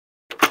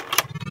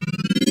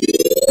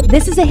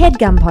This is a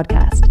HeadGum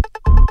podcast.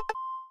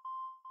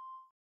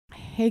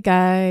 Hey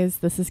guys,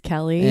 this is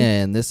Kelly.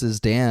 And this is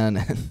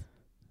Dan.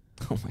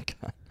 Oh my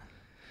God.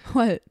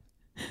 What?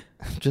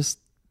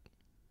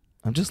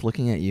 I'm just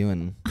looking at you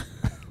and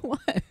What?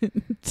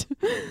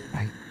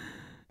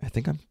 I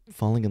think I'm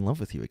falling in love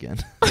with you again.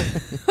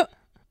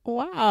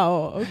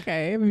 Wow.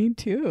 Okay, me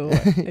too.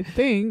 I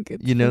think.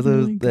 You know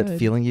really that good.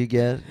 feeling you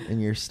get in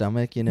your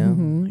stomach, you know?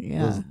 Mhm,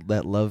 yeah.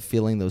 That love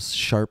feeling, those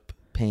sharp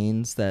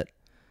pains that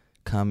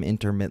come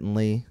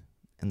intermittently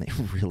and they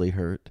really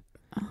hurt.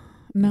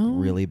 No.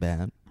 Like really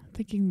bad. I'm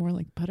thinking more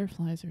like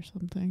butterflies or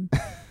something.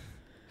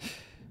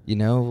 You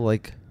know,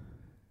 like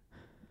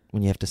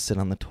when you have to sit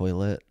on the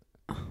toilet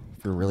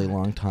for a really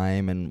long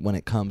time, and when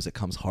it comes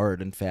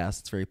hard and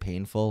fast. It's very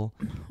painful.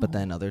 But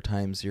then other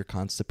times you're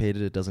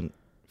constipated, it doesn't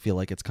feel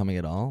like it's coming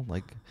at all.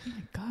 Like, Oh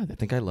my God. I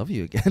think I love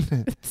you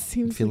again. It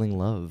seems Feeling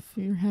love.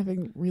 like you're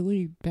having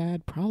really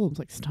bad problems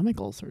like stomach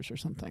ulcers or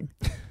something.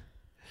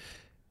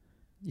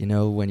 You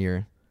know, when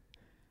you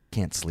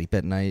can't sleep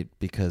at night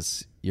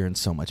because you're in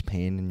so much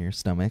pain in your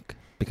stomach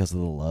because of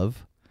the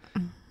love,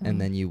 and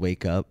then you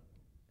wake up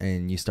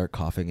and you start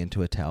coughing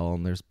into a towel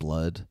and there's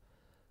blood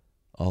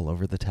all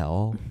over the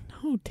towel.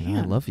 No, Dan.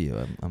 I love you.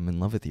 I'm in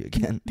love with you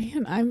again.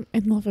 Dan, I'm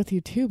in love with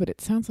you too, but it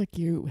sounds like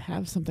you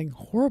have something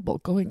horrible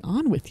going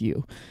on with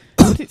you.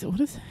 What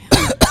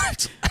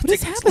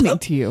is happening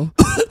to you?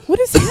 What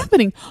is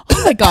happening?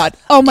 Oh my God.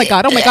 Oh my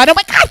God. Oh my God. Oh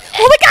my God.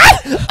 Oh my God.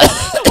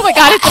 Oh my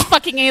God. It's a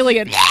fucking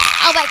alien.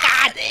 Oh my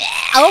God.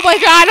 Oh my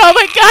God. Oh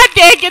my God.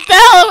 Dan, get the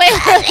hell away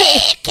from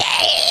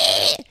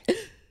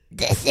me.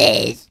 This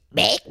is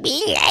Make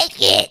Me Like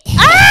It.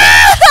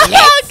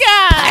 Oh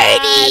God.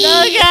 party.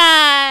 Oh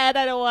God.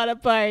 I don't want to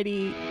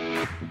party.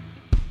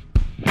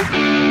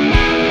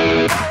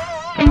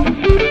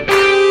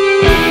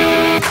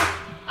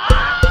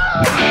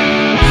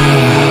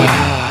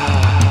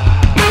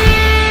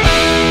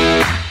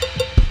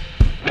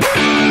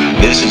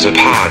 This is a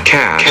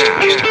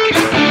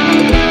podcast.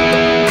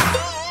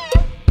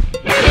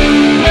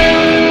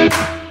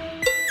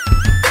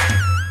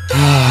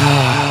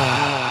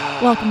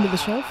 Welcome to the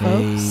show, folks.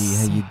 Hey,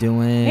 how you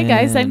doing? Hey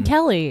guys, I'm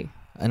Kelly.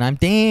 And I'm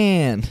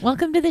Dan.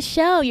 Welcome to the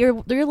show.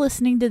 You're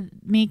listening to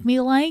Make Me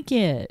Like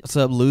It. What's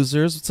up,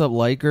 losers? What's up,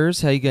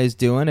 likers? How you guys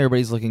doing?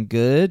 Everybody's looking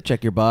good.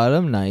 Check your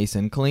bottom. Nice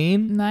and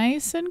clean.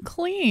 Nice and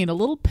clean. A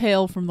little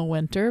pale from the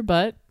winter,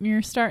 but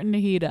you're starting to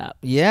heat up.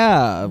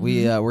 Yeah,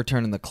 we're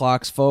turning the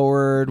clocks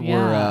forward. Yeah.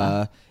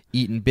 We're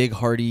eating big,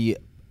 hearty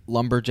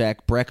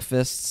lumberjack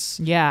breakfasts.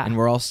 Yeah. And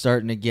we're all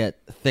starting to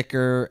get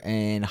thicker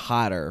and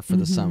hotter for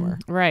the summer.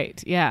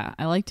 Right. Yeah.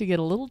 I like to get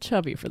a little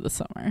chubby for the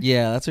summer.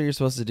 Yeah, that's what you're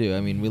supposed to do.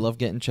 I mean, we love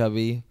getting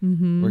chubby.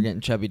 Mm-hmm. We're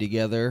getting chubby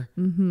together.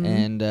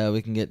 And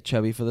we can get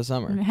chubby for the And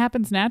summer. it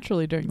happens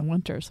naturally during the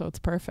winter, so it's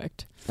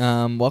perfect.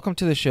 Welcome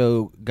to the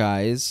show,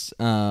 guys.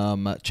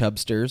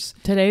 Chubsters.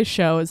 Today's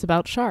show is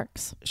about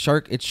sharks.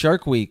 It's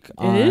Shark Week.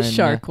 It is on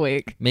Shark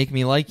Week. Make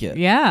Me Like It.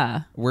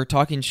 Yeah. We're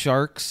talking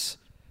sharks.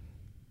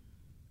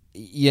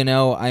 You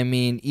know, I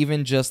mean,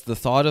 even just the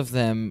thought of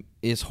them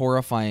is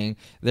horrifying.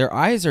 Their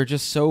eyes are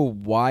just so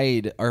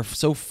wide, are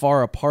so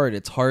far apart.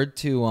 It's hard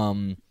to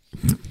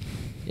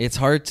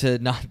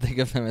not think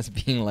of them as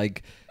being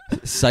like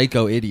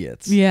psycho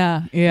idiots.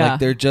 Yeah. Yeah. Like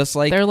they're just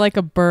like, They're like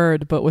a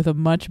bird, but with a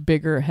much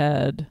bigger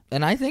head.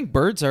 and I think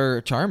birds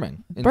are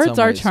charming. In Birds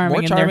some are ways. charming, More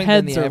and their charming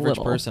heads than the are average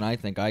little. person. I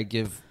think I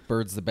give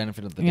birds the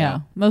benefit of the Yeah.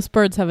 doubt. Most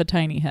birds have a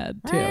tiny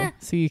head, too.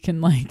 So you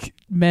can, like,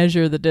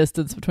 measure the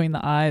distance between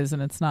the eyes,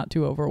 and it's not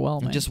too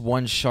overwhelming. Just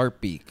one sharp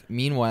beak.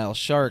 Meanwhile,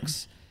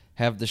 sharks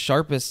have the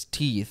sharpest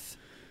teeth,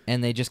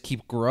 and they just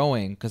keep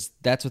growing because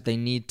that's what they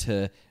need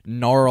to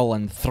gnarl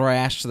and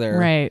thrash their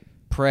Right.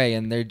 prey.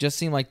 And they just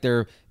seem like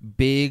they're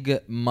big,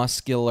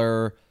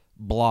 muscular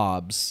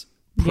blobs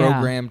Yeah.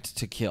 programmed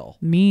to kill.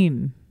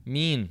 Mean.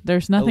 Mean.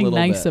 There's A nothing little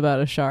nice bit. about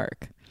a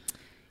shark.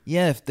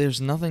 Yeah, if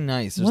there's nothing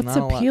nice. There's What's not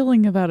a lot.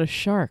 appealing about a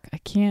shark? I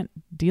can't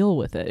deal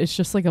with it. It's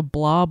just like a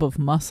blob of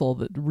muscle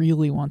that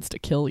really wants to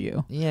kill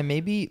you. Yeah,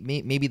 maybe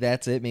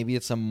that's it. Maybe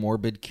it's some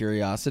morbid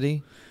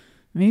curiosity.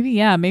 Maybe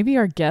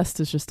our guest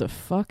is just a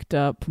fucked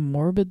up,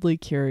 morbidly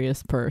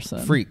curious person.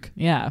 Freak.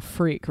 Yeah,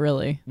 freak,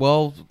 really.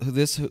 Well,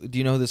 do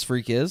you know who this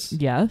freak is?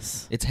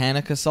 Yes. It's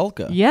Hannah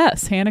Kasulka.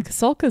 Yes, Hannah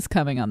Kasulka's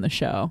coming on the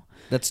show.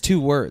 That's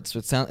two words.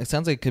 It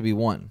sounds like it could be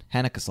one.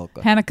 Hannah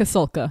Kasulka. Hannah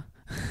Kasulka.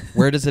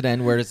 Where does it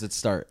end? Where does it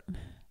start?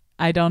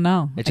 I don't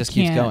know. It just I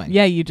keeps can't. going.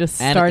 Yeah, you just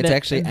start It's it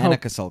actually and Anna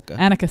hope. Kasulka.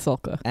 Anna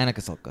Kasulka. Anna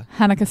Kasulka.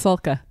 Hannah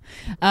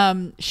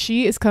Kasulka.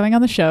 She is coming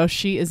on the show.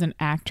 She is an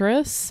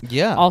actress.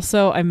 Yeah.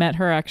 Also, I met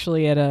her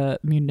actually at a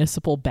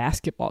municipal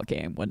basketball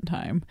game one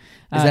time.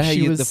 Is that how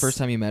she the was- first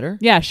time you met her?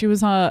 Yeah, she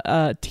was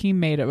a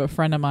teammate of a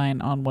friend of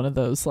mine on one of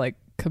those like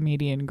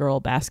comedian girl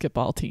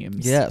basketball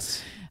teams.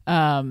 Yes.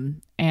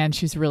 And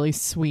she's really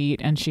sweet,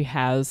 and she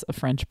has a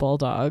French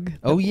bulldog.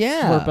 Oh, that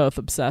yeah. we're both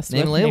obsessed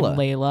Named with. Layla.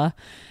 Named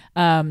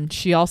Layla.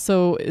 She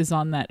also is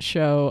on that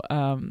show.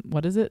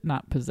 What is it?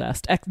 Not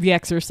Possessed. The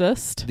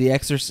Exorcist. The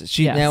Exorcist.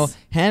 Yes. Now,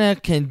 Hannah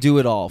can do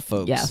it all,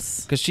 folks.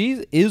 Yes. Because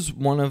she is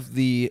one of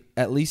the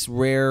at least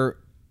rare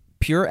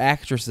pure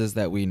actresses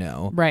that we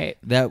know, Right.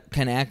 that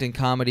can act in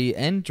comedy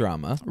and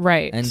drama,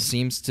 Right. and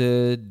seems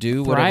to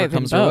do Thrive whatever in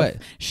comes her both. way.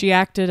 She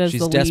acted as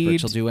She's the desperate. lead.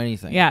 She'll do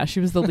anything. Yeah, she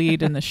was the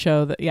lead in the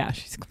show that. Yeah,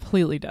 she's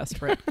completely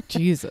desperate.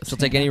 Jesus. She'll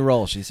take any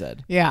role, she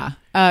said. Yeah.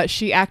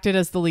 She acted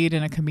as the lead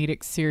in a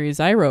comedic series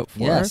I wrote for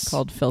Yes.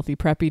 called Filthy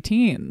Preppy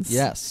Teens.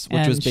 Yes, which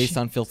And was based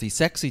on Filthy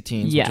Sexy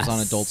Teens, which was on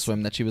Yes. Adult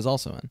Swim that she was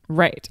also in.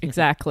 Right,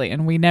 exactly.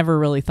 And we never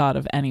really thought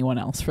of anyone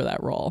else for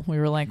that role. We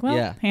were like, well,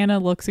 Yeah. Hannah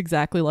looks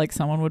exactly like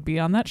someone would be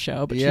on that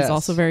show, but Yes. she's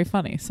also very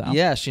funny. So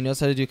Yeah, she knows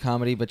how to do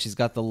comedy, but she's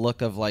got the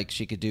look of like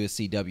she could do a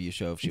CW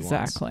show if she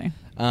exactly.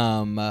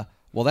 wants.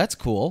 Well, that's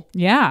cool.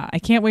 Yeah, I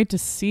can't wait to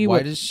see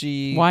Why does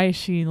she why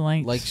she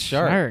likes like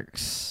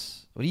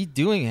sharks? What are you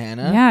doing,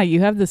 Hannah? Yeah,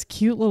 you have this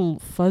cute little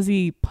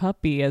fuzzy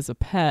puppy as a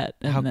pet.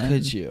 and How then-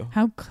 could you?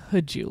 How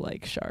could you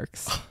like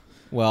sharks?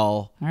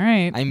 Well, All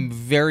right. I'm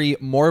very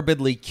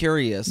morbidly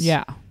curious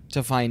Yeah,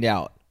 to find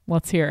out.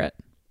 let's hear it.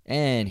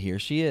 And here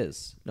she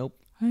is. Nope,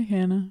 Hi,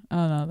 Hannah.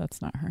 Oh, no,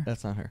 that's not her.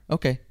 that's not her.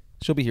 Okay,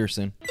 she'll be here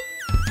soon.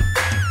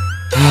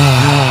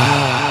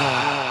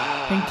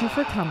 Thank you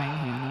for coming,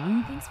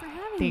 Hannah. Thanks for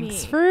having me.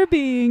 Thanks for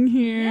being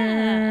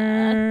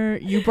here.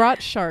 You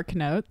brought shark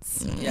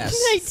notes. Yes.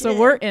 So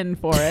we're in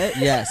for it.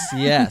 Yes.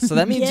 So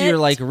that means Get- you're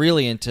like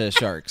really into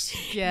sharks.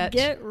 Get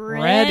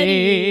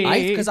ready.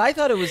 ready. Because I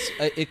thought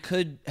it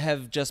could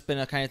have just been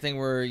a kind of thing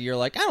where you're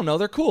like, I don't know,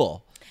 they're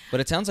cool. But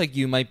it sounds like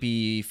you might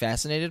be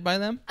fascinated by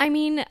them. I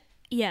mean,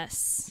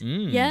 yes.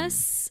 Mm.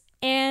 Yes.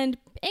 And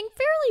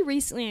fairly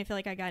recently, I feel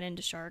like I got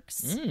into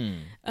sharks. Mm.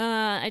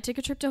 I took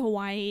a trip to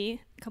Hawaii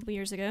a couple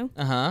years ago.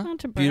 Uh-huh. Not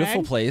to brag.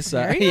 Beautiful place.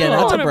 Very Yeah, cool.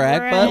 not to Not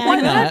brag, but why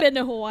I've not? been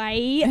to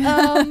Hawaii.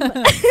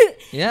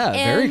 Yeah,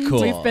 very And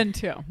cool. We've been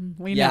too.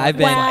 We Yeah, know I've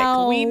what it's been-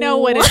 like. We know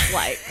what it's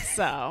like.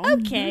 So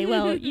Okay,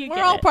 well, you we're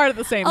get all it. part of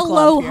the same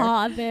club here.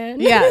 Aloha, then.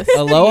 Yes.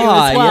 Aloha,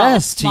 You as well.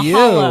 yes, to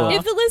Mahalo. you.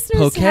 If the listeners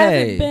Poke.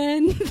 haven't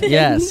been, then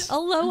Yes.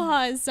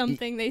 aloha is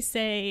something they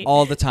say.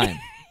 All the time.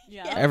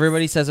 Yeah.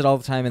 Everybody says it all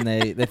the time, and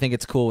they think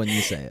it's cool when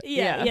you say it.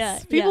 Yeah, Yes.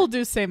 yeah. People yeah.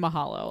 do say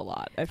mahalo a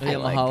lot. I feel Yeah,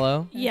 like.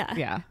 mahalo. Yeah.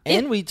 Yeah.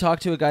 And we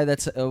talked to a guy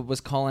that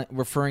was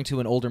referring to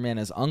an older man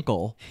as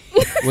uncle,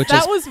 which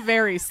That is was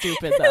very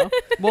stupid, though.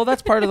 well,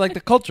 that's part of like the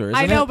culture. Isn't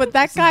I know, it? but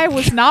that guy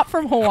was not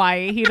from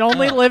Hawaii. He'd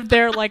only lived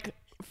there like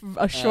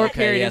a short Okay,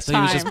 period yeah, of so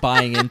time. he was just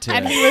buying into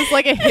and it. he was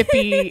like a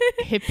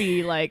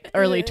hippie, like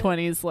early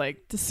 20s,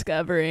 like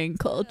discovering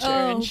culture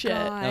Oh, and shit.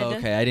 God. Oh,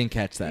 okay, I didn't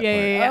catch that. Yeah,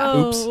 part. yeah, yeah.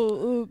 Oh, Oops.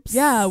 oops.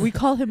 Yeah, we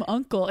call him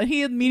Uncle, and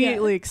he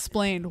immediately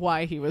explained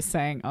why he was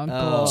saying Uncle.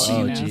 Oh,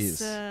 you know.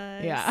 geez.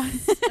 Yeah.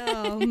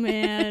 Oh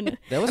man.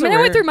 That was I mean, a I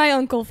rare... went through my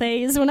uncle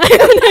phase when I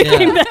Yeah.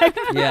 came back.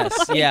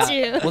 Yes, I yeah.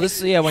 do. Well,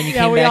 this when you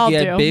Yeah, came we back, all you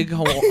had do. big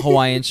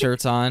Hawaiian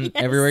shirts on Yes.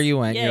 everywhere you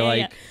went. Yeah, You're yeah, like,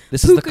 yeah.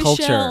 this is the Puka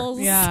culture. shells.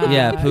 Yeah.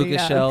 Yeah, puka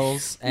yeah.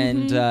 shells,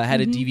 and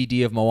had a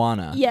DVD of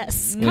Moana.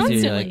 Yes, With you,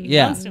 constantly. you're like,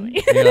 yeah.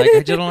 Constantly. You're like,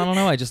 I don't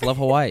know. I just love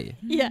Hawaii.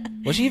 Yeah.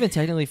 Was she even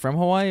technically from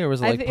Hawaii, or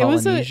was it like it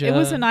was Polynesia? it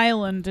was an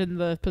island in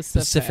the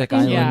Pacific. Pacific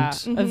Yeah,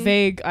 island. a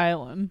vague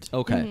island.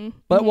 Okay, Mhm.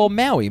 but well,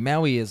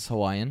 Maui is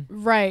Hawaiian,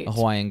 Right. a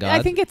Hawaiian god.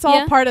 I think it's all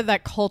Yeah. part of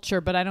that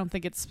culture, but I don't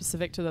think it's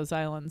specific to those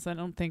islands. I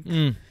don't think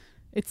Mm.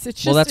 it's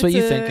just. Well, that's what it's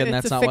you a- think, and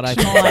it's that's a not what I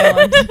fictional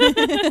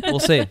island. We'll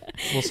see.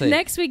 We'll see.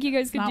 Next week, you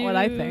guys could not do what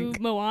I think.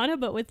 Moana,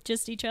 but with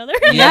just each other.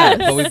 Yeah, Yes.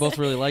 but we both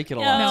really like it a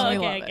Oh, lot. No, we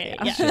okay, love it, okay.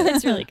 yeah. Yeah,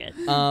 that's really good.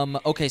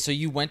 Okay, so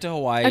you went to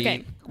Hawaii.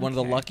 Okay. One of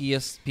the Okay.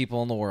 luckiest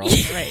people in the world.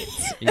 Right.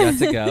 You got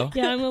to go.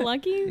 Yeah, I'm a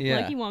lucky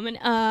Yeah. woman.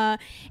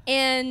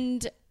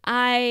 And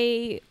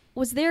I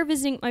was there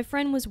visiting. My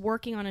friend was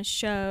working on a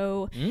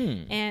show,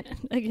 Mm. and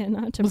again,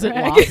 not to Was it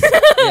brag. Lost?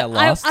 Yeah,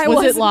 lost. I Was it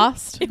wasn't-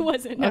 Lost? It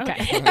wasn't. No. Okay.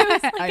 It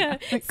was like I a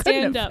couldn't have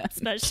stand-up been.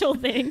 special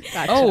thing.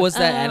 Gotcha. Oh, was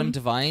that Um, Adam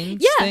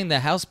Devine's yeah. thing? The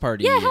house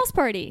party. Yeah, house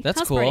party. That's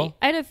house cool. Party.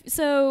 I had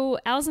so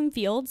Allison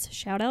Fields.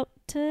 Shout out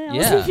to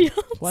Allison Yeah.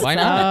 Fields. What's Why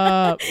not?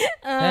 up? Hey,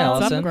 What's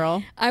Allison. up,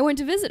 girl? I went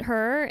to visit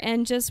her,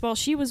 and just while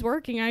she was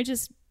working, I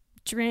just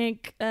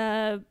drank,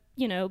 pina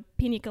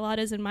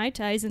coladas and mai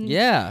tais, and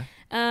Yeah.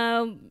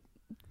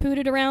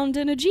 pooted around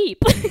in a jeep.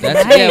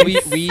 That's yeah.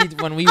 We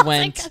when we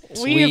went,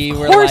 We, of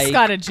were course like,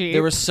 got a Jeep.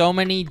 there were so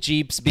many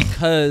Jeeps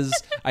because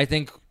I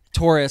think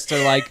tourists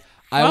are like,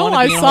 I Well, want to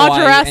I be in saw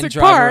Hawaii Jurassic and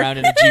drive Park. around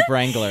in a Jeep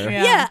Wrangler.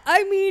 Yeah. Yeah,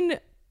 I mean,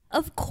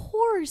 of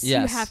course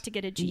Yes. you have to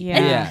get a Jeep. Yeah.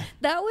 And Yeah.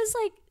 that was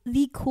like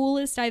the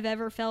coolest I've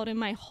ever felt in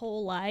my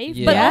whole life.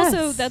 Yeah. But Yes.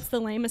 also that's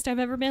the lamest I've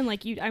ever been.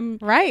 Like I'm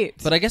right.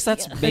 But I guess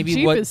that's The maybe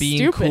Jeep what is being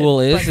stupid, cool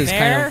but is kind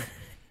there, of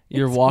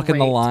you're it's walking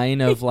the great.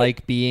 line of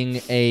like being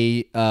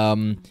a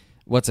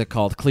what's it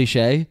called,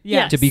 cliche.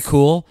 Yes. To be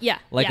cool. Yeah,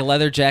 Like yeah. a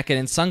leather jacket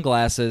and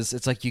sunglasses.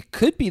 It's like you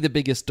could be the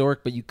biggest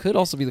dork, but you could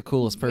also be the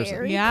coolest person.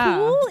 very Yeah.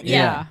 cool.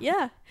 Yeah.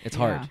 Yeah. It's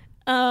hard.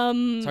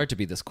 It's hard to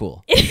be this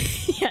cool.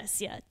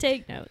 Yes, yeah.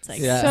 Take notes. I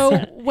Yeah. guess. So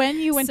when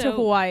you went to So,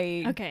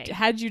 Hawaii, okay.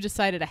 had you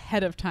decided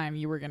ahead of time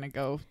you were going to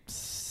go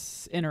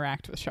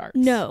interact with sharks?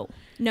 No.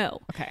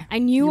 Okay. I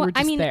knew. You were I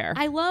just mean, there.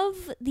 I love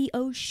the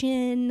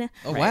ocean.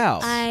 Oh wow.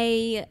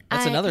 That's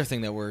That's another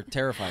thing that we're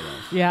terrified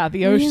of. Yeah,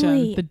 the ocean,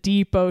 Really? the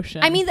deep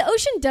ocean. I mean, the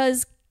ocean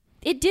does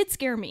it did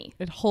scare me.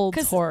 It holds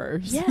 'Cause-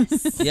 horrors.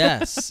 Yes.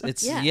 Yes,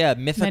 it's Yeah.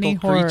 mythical Many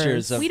creatures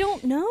horrors. of. We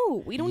don't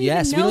know. We don't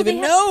Yes, we even know. don't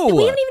even they know. Have,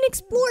 we haven't even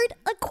explored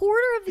a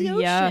quarter of the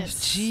ocean. Yes.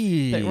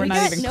 Jeez. But we're We not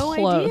got even no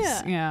close.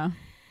 idea. Yeah.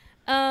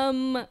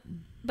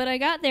 But I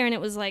got there and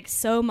it was like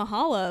so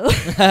mahalo.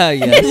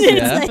 Yes, It's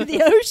yeah. like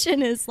the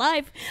ocean is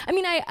life. I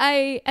mean,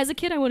 I as a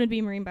kid I wanted to be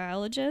a marine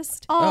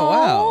biologist. Oh,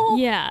 wow.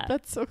 Yeah.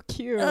 That's so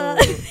cute. Uh,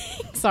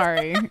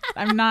 Sorry,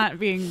 I'm not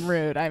being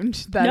rude. That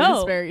is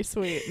No. very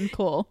sweet and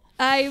cool.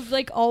 I've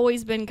like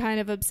always been kind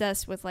of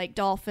obsessed with like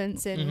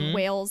dolphins and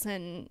whales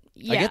and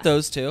yeah. I get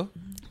those too.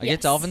 I get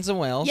Yes. dolphins and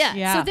whales. Yeah.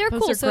 Yeah, So they're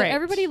those cool. are So great.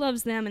 everybody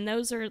loves them and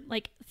those are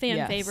like fan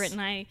Yes. favorite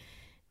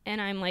and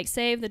I'm like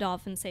save the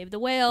dolphins, save the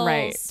whales.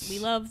 Right. We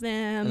love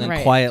them. And then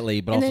Right. quietly,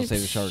 but And also then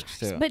save the sharks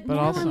too. But But now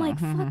also- I'm like,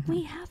 fuck,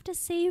 we have to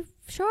save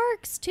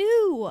sharks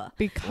too.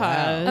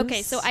 Because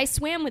Okay, so I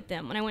swam with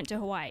them when I went to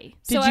Hawaii.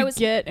 did so you I was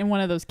get in one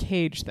of those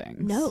cage things?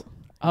 no.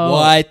 Oh,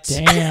 What?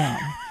 Damn.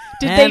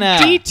 Did Hannah.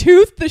 they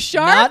detooth the Not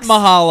sharks?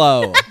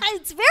 mahalo.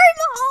 It's very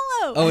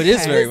mahalo. Oh, it is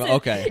Okay. very Listen,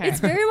 okay. It's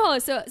very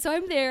mahalo. So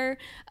I'm there.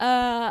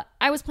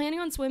 I was planning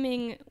on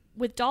swimming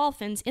with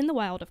dolphins in the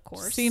wild, of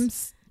course.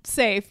 Seems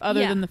safe,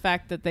 other Yeah. than the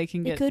fact that they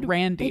can They get could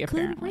randy. they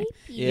Apparently, Could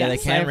rape you. Yeah, they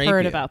Yes, can I've rape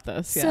heard you. about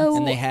this. Yeah, So-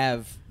 And they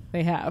have.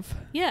 they have,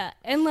 Yeah,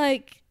 and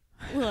like,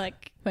 look,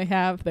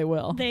 they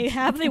will. they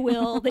have, they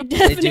will, they do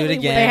definitely it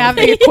again. They have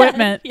the will.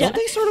 equipment. Yeah. Don't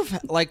they sort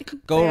of like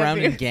go They have around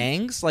in you.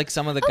 gangs? Like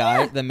some of the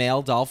yeah. the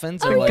male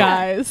dolphins Oh, are The like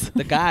guys.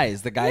 the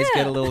guys. The guys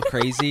Yeah. get a little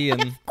crazy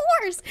and Of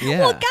course. Yeah.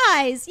 Well,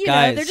 guys, you know,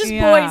 Guys. they're just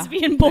Yeah. boys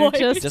being They're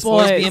boys. just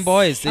boys boys. being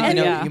boys. Oh, you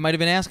know, yeah. you might have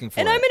been asking for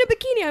and it. I'm in a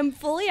bikini. I'm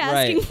fully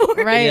asking Right. for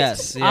it. Right.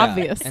 Yes, yeah.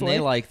 Obviously. And they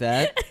like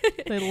that.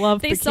 They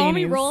love. They bikinis. saw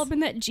me roll up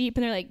in that Jeep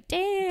and they're like,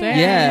 damn. Damn.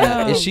 Yeah.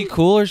 Damn. Is she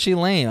cool or is she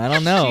lame? I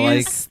don't know.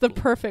 She's the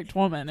perfect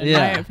woman, in my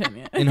Yeah.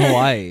 opinion. Like in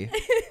Hawaii.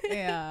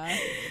 Yeah.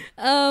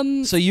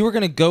 So you were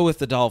gonna go with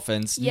the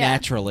dolphins Yeah.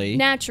 naturally.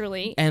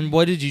 Naturally. And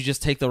what did you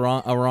just take a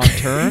wrong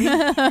turn?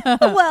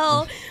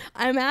 Well,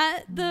 I'm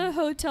at the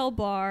hotel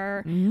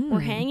bar. Mm. We're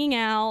hanging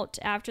out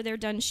after they're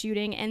done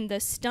shooting, and the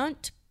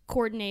stunt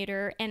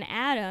coordinator and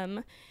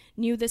Adam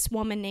knew this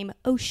woman named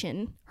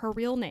Ocean, her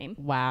real name.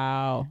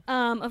 Wow.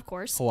 Of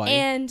course. Hawaii.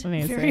 And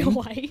Amazing. very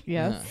Hawaii.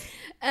 Yes.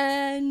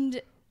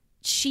 And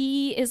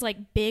she is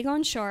like big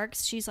on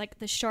sharks. She's like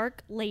the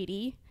shark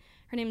lady.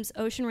 Her name's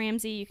Ocean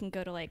Ramsey. You can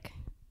go to like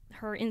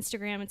her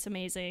Instagram. It's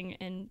amazing,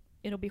 and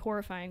it'll be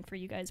horrifying for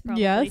you guys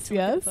probably Yes, to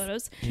look at yes. the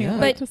photos. Yeah.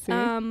 Like to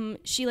But see.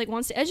 she like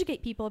wants to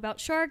educate people about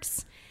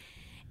sharks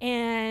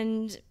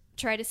and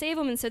try to save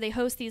them, and so they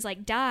host these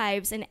like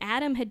dives. And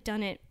Adam had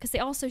done it because they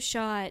also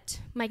shot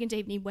Mike and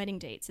Dave Need Wedding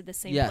Dates at the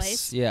same Yes.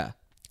 place. Yeah.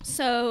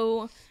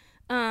 So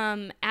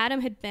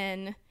Adam had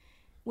been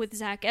with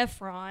Zac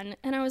Efron,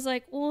 and I was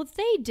like, well, if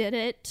they did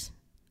it,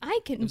 I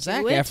can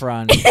Zac do it.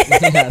 Efron.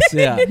 Yes,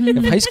 yeah.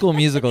 If High School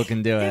Musical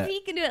can do If it,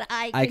 he can do it,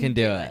 I can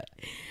do it.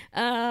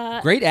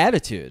 it. Great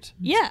attitude.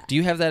 Yeah, Do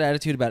you have that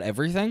attitude about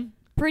everything?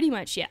 pretty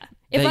much, yeah.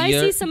 If That I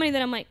you're- see somebody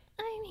that I'm like,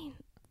 I mean,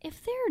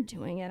 if they're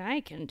doing it,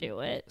 I can do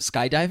it.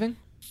 Skydiving?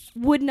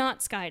 Would not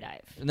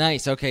skydive.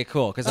 Nice. Okay,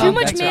 cool. Because Too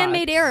much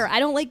man-made error. I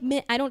don't like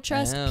I don't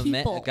trust Oh,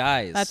 people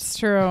guys. That's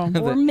true.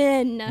 or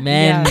men.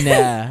 men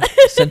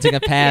sensing a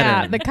Yeah,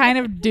 pattern. the kind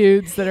of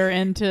dudes that are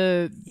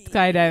into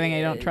skydiving,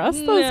 I don't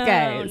trust those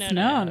guys.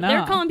 No.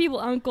 They're calling people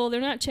uncle.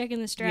 They're not checking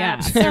the Yeah,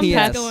 straps. they're Something's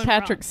Yes. going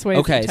Patrick wrong. Swayze.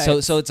 Okay,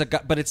 so types.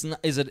 it's but it's not,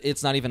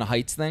 it's not even a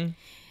heights thing.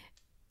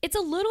 It's a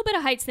little bit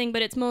of heights thing,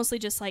 but it's mostly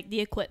just like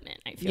the equipment.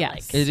 I feel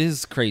Yes. like It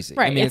is crazy.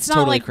 right. I mean, it's, it's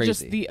not totally like crazy.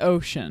 just the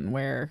ocean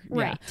where. Yeah.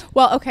 Right.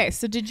 Well, okay.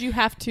 So did you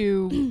have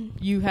to?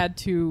 You had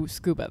to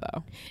scuba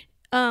though.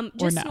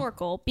 just no?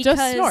 snorkel Just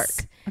because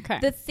snork. Okay.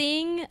 the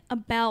thing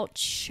about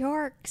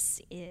sharks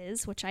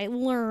is, which I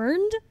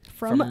learned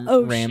from, from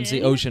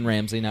Ocean. Ocean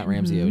Ramsey, not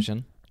Ramsey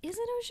Ocean. Is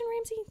it Ocean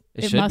Ramsey?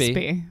 It, it should must be.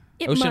 be.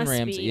 It Ocean must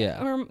Ramsey, be.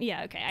 yeah.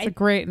 Yeah. Okay. It's a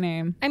great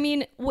name. I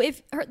mean,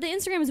 if the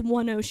Instagram is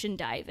One Ocean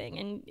Diving,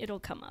 and it'll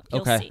come up.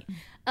 You'll Okay. see.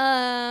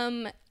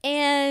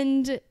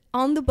 And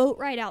on the boat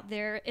ride out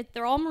there,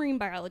 they're all marine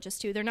biologists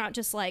too. They're not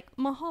just like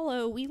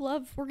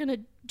mahalo. We're gonna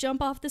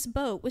jump off this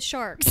boat with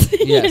sharks. you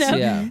Yes, know?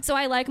 yeah. So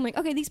I'm like,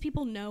 okay, these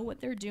people know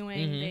what they're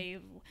doing.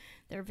 Mm-hmm.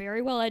 They're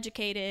very well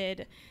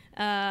educated.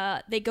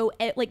 They go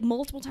like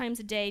multiple times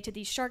a day to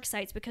these shark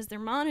sites because they're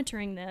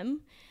monitoring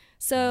them.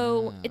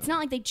 So it's not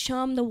like they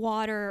chum the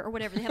water or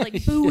whatever. They have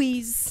like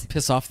buoys.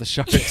 Piss off the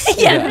sharks.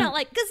 Yeah, they're not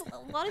like, because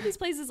a lot of these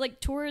places like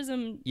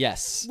tourism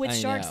Yes. with I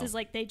sharks know. is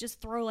like they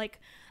just throw like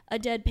a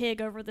dead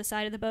pig over the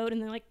side of the boat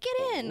and they're like,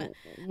 get in.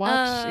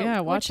 Watch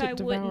which I it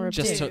devour a wouldn't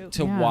just do.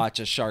 to Yeah. watch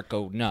a shark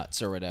go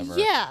nuts or whatever.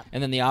 Yeah.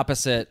 And then the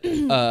opposite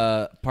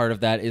part of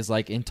that is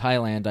like in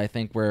Thailand, I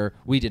think, where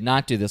we did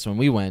not do this when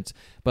we went,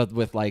 but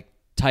with like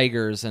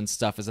tigers and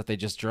stuff is that they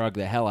just drug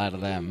the hell out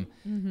of them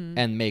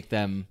and make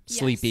them Yes.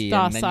 sleepy,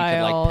 and then you could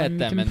Docile, like pet and you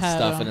them can and pet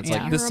stuff, them, and it's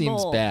yeah. like this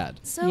seems Terrible. bad.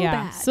 So yeah.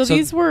 bad. So So-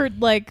 these were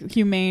like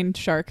humane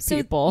shark So,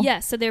 people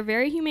yes, so they're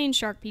very humane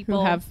shark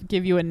people. who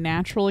give you a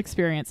natural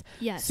experience.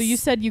 yes. So you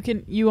said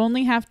you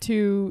only have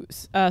to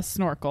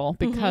snorkel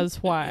because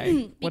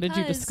why? What did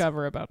you Because-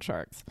 discover about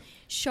sharks?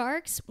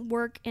 Sharks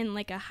work in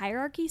like a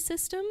hierarchy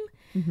system.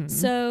 Mm-hmm.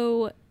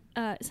 So, is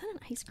that an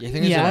ice Yeah, I cream? think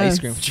there's an Yes. ice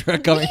cream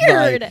truck coming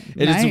Weird. by.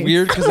 It is Nice.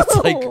 weird because it's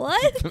like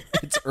What?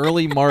 it's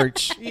early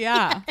March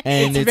Yeah,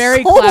 and it's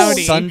very cold.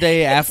 cloudy.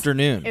 Sunday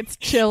afternoon. It's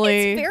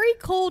chilly. It's very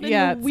cold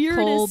yeah, and the it's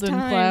weirdest cold time.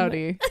 and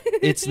cloudy.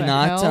 It's The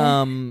not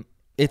hell?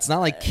 it's not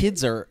like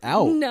kids are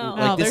out. No. Like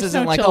No, this there's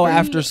isn't no like children.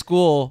 after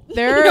school.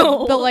 There,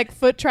 No. the like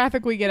foot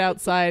traffic we get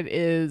outside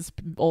is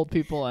old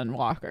people and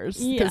walkers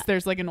because Yeah.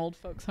 there's like an old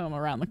folks home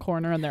around the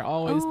corner and they're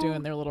always Oh.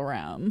 doing their little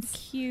rounds.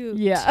 Cute.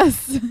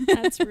 Yes.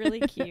 That's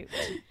really cute.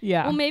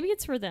 Yeah. Well, maybe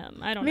it's for them.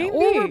 I don't know. Maybe.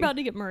 Or we're about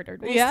to get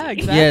murdered. We'll yeah, see.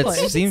 exactly.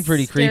 Yeah, it seemed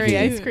pretty Scary creepy.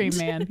 ice cream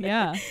man.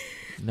 Yeah.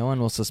 No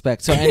one will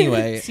suspect. So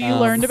anyway, So you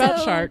learned about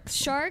So, sharks.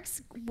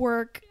 Sharks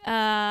work,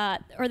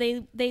 or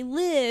they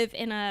live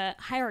in a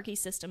hierarchy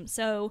system.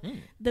 So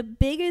the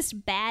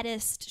biggest,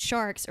 baddest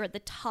sharks are at the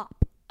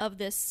top of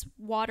this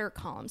water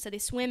column. So they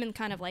swim in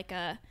kind of like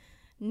a.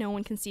 No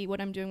one can see what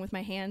I'm doing with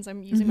my hands.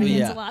 I'm using my hands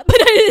Yeah. a lot, but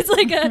it's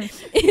like a.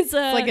 It's It's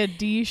like a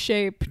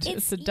D-shaped.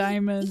 It's a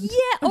diamond.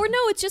 Yeah, or no,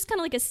 it's just kind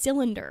of like a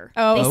cylinder.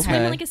 Oh, they okay.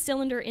 swim like a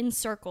cylinder in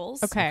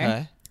circles. Okay.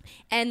 okay.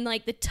 And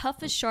like the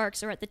toughest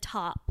sharks are at the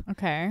top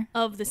Okay.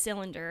 of the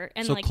cylinder,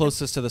 and So like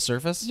closest to the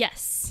surface?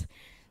 yes.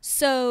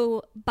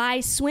 So by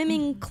Mm.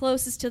 swimming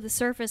closest to the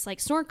surface, like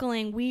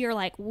snorkeling,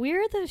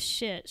 we're the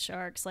shit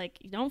sharks. Like,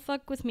 don't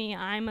fuck with me.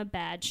 I'm a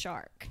bad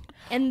shark.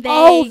 And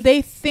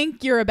They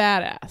think you're a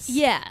badass.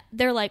 yeah,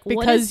 they're like, what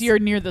Because is- you're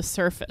near the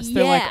surface.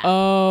 They're like, Yeah.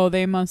 oh,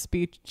 they must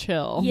be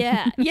chill.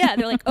 yeah,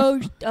 they're like,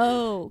 because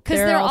They're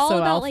they're all also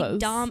about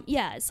alphas. like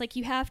yeah, it's like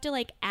you have to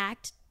like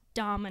act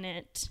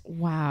dominant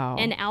Wow.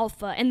 and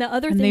alpha. And the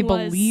other And thing they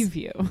was, believe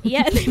you.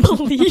 yeah, they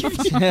believe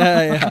you.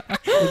 yeah.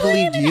 We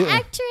believed you.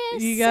 Actress.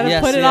 You gotta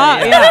Yes, put it yeah, on.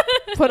 yeah. Yeah.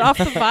 Put off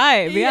the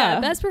vibe. Yeah.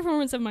 Best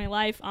performance of my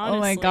life, honestly. Oh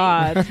my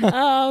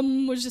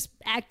god. Was just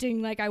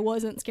acting like I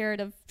wasn't scared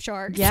of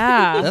sharks.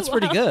 Yeah. That's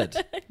pretty good.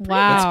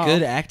 Wow. That's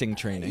good acting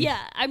training. Yeah,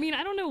 I mean,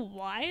 I don't know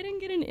why I didn't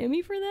get an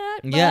Emmy for that,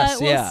 but Yes,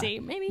 we'll yeah. see.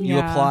 Maybe. You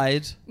Yeah.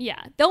 applied. Yeah,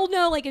 they'll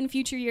know like in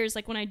future years,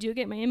 like when I do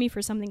get my Emmy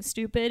for something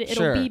stupid, it'll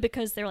Sure. be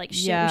because they're like,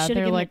 shit, Yeah, we should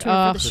they're have given like, it to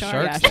her oh, for the The shark.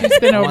 Yeah, Sharks. she's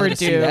been I wanted to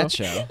see overdue. that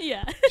show.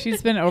 Yeah,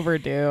 She's been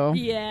overdue.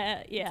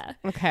 yeah.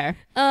 Okay.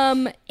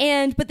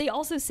 But they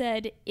also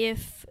said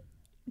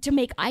to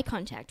make eye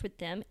contact with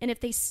them, and if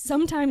they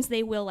sometimes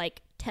they will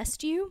like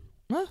test you.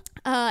 Huh?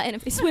 And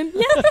if they swim,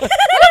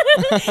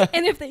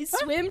 and if they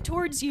swim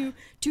towards you,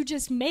 to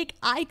just make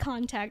eye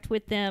contact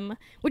with them,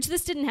 which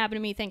this didn't happen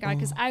to me, thank God,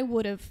 because I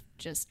would have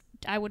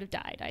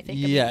died. I think.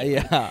 Yeah,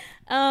 immediately. yeah.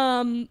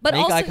 But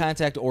Make also, eye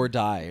contact or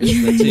die are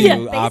the two Yeah,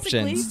 basically-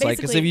 options. Like,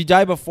 because basically. if you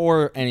die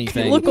before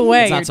anything, Look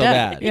away. it's not You're so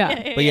dead. bad.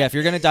 Yeah. But yeah, if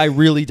you're gonna die,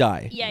 really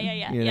die.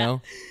 yeah. You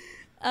know.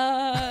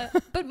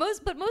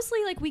 But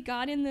mostly like we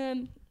got in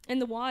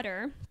the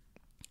water,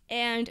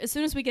 and as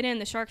soon as we get in,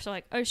 the sharks are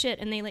like, oh shit,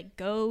 and they like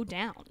go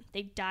down.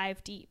 They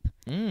dive deep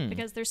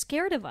because they're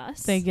scared of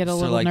us. They get a So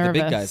little like nervous.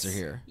 the big guys are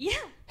here. yeah.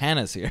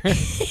 Hannah's here.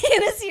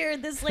 Hannah's here.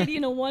 This lady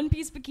in a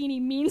one-piece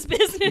bikini means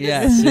business.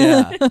 yes,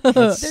 yeah.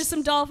 That's- There's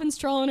some dolphins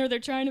trolling her. They're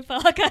trying to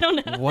fuck. I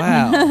don't know.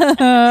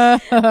 wow.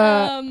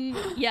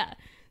 Yeah.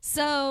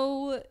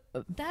 So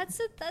that's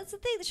it. That's the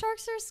thing. The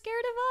sharks are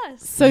scared of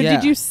us. So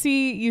Yeah. did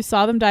you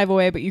saw them dive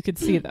away, but you could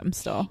see them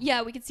still?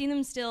 Yeah, we could see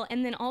them still.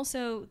 And then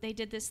also they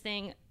did this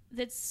thing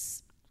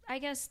that's, I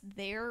guess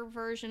their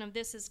version of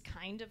this is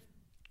kind of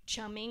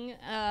chumming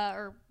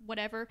or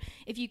whatever.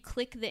 If you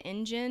click the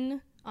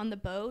engine on the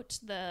boat,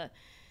 the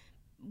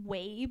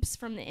waves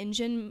from the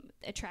engine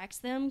attracts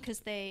them because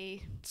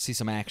they See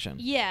some action.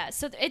 yeah,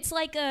 so it's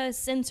like a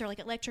sensor, like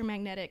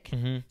electromagnetic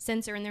Mm-hmm.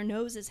 sensor, and their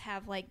noses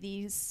have like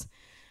these,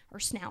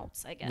 or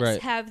snouts, I guess,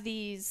 Right. have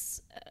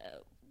these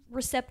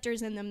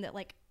receptors in them that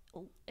like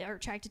are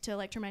attracted to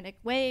electromagnetic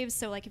waves.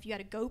 So like if you had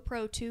a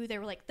GoPro too, they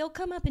were like, they'll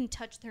come up and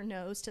touch their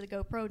nose to the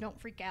GoPro. Don't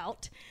freak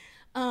out.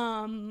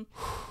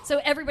 So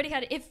everybody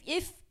had,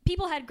 if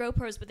people had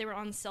GoPros, but they were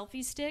on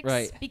selfie sticks,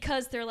 Right.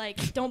 because they're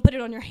like, don't put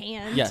it on your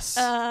hand. Yes.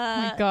 Oh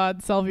my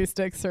god, selfie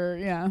sticks are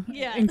Yeah.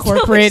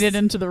 incorporated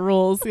into the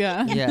rules.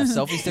 Yeah. Yeah,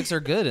 selfie sticks are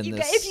good in You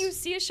this. if you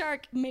see a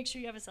shark, make sure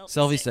you have a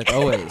selfie stick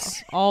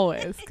always.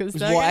 Always, because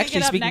they're Well, gonna actually,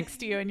 get up speaking- next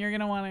to you and you're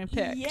gonna want to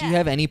pick. Yeah. Do you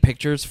have any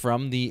pictures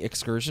from the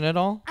excursion at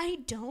all? I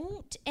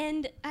don't,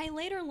 and I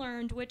later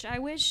learned, which I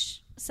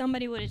wish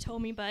somebody would have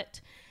told me, but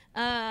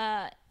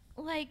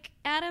like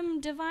Adam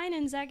Devine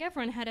and Zac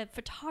Efron had a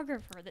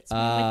photographer that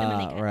swam with them,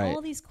 and they got right.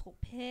 all these cool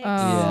pics. Oh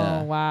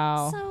Yeah.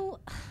 wow. So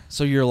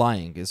So you're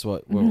lying, is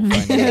what we'll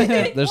find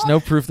out. There's no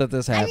proof that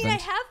this I happened. mean, I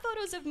have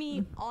photos of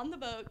me on the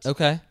boat,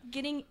 Okay.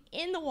 getting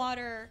in the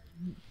water,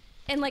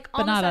 and like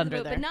But on the not side of under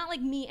the boat, there. but not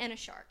like me and a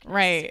shark.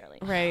 Right. necessarily.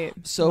 Right.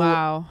 So,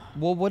 wow.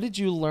 well, what did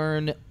you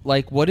learn?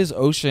 Like, what is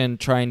Ocean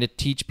trying to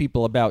teach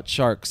people about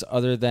sharks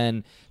other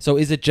than? So,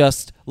 is it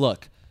just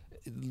look?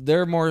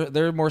 They're more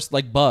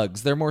like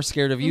bugs. They're more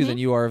scared of you than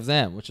you are of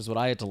them, which is what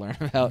I had to learn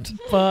about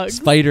Bugs.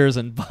 spiders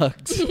and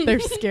bugs. They're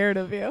scared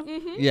of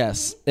you.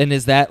 Yes, and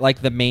is that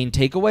like the main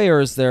takeaway, or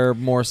is there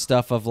more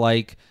stuff of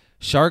like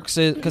sharks?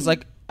 Because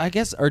like I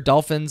guess our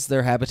dolphins,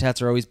 their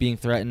habitats are always being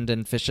threatened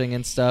and fishing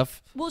and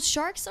stuff. Well,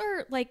 sharks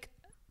are like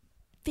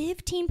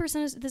 15%.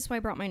 This is why I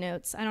brought my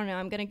notes. I don't know.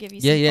 I'm going to give you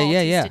Yeah, some yeah, faulty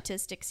yeah, yeah.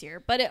 statistics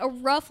here. But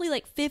roughly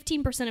like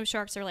 15% of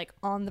sharks are like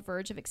on the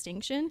verge of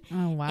extinction.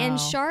 Oh wow. And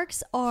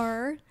sharks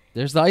are...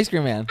 There's the ice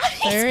cream man.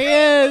 There he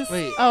is.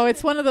 Wait. Oh,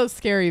 it's one of those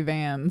scary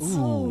vans.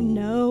 Oh,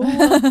 no.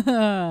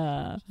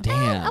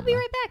 Damn. I'll be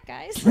right back,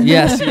 guys.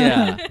 Yes,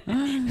 yeah,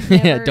 yeah.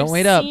 Never Don't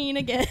wait up. seen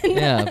again.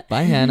 Yeah,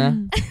 bye,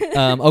 Hannah.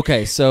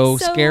 Okay, so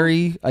So-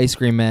 scary ice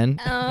cream men.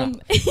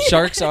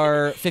 Sharks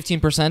are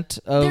 15%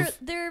 of.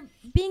 They're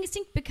being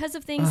extinct because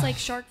of things like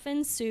shark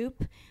fin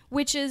soup,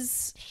 which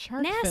is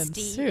Shark fin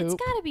nasty. soup? It's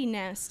got to be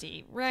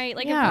nasty, right?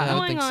 Like Yeah. if I we're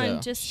would going think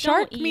on, so. just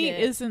Shark don't eat meat it.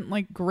 isn't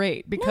like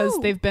great because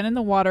No. they've been in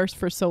the waters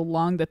for so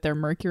long that their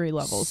mercury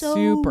level's so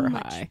super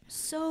much, high.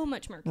 So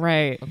much mercury.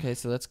 Right. Okay,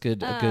 so that's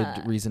good. A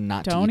good reason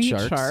not Don't to eat eat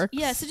sharks. sharks.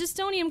 Yeah, so just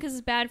don't eat them because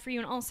it's bad for you.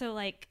 And also,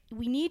 like,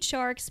 we need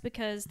sharks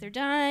because they're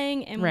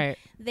dying, and Right.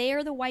 they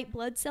are the white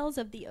blood cells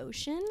of the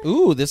ocean.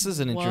 Ooh, this is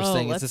an Whoa,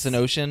 interesting. Is this an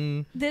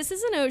ocean? This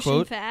is an ocean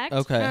Quote? fact.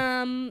 Okay.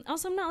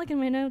 Also, I'm not looking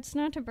at my notes,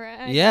 not to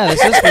brag. Yeah,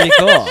 this is pretty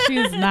cool. She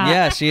is not.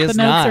 Yeah, she is the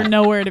notes not. are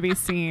nowhere to be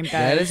seen, guys.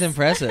 That is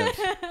impressive.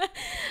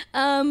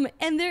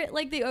 And they're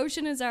like the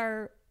ocean is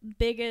our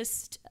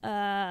biggest,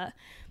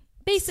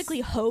 basically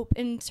hope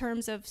in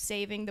terms of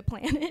saving the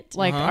planet.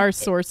 like our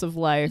source of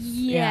life.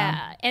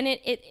 Yeah, and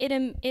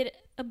it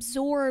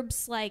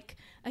absorbs like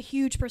a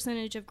huge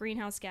percentage of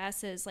greenhouse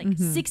gases, like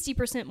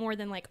 60% more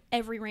than like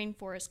every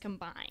rainforest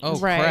combined. Oh,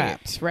 Right.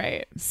 crap.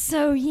 Right.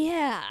 So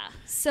yeah,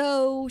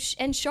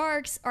 and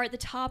sharks are at the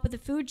top of the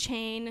food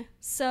chain.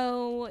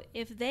 So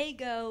if they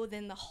go,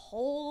 then the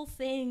whole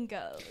thing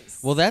goes.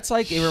 Well, that's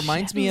like, it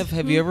reminds me of,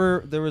 have you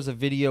ever, there was a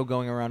video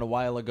going around a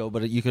while ago,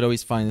 but you could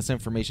always find this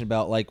information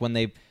about like when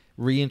they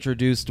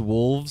reintroduced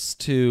wolves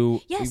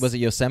to, Yes. was it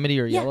Yosemite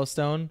or Yeah.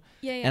 Yellowstone?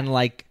 Yeah, yeah. And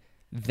like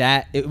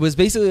that, it was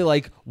basically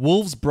like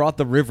wolves brought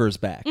the rivers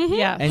back.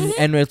 Yeah.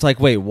 And it's like,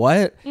 wait,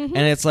 what? And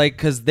it's like,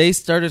 because they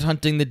started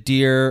hunting the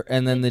deer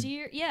and then the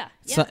deer, yeah,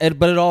 so,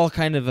 but it all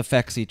kind of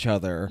affects each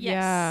other.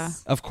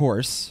 yes. Of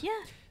course. Yeah.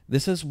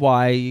 This is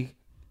why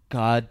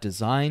God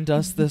designed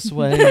us this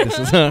way. This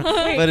is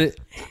but it,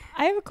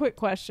 I have a quick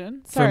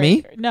question. For Sorry.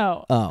 me?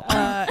 No. Oh.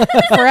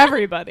 For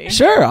everybody.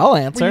 sure, I'll Were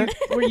answer.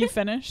 were you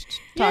finished?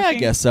 Yeah, I talking?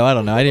 guess so. I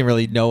don't know. I didn't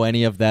really know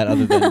any of that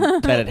other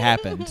than that it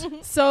happened.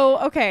 So,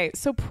 okay.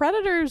 So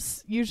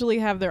predators usually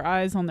have their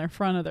eyes on their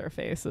front of their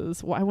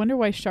faces. I wonder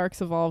why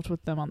sharks evolved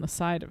with them on the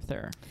side of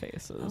their Oh,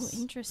 faces.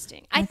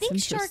 interesting. I That's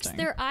think sharks, interesting.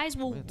 their eyes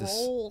will This-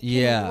 roll,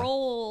 yeah.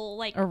 roll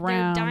like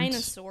Around. they're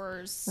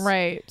dinosaurs.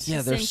 Right.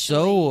 Yeah, they're Essentially.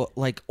 so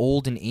like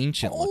old and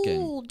ancient looking.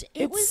 Old.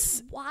 It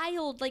was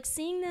wild. Like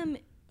seeing them.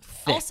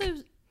 Thick. Also,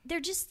 they're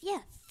just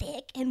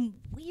thick and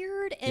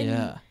weird and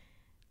Yeah.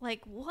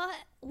 like what?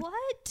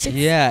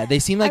 Yeah, they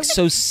seem like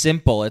so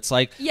simple. It's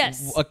like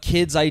Yes. a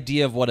kid's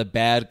idea of what a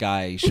bad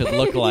guy should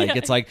look like. Yeah,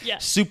 It's like yeah.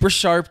 super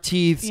sharp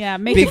teeth, Yeah,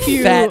 make big a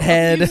few, fat a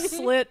head, few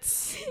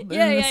slits in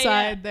Yeah, the yeah,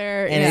 side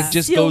there. and yeah. it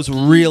just goes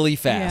really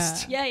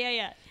fast.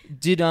 Yeah.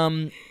 Did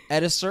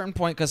at a certain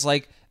point, because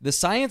like the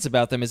science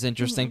about them is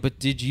interesting, but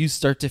did you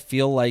start to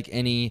feel like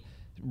any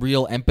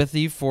real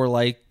empathy for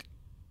like,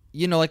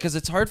 you know, like, because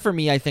it's hard for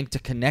me, I think, to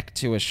connect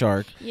to a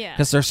shark Yeah.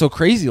 because they're so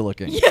crazy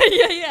looking.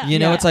 Yeah. You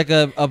know, Yeah. it's like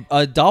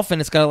a dolphin.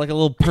 It's got like a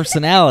little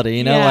personality.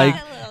 You know, Yeah. like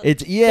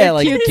it's They're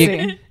like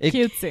cutesy. it-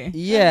 Cutesy.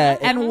 yeah,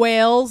 And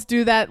whales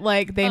do that,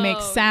 like they make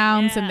Oh,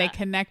 sounds and yeah. they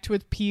connect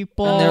with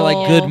people. and they're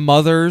like good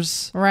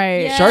mothers.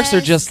 Right. Yeah. Sharks are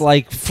Yes. just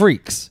like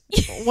freaks,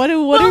 What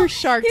are Well,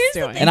 sharks here's the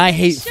doing? thing. and I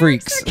hate Sharks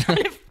freaks. are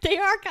they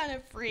are kind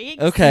of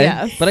freaks. Okay,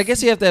 Yes. but I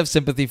guess you have to have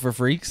sympathy for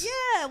freaks.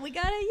 Yeah, we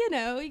gotta,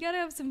 you gotta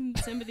have some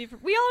sympathy for.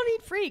 We all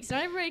need freaks.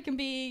 Not everybody can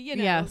be,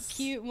 Yes.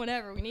 cute and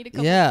whatever. We need a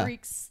couple Yeah.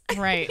 freaks.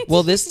 Right.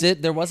 Well,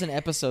 there was an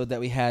episode that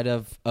we had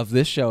of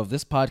this show, of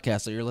this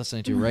podcast that you're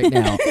listening to right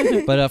now.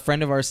 But a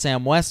friend of ours,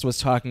 Sam West, was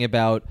talking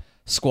about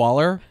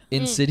squalor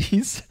in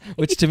cities,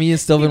 which to me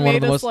has still He been one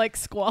of made the us most. like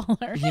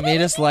squalor. He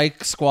made us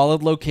like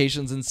squalid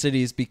locations in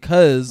cities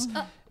because,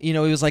 he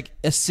was like,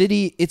 a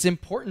city, it's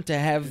important to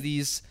have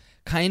these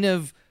kind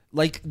of.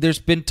 Like, there's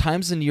been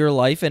times in your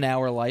life, in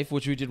our life,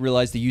 which we did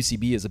realize the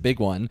UCB is a big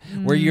one,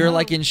 where you're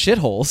like in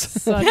shitholes,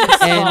 Such a and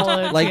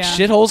solid, like yeah.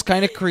 shitholes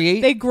kind of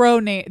create. They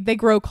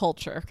grow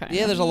culture. Kind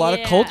Yeah, of. there's a lot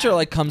of Yeah. culture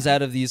like comes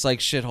out of these like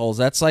shitholes.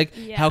 That's like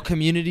Yeah. how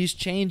communities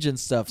change and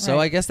stuff. So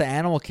Right. I guess the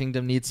animal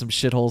kingdom needs some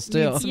shitholes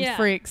too. Need some Yeah.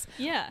 freaks.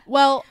 Yeah.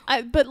 Well,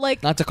 but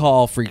like, Not to call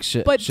all freaks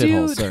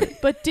shitholes. Sorry.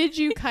 but did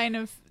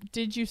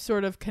you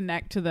sort of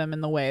connect to them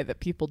in the way that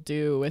people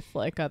do with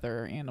like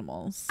other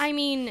animals? I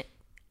mean,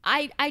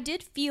 I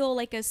did feel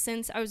like a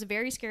sense. I was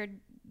very scared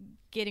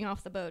getting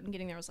off the boat and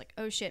getting there, I was like,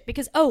 oh shit.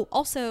 Because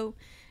also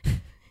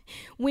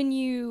when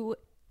you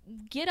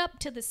get up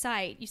to the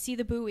site, you see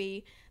the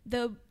buoy,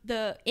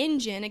 the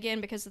engine, again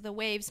because of the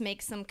waves,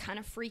 makes them kind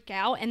of freak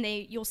out, and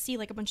you'll see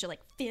like a bunch of like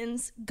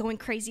fins going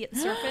crazy at the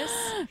surface.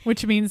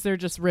 Which means they're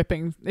just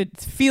ripping. It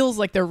feels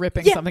like they're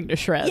ripping something to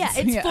shreds. Yeah,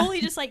 it's fully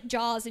just like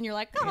Jaws, and you're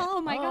like,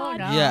 oh my god.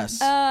 Yes.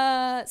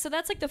 So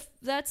that's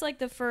like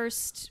the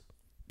first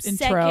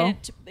Intro.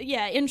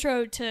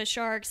 intro to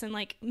sharks, and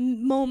like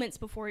moments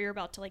before you're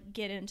about to like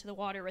get into the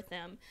water with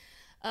them.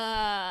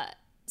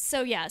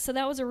 So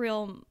that was a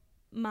real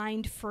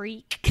mind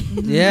freak.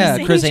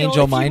 Yeah, Chris Angel if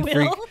you mind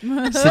freak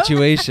will.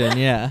 situation.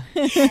 Yeah.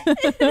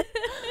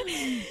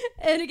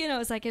 And again, I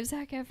was like, if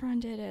Zac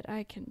Efron did it,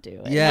 I can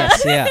do it.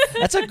 Yes. Yeah.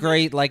 That's a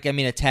great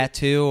a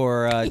tattoo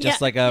or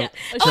just like a.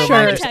 Oh,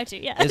 shirt. a tattoo.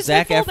 Yeah. If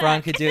Zac Full Efron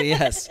back. could do it,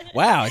 yes.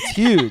 Wow, it's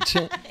huge.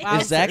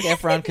 If Zac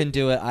Efron can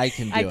do it, I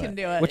can do it. I can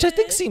do it. Which I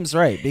think seems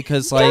right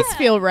because like does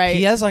feel right.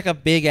 he has like a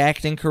big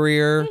acting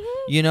career.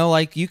 You know,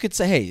 like you could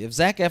say, hey, if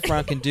Zac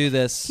Efron can do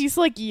this, He's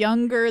like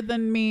younger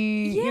than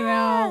me, you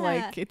Yeah. know.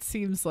 Like it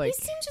seems like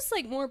He seems just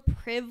like more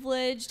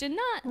privileged and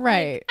not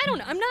Right. Like, I don't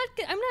know. I'm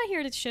not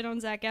here to shit on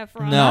Zac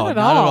Efron. no, Not at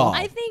not at all. all.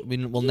 I think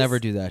we'll he's- never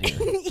do that here.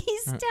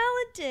 He's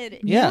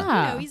talented.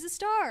 Yeah. You know, he's a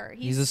star.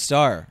 He's a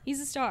star.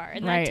 He's a star,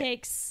 and Right. that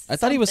takes. I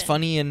thought he was something.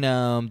 funny in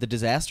The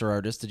Disaster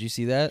Artist. Did you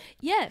see that?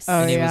 Yes.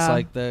 Oh, And he was yeah.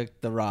 like the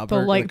robber,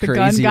 the gun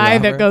crazy guy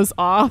robber. that goes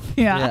off.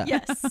 Yeah.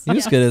 Yes. He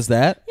was yes. good as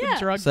that. Yeah.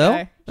 Drug So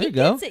guy. there you He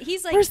go. gets it.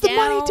 He's like Where's the down.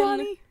 money,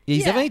 Donnie? He's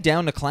Yeah. definitely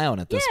down to clown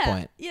at this Yeah,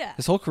 point. yeah.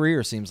 His whole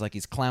career seems like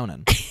he's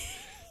clowning.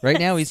 Right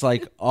now, he's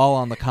like all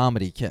on the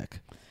comedy kick.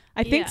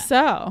 I think Yeah.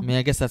 so. I mean,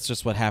 I guess that's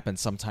just what happens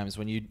sometimes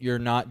when you're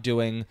not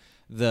doing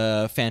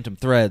the Phantom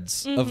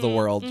Threads of the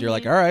world. You're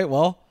like, all right,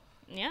 well,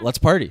 Yeah. let's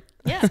party.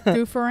 Yeah.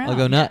 Goof around. I'll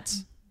go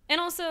nuts. And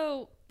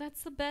also,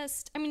 that's the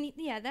best. I mean,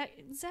 yeah, that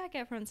Zac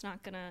Efron's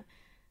not gonna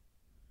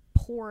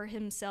pour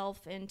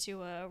himself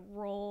into a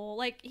role.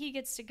 Like he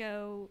gets to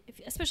go,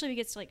 especially if he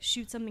gets to like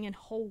shoot something in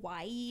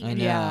Hawaii I and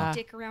know. Yeah.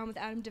 dick around with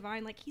Adam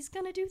Devine. Like he's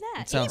gonna do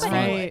that. It sounds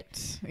Anybody fun. would.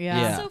 Right. Yeah.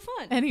 Yeah. It's so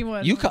fun.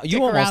 Anyone. You dick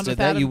almost around did with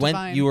that. Adam You went.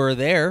 Devine. You were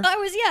there. I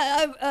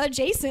was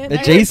adjacent.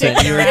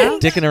 Adjacent. You were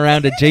dicking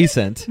around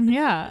adjacent.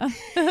 Yeah.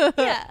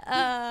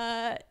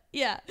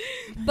 Yeah.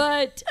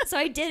 But so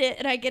I did it,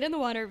 and I get in the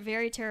water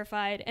very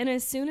terrified. And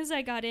as soon as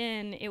I got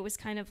in, it was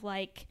kind of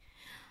like,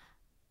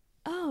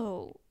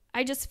 oh,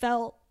 I just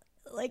felt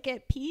like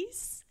at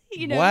peace.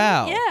 You know?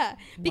 Wow. Yeah.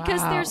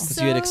 Because Wow. they're 'Cause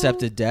so. you had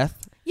accepted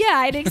death. Yeah,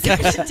 I'd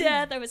accepted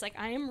death. I was like,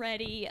 I am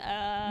ready.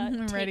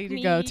 I'm take ready to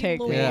me, go, take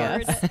me,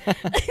 Lord.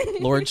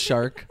 Lord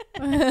Shark.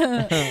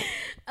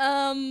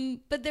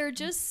 But they're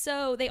just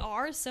so, they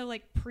are so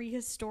like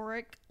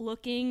prehistoric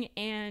looking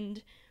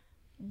and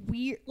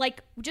weird,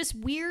 like just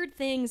weird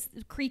things,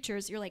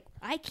 creatures. You're like,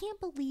 I can't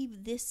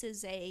believe this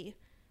is a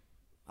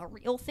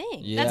real thing.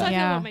 Yeah. That's how I feel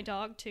Yeah. about my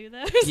dog too,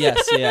 though.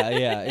 Yes.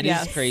 Yeah. It is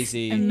Yes.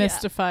 crazy. And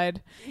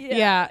mystified. Yeah.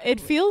 Yeah. It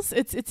feels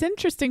it's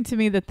interesting to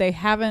me that they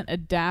haven't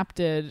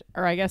adapted,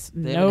 or I guess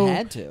They no haven't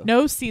had to.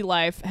 no sea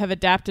life have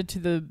adapted to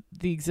the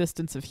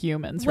existence of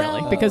humans,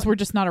 really, Well- because we're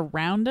just not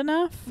around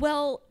enough.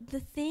 Well, the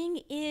thing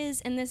is,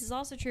 and this is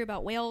also true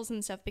about whales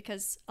and stuff,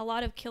 because a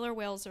lot of killer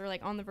whales are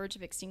like on the verge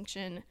of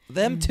extinction.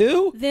 Them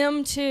too.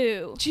 Them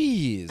too.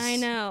 Jeez. I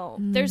know.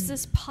 There's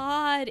this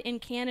pod in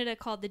Canada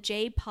called the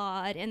J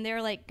pod, and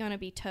they're like gonna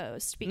be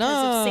toast because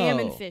of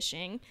salmon No.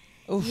 fishing.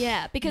 Oof.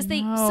 Yeah, because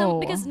No.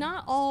 because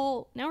not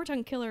all. Now we're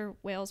talking killer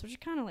whales, which are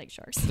kind of like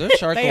sharks. They're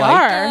shark-like They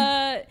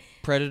are.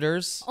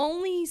 predators.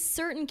 Only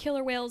certain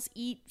killer whales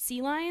eat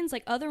sea lions.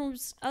 Like other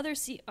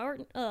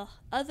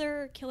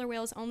killer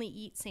whales only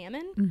eat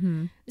salmon.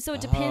 Mm-hmm. So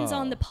it depends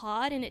on Oh. the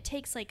pod, and it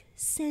takes like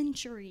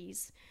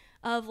centuries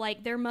of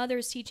like their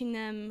mothers teaching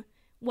them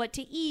what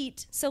to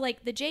eat. So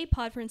like the J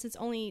pod, for instance,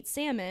 only eats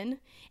salmon,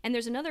 and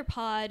there's another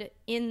pod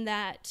in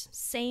that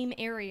same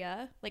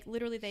area. Like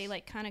literally, they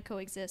like kind of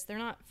coexist. They're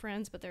not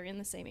friends, but they're in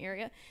the same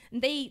area,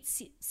 and they eat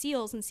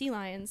seals and sea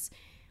lions,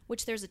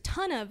 which there's a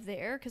ton of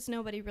there because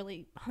nobody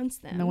really hunts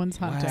them. No one's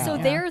hunting. Wow. So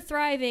yeah. they're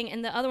thriving,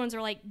 and the other ones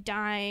are like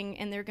dying,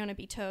 and they're gonna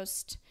be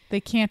toast. They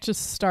can't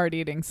just start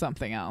eating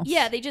something else.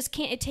 Yeah, they just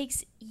can't. It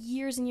takes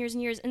years and years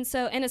and years, and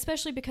so, and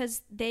especially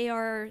because they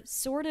are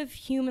sort of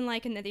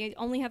human-like in that they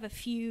only have a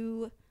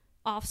few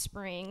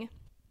offspring,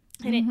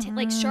 and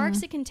like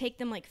sharks, it can take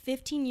them like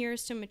 15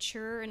 years to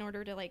mature in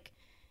order to like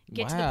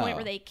get to the point Wow.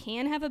 where they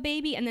can have a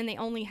baby, and then they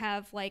only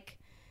have like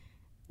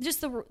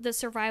just the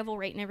survival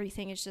rate and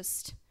everything is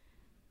just,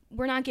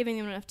 we're not giving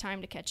them enough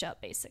time to catch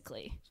up,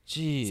 basically,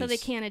 Jeez. so they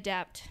can't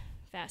adapt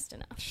fast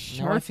enough. Now I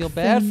Shark feel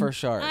bad fin- for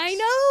sharks. I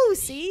know.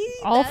 See,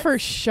 All That's for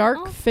shark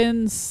all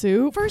fin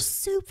soup. for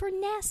soup, for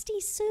nasty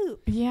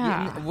soup.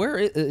 Yeah. Where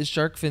is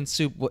shark fin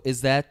soup?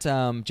 Is that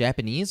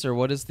Japanese or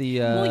what is the?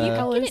 Well, you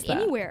hell can is get it that?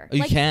 anywhere. Oh,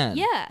 you can?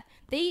 Yeah.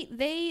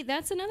 They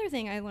that's another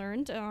thing I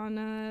learned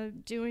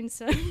on doing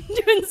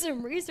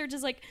some research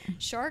is like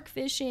shark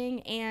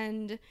fishing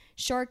and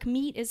shark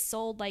meat is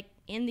sold like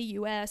in the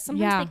US.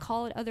 Sometimes they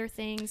call it other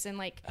things and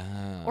like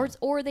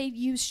or they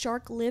use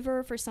shark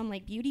liver for some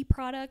like beauty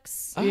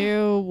products.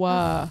 Ew.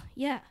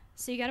 Yeah.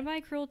 So you got to buy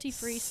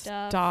cruelty-free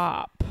stuff.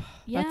 Stop.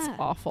 Yeah. That's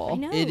awful. I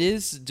know. It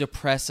is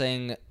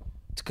depressing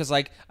because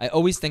like I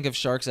always think of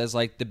sharks as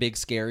like the big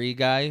scary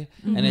guy,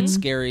 and it's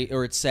scary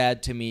or it's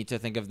sad to me to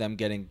think of them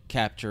getting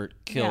captured,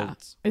 killed.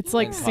 Yeah. It's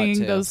like and caught seeing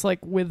too. those like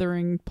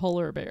withering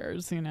polar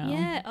bears, you know.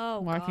 Yeah.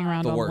 Oh, walking God.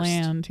 around The on worst.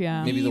 land.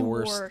 Yeah. Maybe the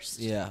worst.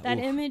 Yeah. That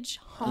Oof. image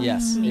haunts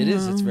Yes, me. it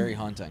is. It's very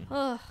haunting.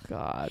 Ugh.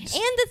 God. And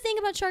the thing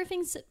about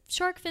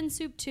shark fin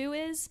soup too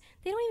is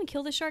they don't even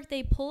kill the shark.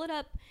 They pull it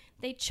up,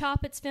 they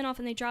chop its fin off,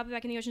 and they drop it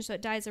back in the ocean so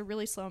it dies a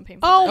really slow and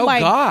painful Oh death. Oh, my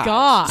God.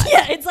 God.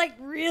 Yeah, it's like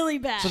really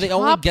bad. So they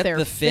only Chop get their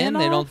the fin. fin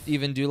They don't off?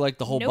 even do like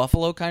the whole Nope.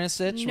 buffalo kind of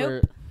stitch. Nope.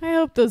 Where, I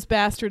hope those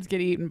bastards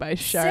get eaten by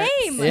sharks.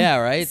 Same. yeah,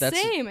 right. That's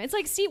Same. It's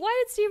like,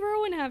 why did Steve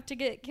Irwin have to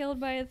get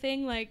killed by a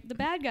thing like the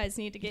bad guys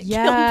need to get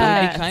Yeah. killed? It would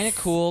Yes. be kind of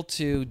cool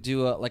to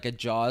do a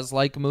Jaws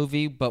like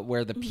movie, but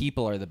where the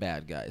people are the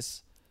bad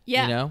guys.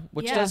 Yeah. You know,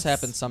 which Yes. does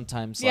happen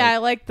sometimes. Yeah, I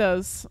Like like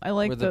those. I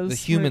like where the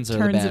those. humans where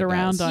are it the turns bad it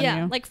around guys. on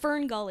Yeah, you. like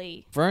Fern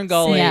Gully. Fern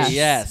Gully. Yes.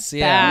 Yes.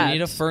 Yeah. Bad. We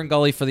need a Fern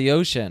Gully for the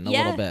ocean a Yeah.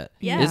 little bit.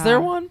 Yeah. Is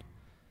there one?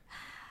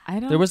 I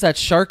don't. There was that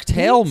Shark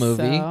Tale think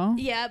movie. so.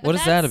 Yeah, but What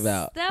is that that's-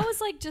 about? That was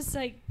like just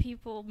like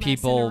people messing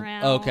People-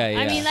 around. okay,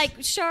 I yeah. mean, like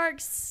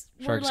sharks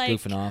Sharks were like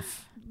goofing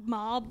off.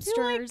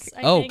 mobsters.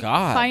 I Oh think.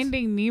 God.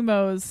 Finding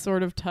Nemo's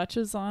sort of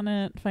touches on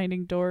it.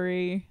 Finding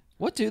Dory.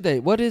 What do they?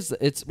 What is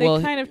it's? They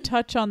well, kind of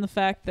touch on the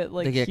fact that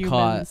like They get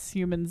caught.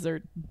 humans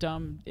are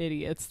dumb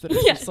idiots that are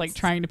Yes. just like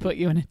trying to put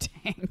you in a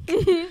tank.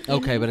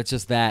 okay, but it's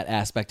just that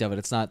aspect of it.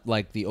 It's not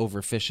like the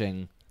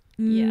overfishing.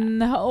 Yeah.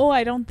 No,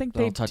 I don't think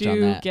They'll they touch on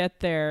do that. get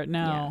there.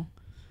 No.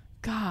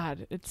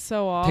 God, it's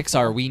so awful.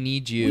 Pixar, we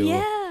need you.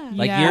 Yeah.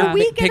 Like Yeah. you're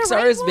We get a Pixar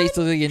right is one?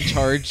 basically in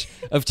charge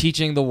of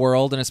teaching the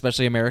world and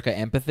especially America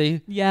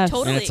empathy. Yes.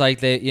 Totally. And it's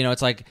like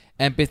it's like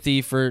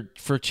empathy for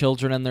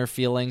children and their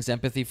feelings,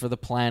 empathy for the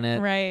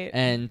planet, Right.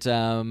 and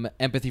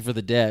empathy for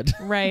the dead,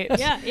 Right.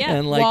 Yeah, yeah.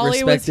 and like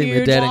Wall-E was respecting the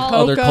huge. dead and Coco.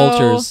 other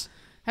cultures.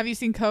 Have you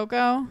seen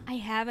Coco? I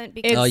haven't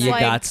because It's Oh, you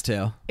like- gots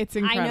to. It's I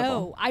incredible.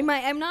 know.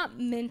 I'm not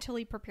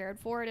mentally prepared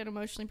for it and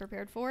emotionally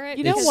prepared for it.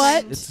 You know because what?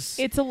 I'm-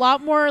 It's a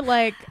lot more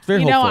like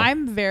very you know. hopeful.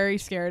 I'm very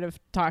scared of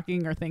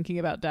talking or thinking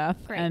about death,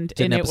 Right. and Did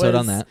an and episode it was,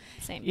 on that.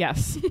 Same.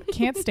 Yes,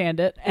 can't stand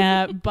it.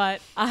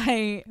 But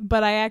I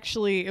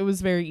actually it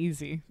was very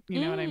easy. You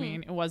know what I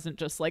mean? It wasn't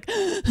just like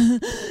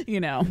you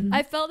know.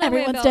 I felt that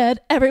Everyone's way about dead.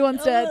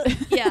 Everyone's dead.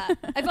 yeah,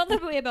 I felt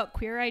that way about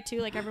Queer Eye too.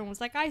 Like everyone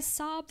was like, I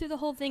sobbed through the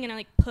whole thing, and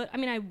I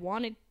I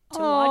wanted to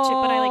watch it,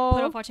 but I like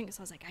put Aw. off watching because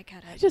I was like, I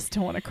I just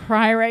don't want to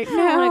cry right I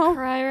want now. to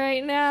cry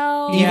right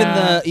now.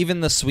 Yeah. Even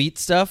the sweet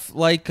stuff,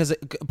 like because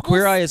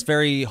Queer Eye is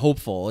very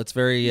hopeful. It's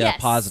very Yes.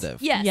 positive.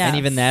 Yes. Yes. And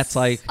even that's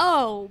like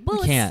Oh, well,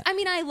 You can't. I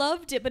mean, I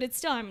loved it, but it's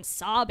still I'm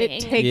sobbing.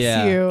 It takes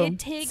Yeah. you It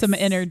takes some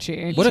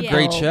energy. What a to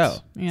great build. show.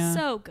 Yeah.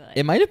 so good.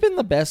 it might have been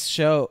the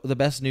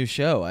best new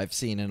show I've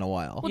seen in a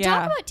while. Well, Yeah.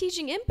 talk about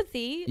teaching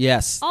empathy.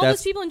 Yes, All that's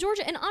those people in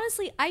Georgia. And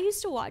honestly, I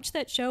used to watch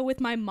that show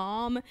with my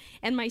mom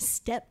and my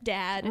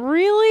stepdad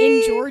Really?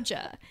 in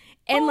Georgia.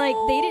 And like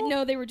they didn't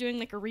know they were doing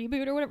like a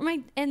reboot or whatever.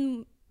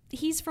 And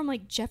he's from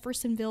like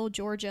Jeffersonville,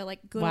 Georgia,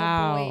 like good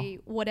Wow. old boy,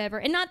 whatever.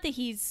 And not that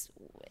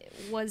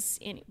was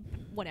in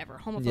whatever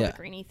homophobic Yeah.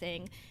 or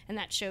anything. And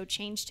that show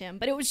changed him,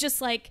 but it was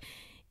just like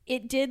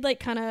it did like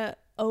kind of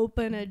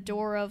open a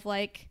door of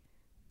like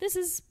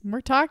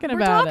We're talking we're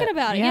about talking it.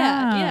 about it.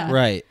 Yeah.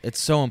 right. It's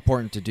so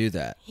important to do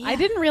that. I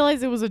didn't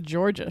realize it was a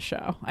Georgia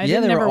show. I Yeah,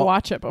 didn't they were never all-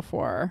 watch it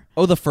before.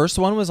 Oh, the first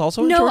one was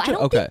also in No, Georgia. I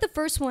don't okay, think the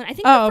first one. I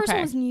think Oh, the first okay.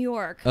 one was New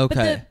York.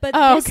 Okay. But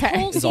Oh, this okay.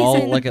 whole it's season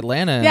all like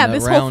Atlanta. And Yeah,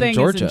 this around whole thing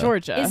Georgia. is in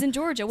Georgia. is in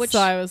Georgia, which So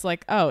I was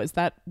like, oh, is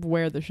that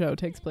where the show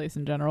takes place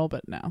in general?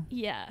 But no.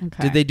 yeah.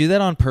 Okay. Did they do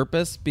that on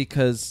purpose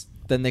because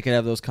then they could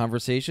have those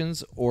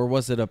conversations, or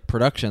was it a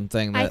production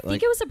thing I that think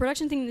like it was a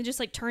production thing that just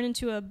like turned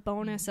into a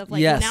bonus of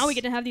like Yes. now we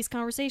get to have these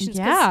conversations.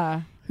 'cause-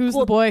 Yeah. Who's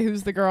Well, the boy?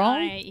 Who's the girl?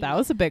 I- That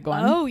was a big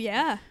one. Oh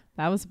yeah.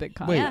 That was a big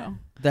Wait, combo.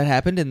 that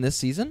happened in this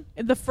season?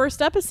 In the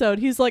first episode,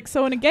 he's like,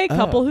 so in a gay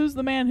couple, who's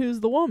the man, who's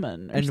the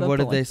woman? Or And what something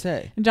did they like-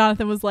 say? And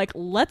Jonathan was like,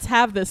 let's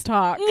have this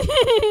talk.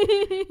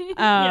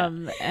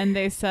 And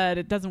they said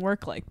it doesn't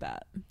work like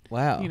that.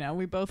 Wow. You know,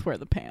 we both wear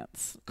the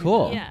pants.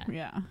 Cool. Yeah.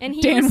 Yeah. And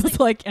he Dan was was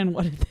like, and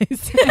what did they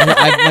say?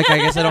 I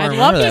guess I don't I'd remember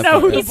love to that know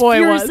part. who the He's boy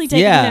furiously was.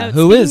 taking Yeah, notes.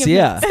 who is? Speaking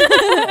of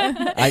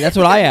Yeah. That's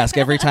what I ask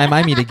every time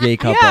I meet a gay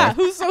couple. Yeah,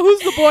 who's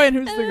the boy and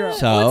who's the girl?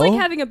 So- Well, it's like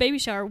having a baby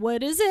shower.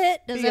 What is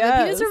it? Does it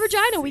have a penis or Yes.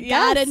 vagina? We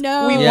Yes. gotta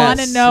know. We Yes,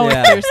 want to know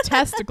yeah. if there's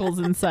testicles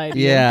inside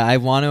you. Yeah, I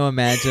want to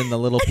imagine the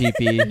little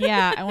pee-pee.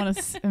 Yeah, I want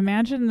to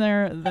imagine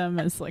them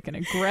as like an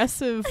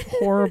aggressive,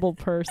 horrible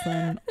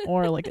person,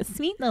 or like a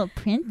sweet little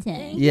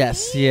princess.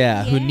 Yes,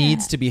 yeah, who Yeah.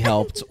 needs to be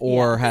helped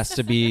or has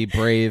to be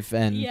brave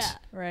and Yeah.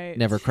 Right.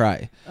 never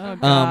cry. Oh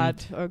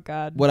God. Oh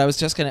God. What I was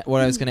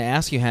gonna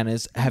ask you, Hannah,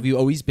 is have you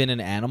always been an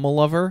animal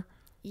lover?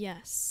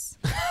 Yes.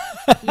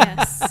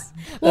 Yes. That's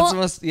Well, the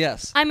most.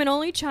 Yes. I'm an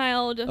only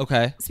child.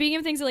 Okay. Speaking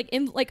of things that,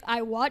 like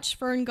I watched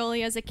Fern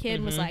Gully as a kid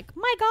and was like,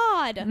 my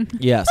God,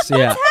 Yes.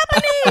 Yeah.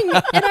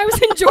 happening. And I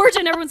was in Georgia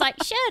and everyone's like,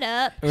 shut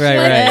up. Right.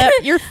 But- Right.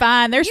 You're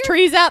fine. There's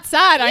trees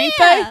outside, ain't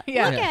Yeah, they?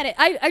 Yeah. look at it.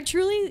 I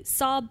truly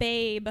saw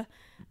Babe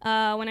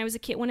when I was a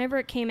kid, whenever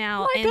it came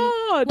out, My and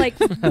God. like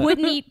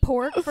wouldn't eat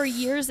pork for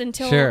years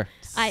until Sure.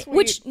 I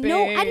Sweet I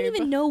didn't Babe.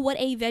 even know what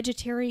a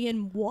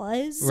vegetarian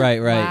was. Right.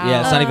 Right. Wow.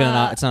 Yeah. It's not even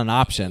it's not an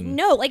option.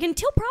 No, like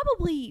until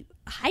probably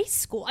high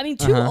school. I mean,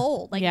 too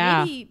old. Like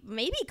Yeah.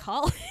 maybe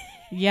college.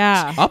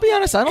 Yeah. I'll be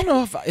honest. I don't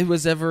know if it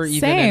was ever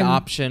even an Same.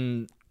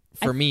 option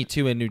for me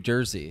too in New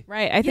Jersey.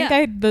 Right. I think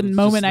Yeah. the It's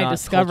moment just I not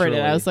discovered it, I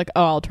culturally- was like,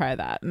 oh, I'll try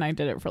that. And I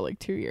did it for like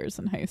 2 years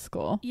in high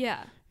school.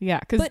 Yeah. Yeah.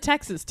 Because But-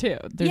 Texas, too.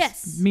 There's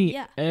Yes, meat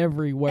yeah.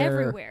 everywhere.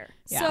 Everywhere.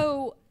 Yeah.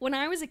 So when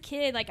I was a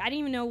kid, like I didn't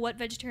even know what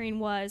vegetarian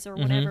was Mm-hmm.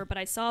 or whatever, but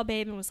I saw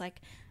Babe and was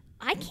like,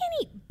 I can't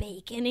eat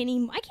bacon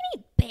anymore. I can't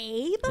eat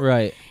Babe.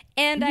 Right.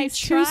 And I He's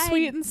too tried.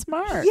 sweet and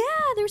smart.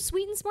 Yeah, they're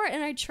sweet and smart.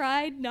 And I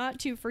tried not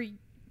to for,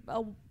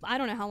 I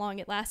don't know how long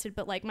it lasted,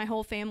 but like my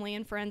whole family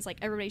and friends, like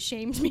everybody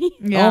shamed me.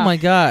 Yeah. Oh my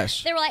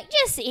gosh. They were like,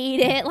 just eat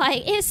it.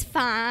 Like, it's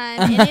fine.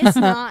 And it's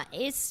not,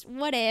 it's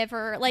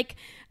whatever. Like,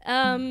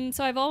 so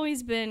I've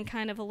always been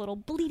kind of a little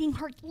bleeding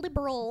heart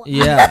liberal.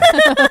 Yeah.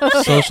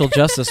 Social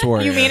justice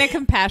warrior. You mean a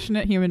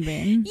compassionate human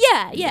being?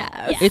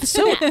 Yeah. It's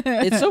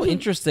so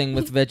interesting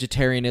with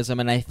vegetarianism,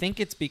 and I think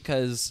it's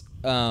because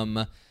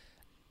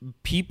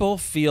people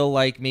feel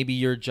like maybe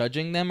you're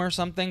judging them or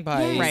something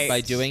by Yes. Right. by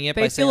doing it.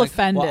 They by feel saying like,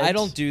 offended. Well, I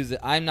don't do that.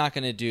 I'm not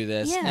going to do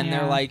this. Yeah. And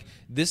they're Yeah. like,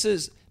 this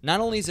is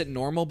not only is it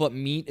normal, but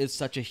meat is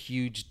such a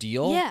huge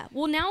deal. Yeah.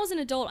 Well, now as an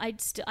adult,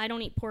 I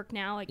don't eat pork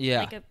now. Like, Yeah.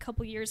 like a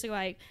couple years ago,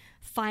 I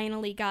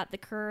finally got the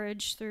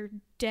courage through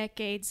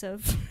decades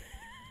of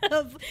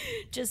of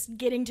just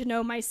getting to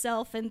know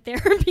myself and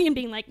therapy and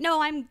being like,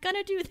 no, I'm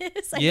gonna do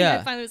this. Yeah.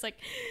 I finally was like,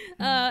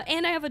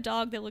 and I have a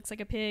dog that looks like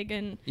a pig,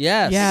 and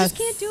Yes. Yeah. I just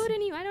can't do it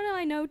anymore. I don't know.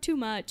 I know too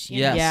much. You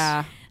Yes.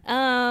 Yeah.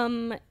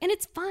 know? And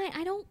it's fine.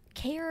 I don't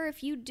care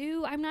if you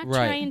do. I'm not Right.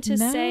 trying to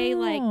say No.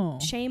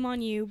 like shame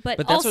on you, but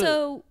But that's what-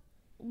 also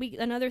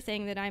another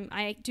thing that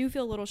I do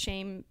feel a little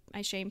shame.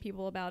 I shame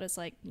people about is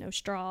like no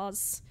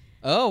straws.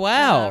 Oh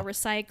wow.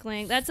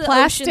 Recycling. That's an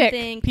Plastic, ocean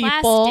thing. people.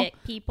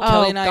 Plastic people. Oh,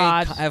 Kelly and I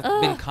God. have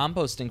been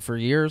composting for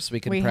years. We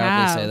can We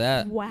proudly have. say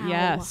that. Wow.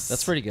 Yes.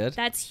 That's pretty good.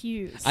 That's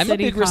huge. I'm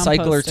City a big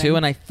recycler composting. too,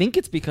 and I think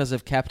it's because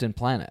of Captain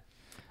Planet.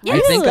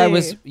 I think I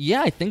was. Really?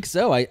 Yeah, I think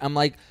so. I'm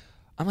like,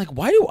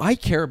 why do I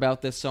care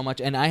about this so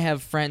much? And I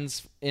have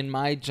friends in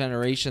my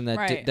generation that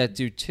Right. that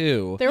do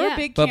too. There were Yeah.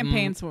 big But,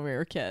 campaigns when we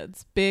were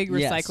kids. Big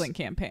Yes. recycling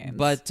campaigns.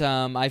 But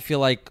I feel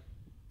like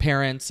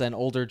parents and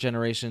older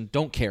generation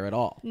don't care at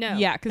all. no.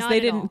 yeah, because not they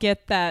at didn't all.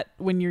 get that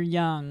when you're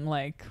young,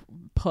 like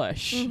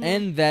push.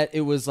 And that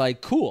it was like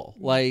cool,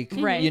 like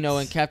Right. you know,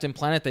 in Captain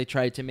Planet they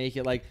tried to make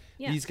it like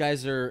Yeah. these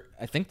guys are.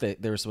 I think they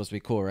were supposed to be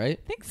cool, right?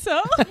 I think so.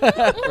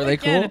 Were they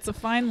Again, cool? it's a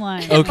fine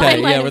line. Okay,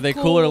 Fine line yeah, of were they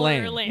cool or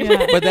lame?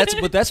 Yeah. But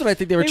that's what I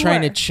think they were They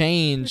trying were. to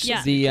change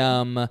Yeah.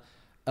 the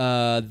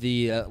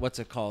what's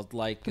it called,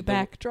 like The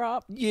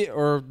backdrop. yeah,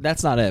 or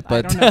that's not it, I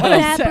but don't know what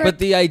I said. but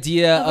the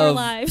idea Of our of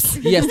lives.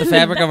 yes, the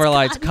fabric of our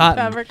lives,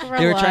 cotton. Fabric of our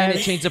They were trying to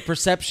lives. change the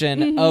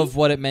perception of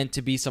what it meant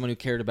to be someone who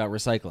cared about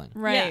recycling.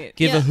 Right.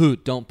 Give Yeah. a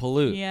hoot, don't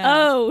pollute. Yeah.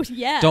 Oh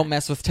yeah. Don't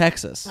mess with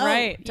Texas. Oh,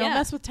 Right. Don't yeah.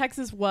 Mess with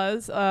Texas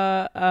was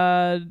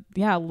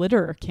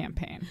litter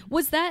campaign.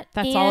 Was that?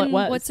 That's all it Ann-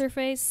 was. What's her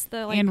face?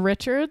 The like. Ann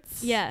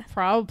Richards? Yeah.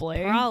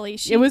 Probably. Probably.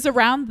 It was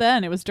around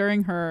then. It was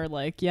during her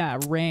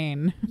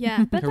reign.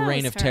 Yeah. But Her that reign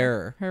was of her.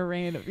 terror. Her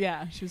reign of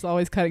she was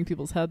always cutting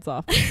people's heads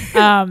off.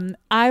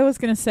 I was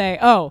gonna say,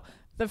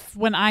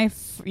 when I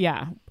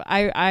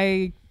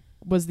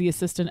was the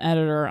assistant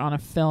editor on a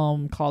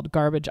film called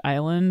Garbage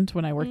Island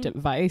when I worked at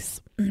Vice,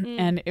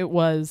 and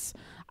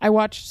I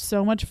watched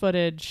so much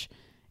footage.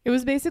 It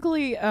was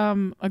basically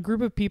a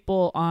group of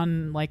people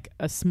on like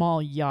a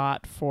small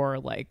yacht for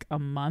like a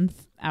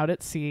month out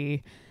at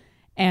sea,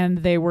 and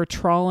they were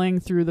trawling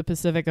through the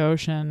Pacific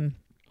Ocean.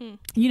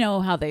 You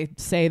know how they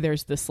say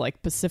there's this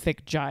like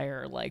Pacific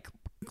gyre like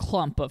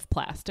clump of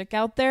plastic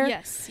out there?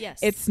 Yes. Yes.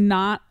 It's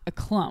not a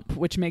clump,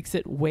 which makes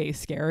it way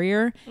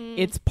scarier.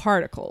 It's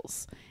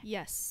particles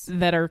yes.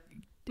 that are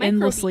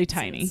endlessly Microbeads and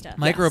tiny stuff.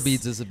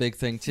 Microbeads is a big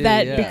thing too.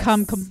 that yeah.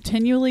 become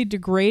continually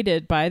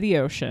degraded by the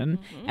ocean,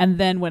 and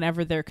then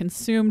whenever they're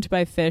consumed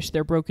by fish,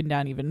 they're broken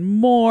down even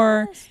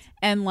more. Yes.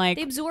 And like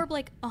They absorb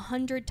like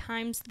 100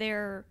 times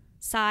their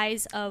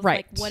size of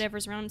Right. like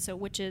whatever's around them. So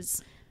which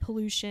is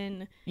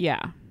pollution,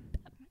 yeah.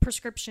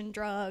 prescription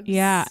drugs.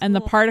 Yeah, and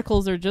the Ugh.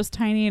 particles are just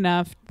tiny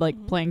enough,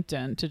 like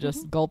plankton, to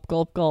just gulp,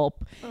 gulp,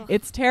 gulp.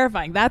 It's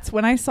terrifying. That's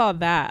when I saw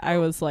that, I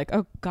was like,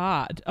 oh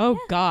God,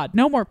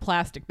 no more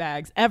plastic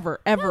bags ever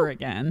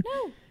again.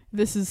 No.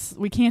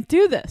 We can't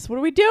do this. What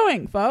are we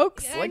doing,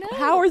 folks? Yeah, I like, know.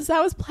 how is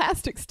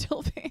plastic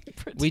still being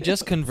produced? We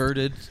just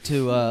converted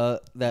to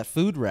that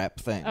food wrap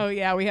thing. Oh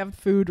yeah, we have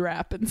food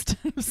wrap instead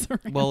of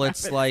saran well, wrap.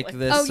 it's like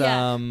this. Oh,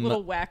 yeah.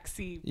 little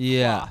waxy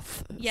Yeah.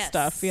 cloth Yes.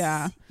 stuff.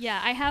 Yeah.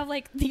 Yeah, I have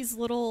like these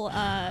little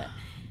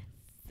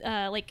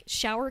like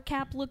shower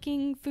cap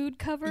looking food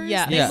covers.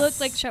 Yes. They Yeah. look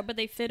like but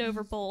they fit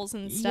over bowls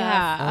and stuff.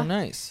 Yeah. Oh,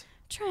 nice.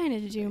 Trying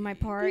to do my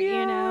part,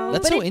 Yeah. you know.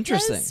 That's but so it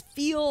interesting. Does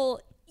feel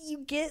you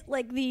get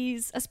like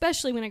these,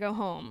 especially when I go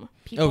home.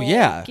 People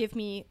yeah. give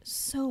me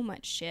so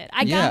much shit.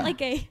 I Yeah. got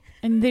like a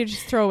And they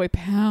just throw away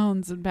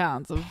pounds and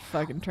pounds of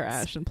fucking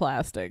trash and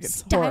plastic.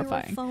 It's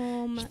horrifying.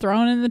 styrofoam. Just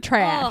thrown in the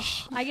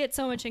trash. Oh, I get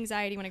so much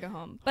anxiety when I go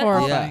home. But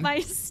Horrifying. my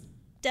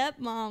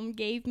stepmom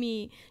gave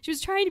me, she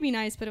was trying to be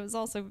nice, but it was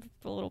also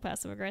a little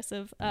passive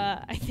aggressive,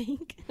 I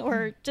think,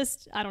 or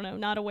just, I don't know,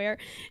 not aware.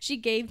 She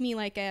gave me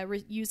like a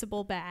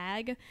reusable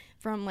bag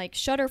from like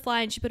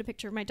Shutterfly, and she put a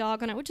picture of my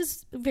dog on it, which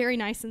is very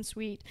nice and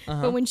sweet.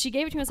 But when she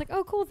gave it to me, I was like,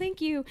 oh, cool,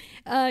 thank you.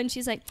 And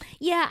she's like,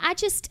 yeah, I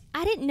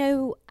didn't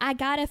know I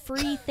got a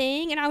free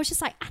thing. And I was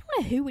just like, I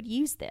don't know who would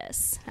use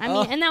this. I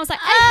mean, and I was like,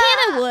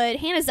 Hannah would.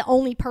 Hannah's the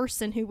only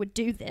person who would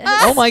do this.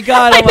 Oh my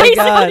god! Oh my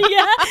god!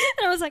 Yeah.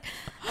 And I was like,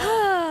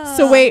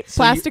 So wait,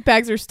 So you- plastic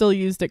bags are still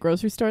used at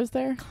grocery stores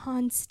there?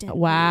 constant.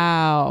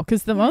 Wow.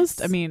 Because the most,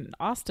 Yes. I mean,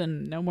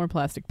 Austin, no more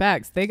plastic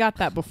bags. They got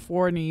that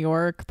before New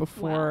York,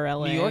 before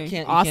LA. New York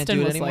can't- you Austin can't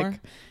do it was anymore? like,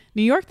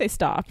 New York, they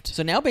stopped.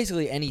 So now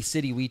basically any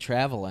city we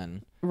travel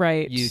in,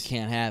 Right. you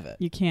can't have it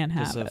You can't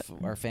because have of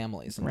it. our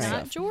families and Right.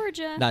 Not stuff.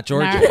 Georgia. Not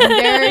Georgia.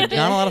 Not-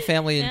 Not a lot of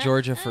family in Yeah.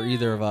 Georgia for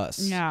either of us.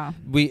 Yeah.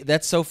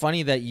 That's so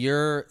funny that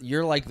you're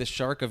like the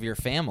shark of your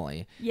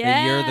family.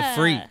 Yeah. You're the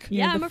freak.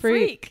 You're Yeah, the I'm freak.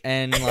 a freak.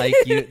 And like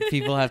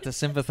people have to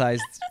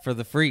sympathize for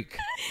the freak,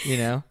 you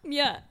know?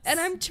 Yeah. And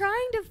I'm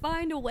trying to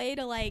find a way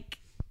to like,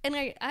 and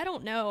I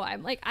don't know.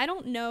 I'm like, I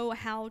don't know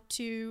how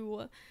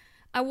to.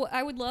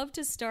 I would love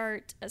to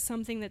start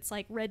something that's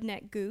like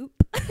redneck goop.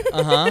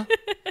 Uh-huh.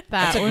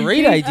 That's a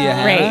great idea,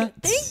 Hannah.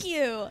 Thank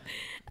you.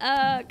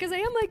 Because I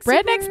am like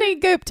Rednecks super-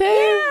 need goop too.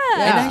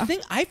 Yeah. And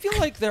I feel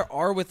like there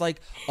are with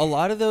like a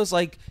lot of those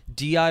like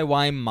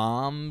DIY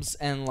moms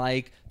and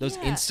like those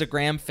Yeah.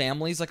 Instagram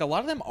families, like a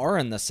lot of them are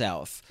in the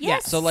South.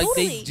 Yes, So like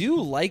they totally.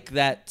 do like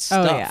that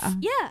Oh, stuff. yeah.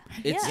 Yeah.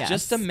 It's yeah.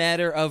 just a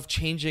matter of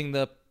changing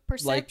the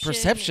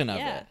perception of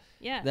yeah. it.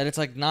 Yeah. That it's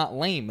like not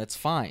lame, it's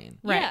fine.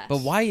 Right. Yeah. But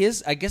why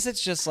I guess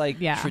it's just like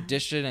Yeah.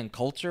 tradition and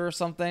culture or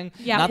something.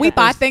 Yeah, Not we that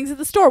buy there's- things at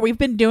the store. We've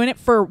been doing it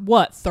for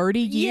what, 30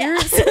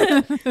 years? Yeah,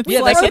 Like, that's it's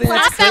what-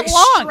 not that's that crazy.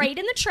 long. Straight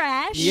in the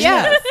trash.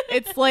 Yeah.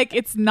 It's like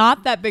it's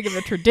not that big of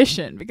a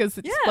tradition because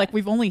it's Yeah. like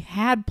we've only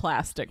had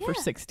plastic for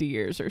Yeah. 60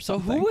 years or So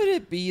something. who would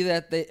it be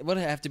that would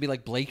it have to be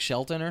like Blake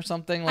Shelton or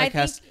something? Like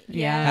I think,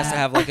 yeah. has to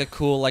have like a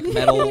cool like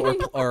metal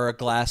or a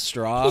glass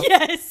straw.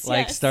 Yes.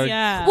 Like yes. start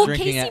Yeah. Well,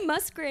 drinking Casey it.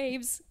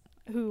 Musgraves,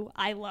 who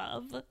I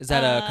love. Is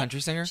that a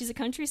country singer? She's a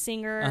country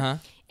singer. Uh-huh.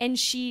 And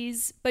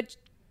she's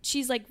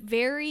like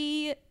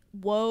very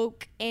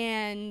woke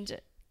and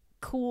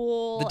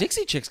cool. The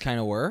Dixie Chicks kind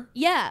of were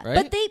Yeah.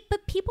 right?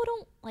 But people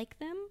don't like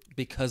them.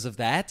 because of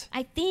that.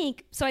 I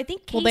think. So I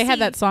think Casey, Well, they had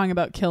that song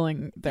about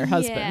killing their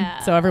husband. Yeah.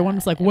 So everyone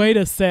was like, wait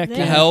a second.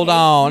 They- Hold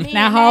on. Man,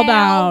 Now hold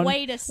now, on.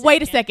 Wait a second.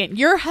 Wait a second.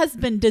 Your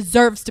husband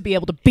deserves to be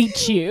able to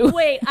beat you.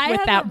 Wait, I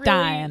without have a really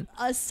dying.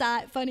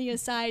 funny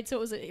aside. So it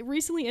was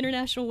recently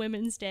International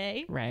Women's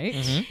Day, Right?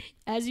 Mm-hmm.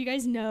 as you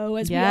guys know,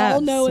 as Yes, we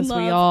all know and as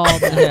love. we all know.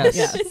 Yes.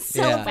 Yes.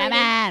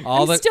 Celebrated.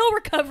 All I'm the still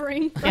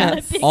recovering from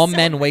Yes. that big all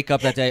men wake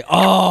up that day.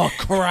 Oh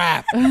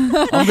crap! I'm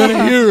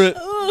gonna hear it.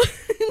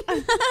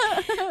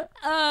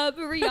 But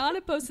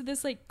Rihanna posted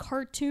this like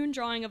cartoon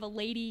drawing of a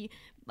lady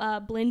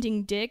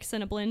blending dicks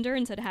in a blender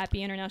and said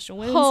Happy International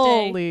Women's Day.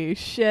 Holy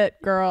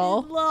shit,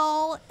 girl.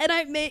 Lol. And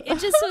it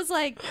just was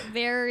like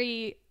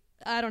very,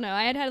 I don't know.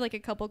 I had like a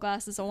couple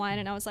glasses of wine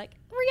and I was like,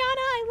 Rihanna,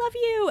 I love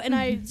you. And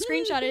I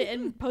screenshot it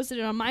and posted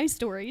it on my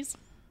stories.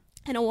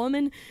 And a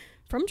woman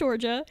from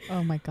Georgia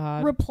Oh my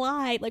God.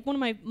 replied, like one of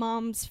my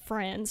mom's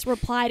friends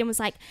replied and was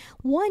like,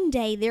 one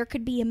day there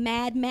could be a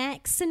Mad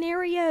Max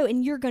scenario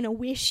and you're going to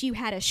wish you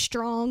had a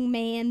strong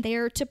man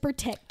there to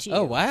protect you.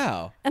 Oh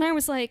wow! And I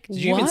was like, Did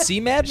you even What? see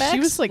Mad Max? She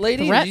was, like,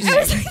 lady. threatening. Did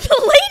you see-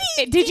 the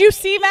lady. Did you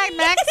see Mad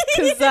Max?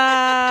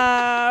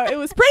 Because it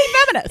was pretty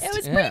feminist. It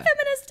was Yeah. pretty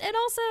feminist and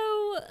also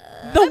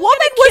the I'm woman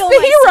gonna was kill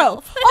the hero.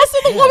 myself. Also,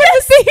 the woman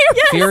was the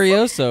hero.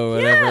 Furioso,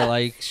 whatever.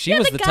 Like she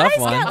was the the guys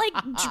tough one. got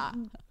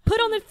like put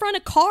on the front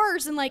of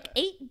cars and like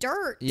ate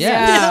dirt.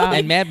 Yeah.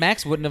 And Mad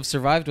Max wouldn't have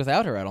survived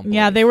without her. I don't.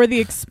 Yeah, believe. they were the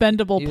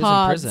expendable He was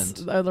pods.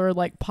 imprisoned. Or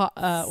like,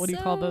 what do you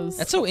call So- those?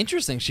 That's so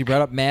interesting. She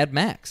brought up Mad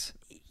Max.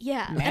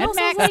 Yeah. And Mad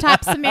also I was Max like-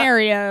 top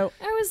scenario.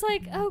 I was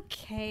like,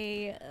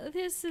 okay,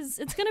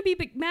 it's gonna be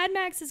big. Mad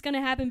Max is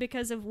gonna happen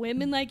because of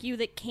women like you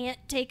that can't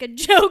take a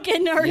joke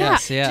and are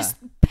Yes, yeah. just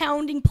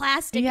pounding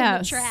plastic in the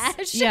Yes.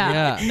 trash.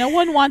 Yeah. Yeah. No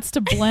one wants to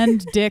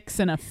blend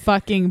dicks in a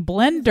fucking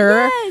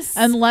blender Yes.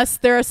 unless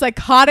they're a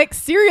psychotic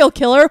serial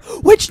killer,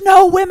 which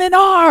no women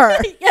are.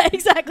 Yeah,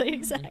 exactly.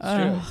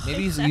 True.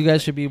 Maybe you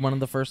guys should be one of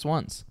the first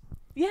ones.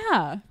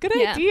 Yeah, good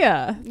Yeah.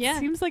 idea. Yeah.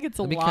 Seems like it's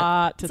a That'd be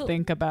lot to It's a-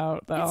 think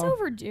about, though. It's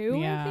overdue.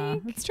 Yeah, I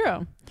think. it's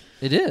true.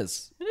 It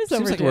is. It is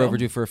Seems like overdue. we're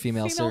overdue for a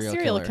female Serial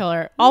serial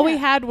killer. All we Yeah.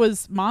 had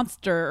was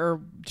Monster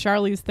or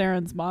Charlize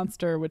Theron's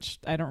Monster, which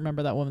I don't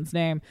remember that woman's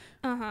name.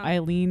 Uh-huh.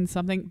 Eileen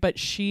something, but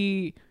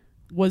she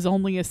was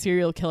only a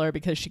serial killer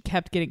because she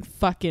kept getting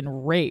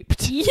fucking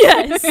raped.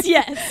 Yes,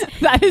 yes,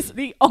 That is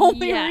the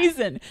only Yeah.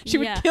 reason. She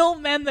would Yeah. kill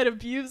men that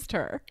abused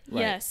her.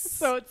 yes.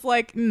 So it's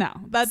like, no,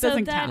 that So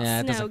doesn't that's- count. Yeah,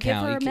 it No, doesn't give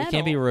count. her a It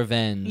can't be medal.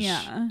 revenge.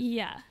 Yeah.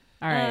 Yeah.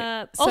 All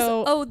right.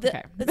 Also, So-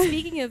 okay.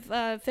 speaking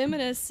of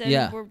feminists, and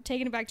Yeah. we're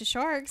taking it back to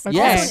sharks. Okay.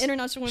 Also, Yes. on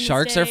International Women's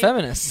Sharks Day. are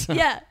feminists.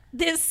 Yeah,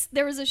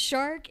 there was a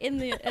shark in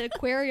the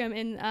aquarium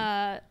in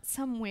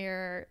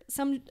somewhere.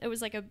 It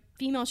was like a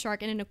female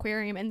shark in an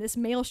aquarium, and this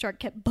male shark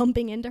kept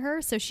bumping into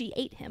her, so she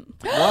ate him.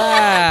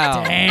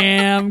 Wow.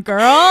 Damn,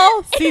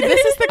 girl. See, this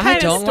is the I kind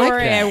of don't like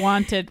story that. I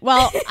wanted.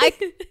 Well,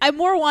 I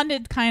more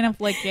wanted kind of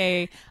like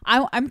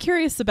I'm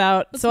curious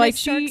about. Was So my I see.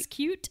 shark's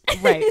cute.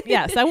 Right.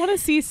 Yes. I want to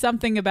see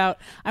something about.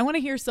 I want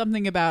to hear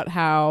something about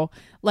how.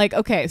 Like,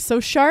 okay, so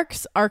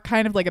sharks are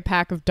kind of like a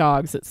pack of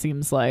dogs, it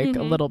seems like,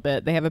 a little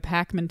bit. They have a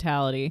pack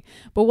mentality.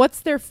 But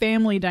what's their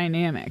family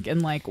dynamic?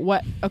 And, like,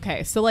 what...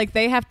 Okay, so, like,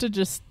 they have to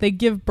just... They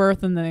give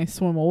birth and then they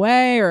swim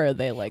away? Or are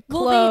they, like,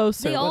 Well, close?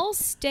 they or what- all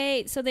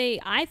stay. So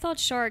I thought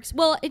sharks.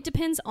 Well, it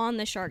depends on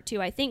the shark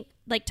too. I think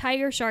like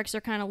tiger sharks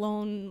are kind of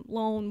lone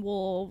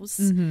wolves,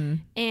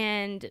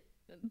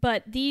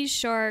 but these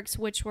sharks,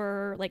 which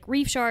were like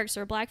reef sharks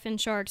or blackfin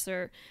sharks,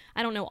 or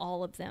I don't know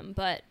all of them,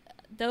 but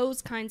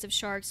those kinds of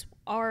sharks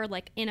are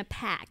like in a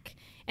pack,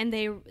 and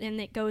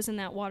it goes in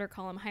that water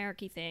column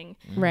hierarchy thing.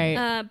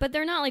 Right. But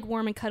they're not like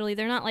warm and cuddly.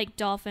 They're not like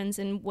dolphins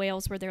and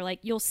whales where they're like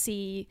you'll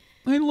see.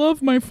 I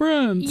love my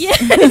friends.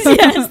 Yes,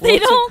 yes. They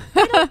don't.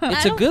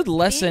 It's a good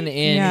lesson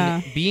in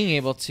Yeah. being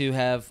able to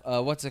have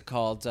what's it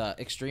called,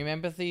 extreme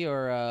empathy,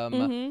 or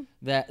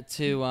that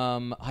to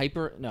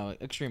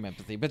extreme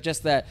empathy, but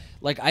just that,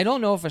 like, I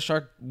don't know if a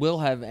shark will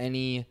have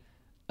any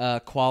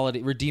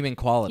redeeming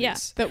qualities. Yeah.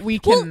 That we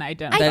can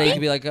identify. That it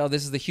could be like, oh,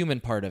 this is the human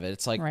part of it.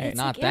 It's like Right.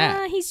 not Yeah,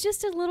 that. he's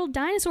just a little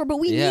dinosaur, but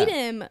we Yeah. eat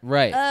him.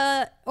 Right.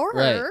 Or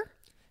Right. her.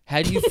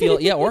 How do you feel?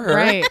 Yeah, or her.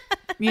 Right.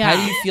 Yeah. How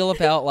do you feel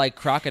about like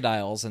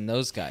crocodiles and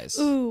those guys?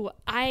 Ooh,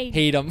 I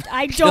Hate them.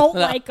 I don't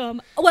like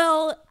them.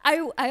 Well,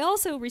 I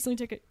also recently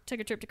took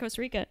a trip to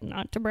Costa Rica,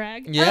 not to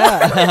brag.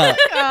 Yeah.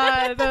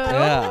 God,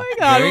 Yeah. oh my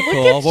God. Very look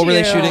cool. at What were they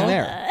you. shooting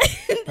there?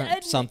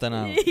 Something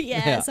else.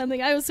 Yeah,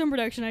 something. I was some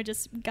production. I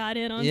just got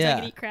in on Yeah.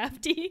 Second Eat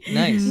Crafty.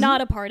 Nice.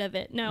 Not a part of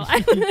it. No.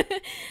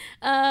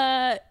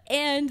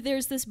 And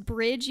there's this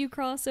bridge you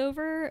cross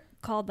over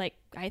called like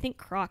I think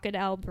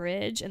Crocodile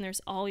Bridge, and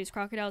there's all these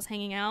crocodiles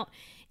hanging out.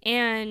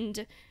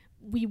 And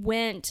we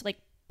went like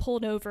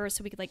pulled over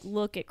so we could like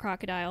look at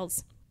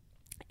crocodiles.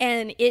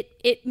 And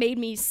it made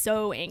me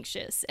so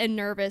anxious and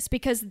nervous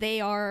because they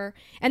are,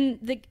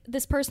 and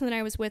this person that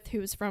I was with who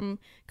was from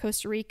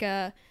Costa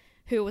Rica,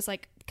 who was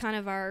like kind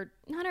of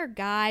not our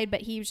guide,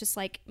 but he was just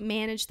like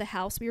managed the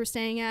house we were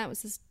staying at. It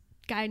was this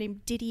guy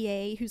named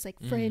Didier who's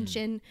like French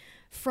and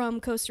from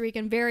Costa Rica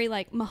and very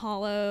like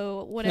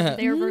Mahalo, whatever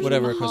their version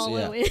Whatever of Costa-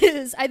 Mahalo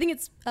is. I think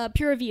it's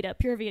Pura Vida.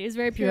 Pura Vida. It's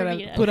very Pura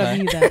Vida. Pura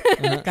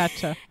vida.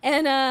 Gotcha.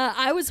 And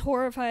I was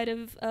horrified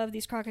of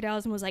these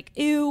crocodiles and was like,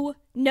 ew,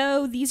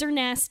 no, these are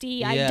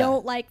nasty. I Yeah.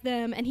 don't like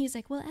them. And he's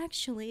like, well,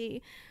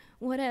 actually,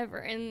 whatever.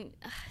 And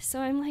so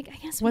I'm like, I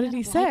guess What we did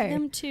he gotta like say?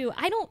 them too.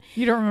 I don't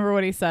You don't remember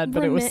what he said,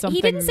 but it was something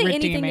he didn't say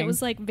redeeming. anything that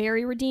was like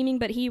very redeeming,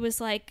 but he was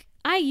like,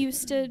 I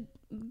used to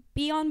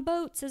be on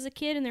boats as a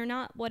kid and they're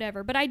not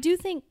whatever. But I do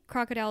think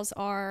crocodiles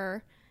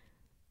they're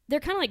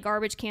kind of like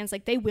garbage cans.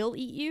 Like they will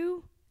eat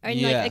you and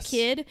like a Yes.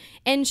 kid.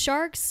 And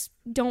sharks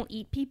don't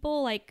eat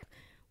people. Like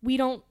we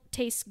don't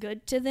taste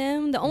good to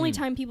them. The only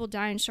time people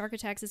die in shark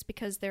attacks is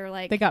because they're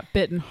like They got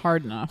bitten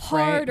hard enough,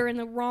 hard right? or in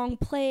the wrong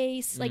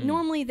place. Like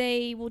normally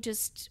they will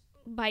just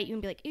bite you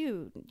and be like,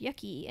 ew,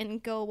 yucky,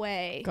 and go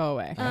away. Go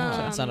away.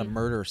 That's not a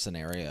murder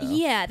scenario.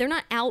 Yeah, they're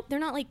not out. They're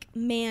not like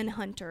man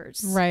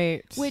hunters,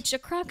 Right. Which a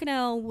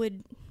crocodile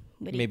would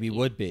Maybe eat.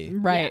 would be.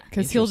 Right,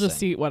 because he'll just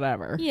Interesting. eat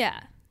whatever.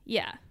 Yeah.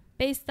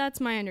 That's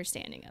my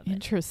understanding of it.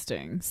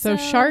 Interesting. So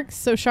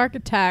So- shark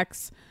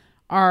attacks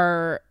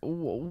are.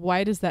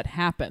 Why does that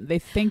happen? They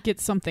think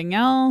it's something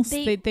else.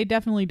 They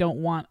definitely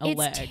don't want a It's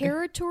leg.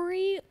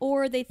 territory,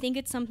 or they think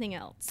it's something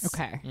else.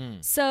 Okay.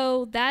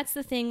 So that's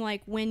the thing.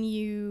 Like when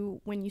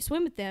you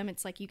swim with them,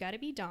 it's like you got to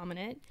be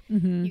dominant.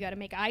 You got to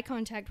make eye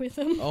contact with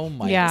them. Oh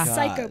my Yeah. god.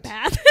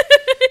 Psychopath.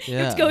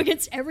 Yeah. Let's go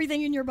against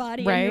everything in your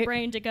body and Right. your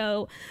brain to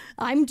go,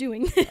 I'm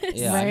doing this.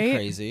 Yeah, Right? I'm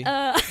crazy.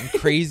 I'm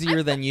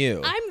crazier than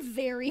you. I'm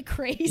very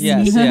crazy.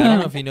 Yes, yeah. I don't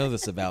know if you know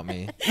this about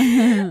me.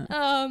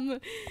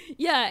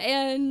 Yeah,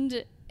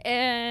 and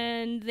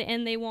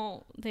they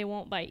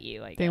won't bite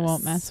you, I guess. They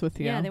won't mess with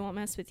you. Yeah, they won't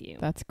mess with you.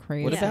 That's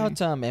crazy. What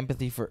about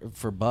empathy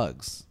for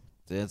bugs?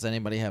 Does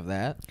anybody have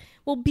that?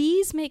 Well,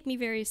 bees make me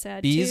very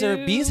sad Bees too.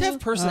 have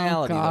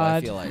personality, Oh, though, God.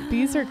 I feel like.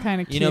 Bees are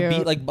kind of You cute.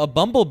 know, like a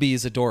bumblebee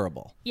is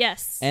adorable.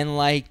 Yes. And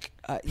like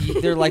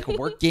they're like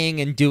working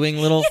and doing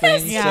little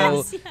things.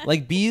 yes, So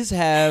like bees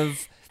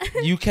have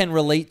you can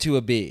relate to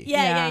a bee.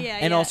 yeah.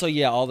 And also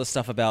all the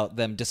stuff about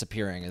them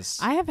disappearing is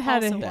I have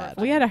had Also we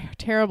horrifying. had a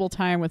terrible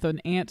time with an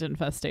ant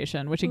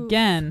infestation, which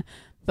again,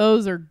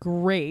 Those are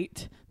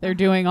great. They're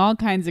doing all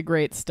kinds of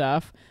great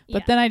stuff.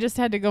 But Yeah. then I just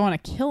had to go on a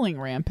killing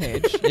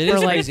rampage It for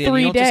is like crazy. and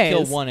 3 you don't days.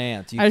 just kill one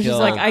ant. You I was kill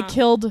just like, I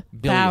killed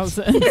billions.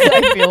 thousands.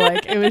 I feel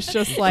like it was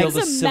just like, killed a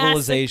It's a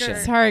civilization.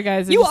 massacre. sorry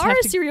guys, I You just are have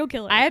a to- serial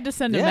killer. I had to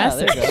send a Yeah,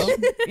 there message. you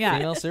go. Yeah,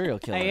 Female serial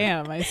killer. I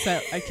am.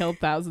 I killed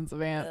thousands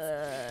of ants,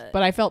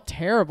 but I felt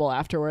terrible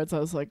afterwards. I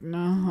was like,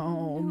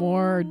 no,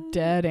 more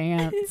dead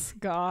ants.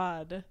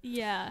 God.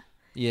 Yeah.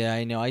 Yeah,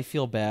 I know. I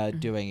feel bad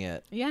doing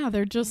it. Yeah,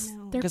 they're just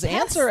No. they're Because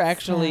ants are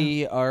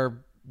actually are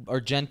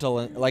gentle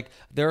and like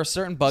there are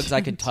certain bugs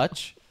I can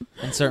touch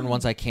and certain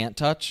ones I can't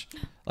touch.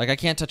 Like I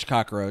can't touch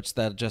cockroach.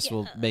 That just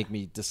will make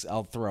me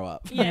I'll throw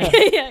up. Yeah.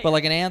 yeah. But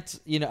like an ant,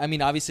 I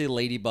mean, obviously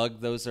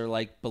ladybug. Those are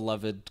like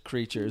beloved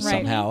creatures Right.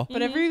 somehow.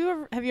 But have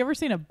you ever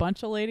seen a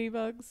bunch of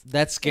ladybugs?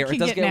 That's scary. It can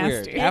does get get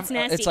nasty. weird. it's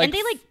nasty. It's like and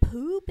they like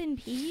poop and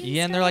pee.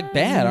 yeah, and they're like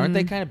bad, aren't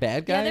they? Kind of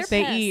bad Yeah, guys.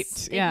 they're They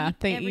pests. eat. They Yeah, eat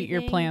they eat your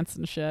everything. plants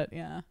and shit.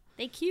 Yeah.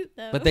 They cute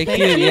though. But they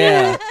cute,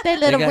 yeah. They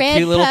little got red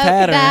cute little polka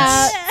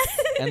patterns. dots.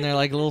 And they're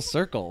like little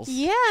circles.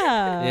 Yeah.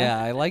 Yeah,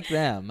 I like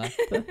them.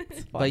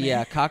 But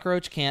yeah,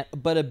 cockroach can't.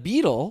 But a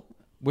beetle,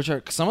 which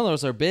are some of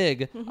those are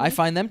big, I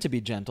find them to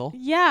be gentle.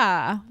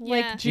 Yeah. Yeah.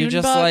 Like June You're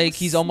just bugs like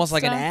he's almost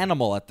like an stuff.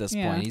 animal at this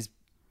Yeah. point.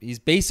 He's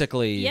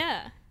basically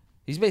yeah.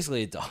 he's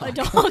basically a dog. A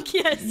dog.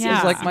 Yes. Yeah.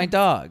 He's like my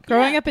dog.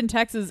 Growing up in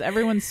Texas,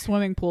 everyone's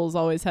swimming pools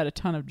always had a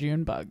ton of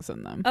June bugs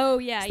in them. Oh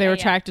yeah. So they yeah, were yeah.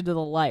 attracted to the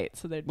light.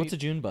 So they'd What's be, a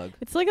June bug?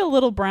 it's like a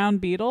little brown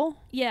beetle.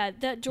 Yeah.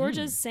 That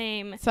Georgia's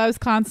same. So I was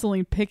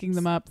constantly picking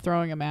them up,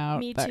 throwing them out,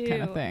 Me that too.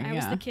 kind of thing. I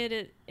was yeah. the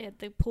kid at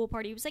the pool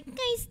party who was like,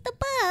 "Guys, the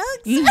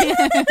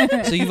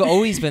bugs." So you've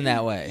always been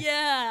that way.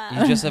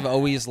 Yeah. You just have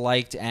always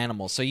liked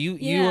animals. So you are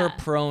Yeah.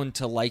 prone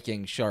to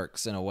liking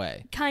sharks in a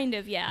way. Kind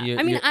of. Yeah. You-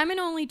 I mean, you're- I'm an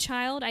only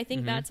child. I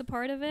think that's a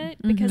part of it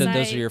Mm-hmm. because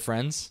Those are your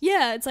friends?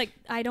 Yeah. It's like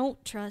I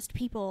don't trust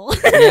people.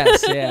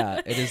 Yes,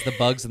 yeah. It is the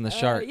bugs and the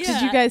sharks. yeah.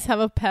 Did you guys have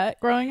a pet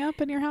growing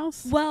up in your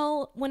house?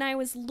 Well, when I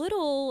was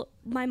little,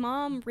 my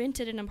mom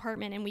rented an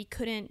apartment and we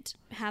couldn't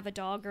have a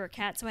dog or a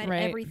cat, so I had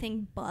Right.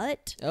 everything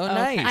but. Oh,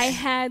 Okay. nice. I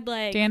had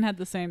like. Dan had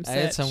the same I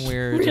had sitch. some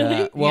weird.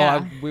 Really? Well,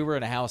 Yeah. we were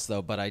in a house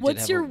though, but I did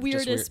What's have your just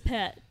weirdest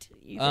pet?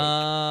 you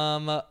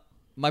think?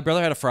 My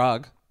brother had a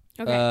frog.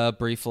 Okay.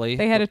 Briefly.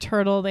 They had a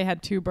turtle. They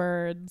had 2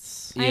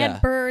 birds. I yeah.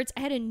 had birds.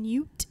 I had a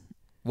newt.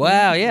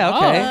 Wow. Yeah.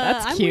 Oh, Okay.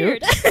 that's I'm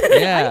cute. weird.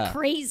 Yeah. I'm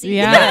crazy.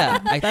 Yeah. Yeah.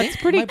 I That's think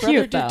pretty my brother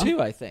cute, did though.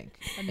 too. I think.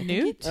 A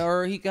newt?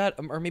 Or he got,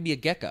 or maybe a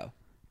gecko.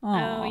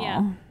 Oh,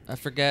 yeah. I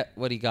forget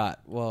what he got.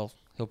 Well,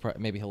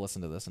 maybe he'll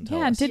listen to this and tell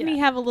Yeah, us. didn't he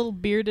Yeah. have a little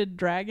bearded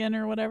dragon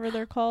or whatever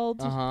they're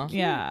called? Uh-huh.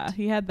 Yeah,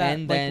 he had that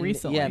and like then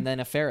recently. and then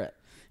a ferret.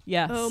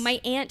 yes. Oh, my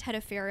aunt had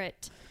a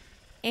ferret,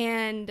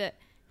 and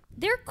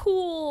they're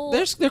cool.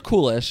 They're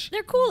coolish.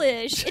 They're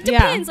coolish. It Yeah.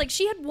 depends. Like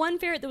she had one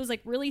ferret that was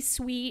like really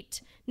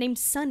sweet, named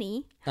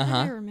Sunny. How do I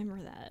Uh-huh. remember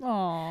that?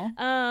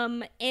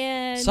 Aw.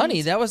 And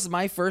Sunny, that was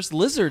my first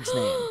lizard's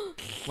name.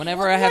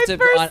 Whenever I have My to,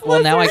 first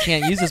well, now I lizard.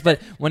 can't use this, but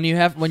when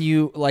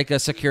you like a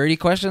security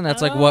question,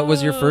 that's like, what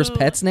was your first Oh.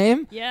 pet's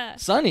name? Yeah.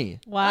 Sunny.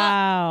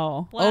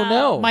 Wow. Oh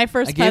no, My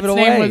first I gave pet's it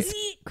name away. was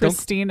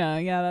Christina.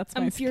 Yeah, that's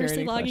my I'm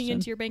furiously security logging question.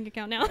 into your bank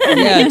account now.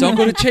 Yeah, don't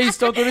go to Chase.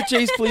 Don't go to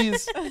Chase,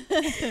 please.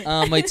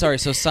 Wait, sorry.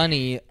 So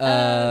Sunny,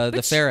 But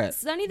the ferret,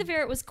 Sunny the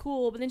ferret was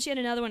cool, but then she had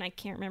another one. I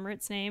can't remember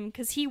its name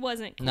because he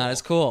wasn't cool. not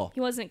as cool. He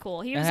wasn't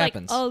cool. He That was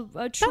happens.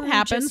 like a true That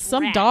happens. just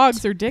Some rat.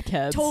 dogs are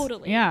dickheads.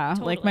 Totally, Yeah,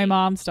 like my totally.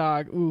 mom's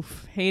dog.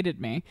 Oof,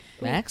 hated me.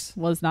 Max.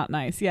 Was not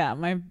nice. Yeah,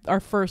 our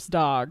first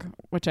dog,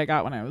 which I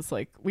got when I was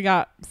like, we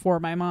got for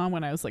my mom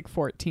when I was like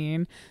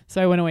 14.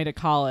 So I went away to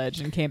college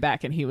and came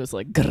back, and he was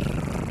like,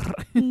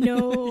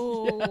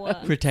 No.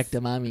 Protect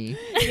the mommy.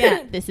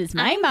 yeah, this is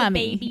my I'm the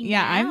mommy. baby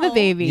Yeah, I'm now. the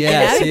baby.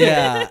 Yes, Get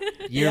yeah.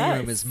 Your Yes.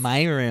 room is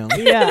my room. out of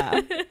here.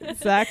 Yeah,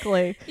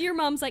 exactly. Your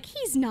mom's like,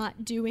 he's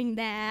not doing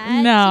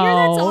that. No.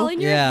 That's all in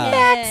your Yeah.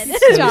 head.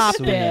 So Stop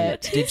sweet.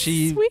 it. Did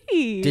she?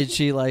 Sweet. Did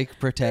she like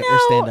protect or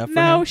stand up for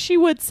no, him? she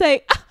would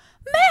say, "Ah,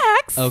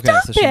 Max, Okay,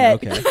 stop so she-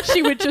 it." okay.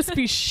 She would just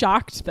be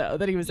shocked though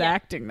that he was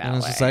acting that And I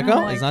was way. just like, I'm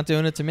oh, he's not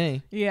doing it to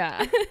me.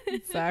 Yeah,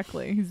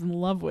 exactly. He's in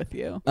love with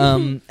you.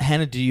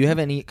 Hannah, do you have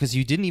any? Because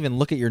you didn't even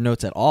look at your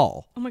notes at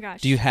all. Oh my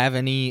gosh. Do you have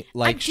any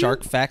like do.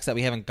 shark facts that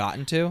we haven't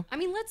gotten to? I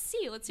mean, let's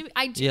see. Let's see.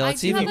 I do. Yeah, I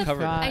let's do see if have you a,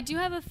 covered that. I do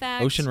have a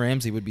fact. Ocean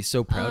Ramsey would be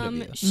so proud of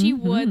you. She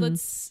would. Mm-hmm.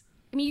 Let's.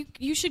 I mean,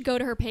 you should go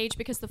to her page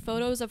because the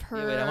photos of her.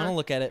 Yeah, wait, I want to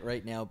look at it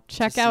right now. to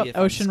Check see out if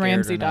I'm scared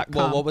or not. oceanramsey.com.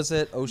 Well, what was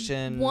it?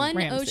 Ocean. One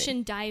Ramsey.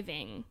 Ocean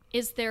Diving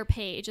is their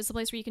page. It's a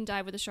place where you can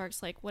dive with the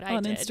sharks, like what I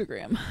on did.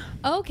 Instagram.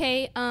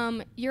 Okay.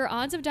 Your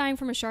odds of dying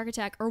from a shark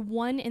attack are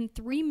 1 in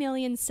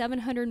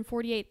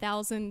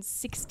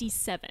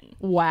 3,748,067.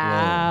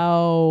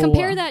 Wow.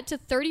 Compare that to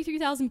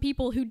 33,000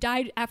 people who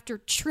died after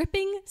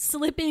tripping,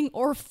 slipping,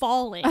 or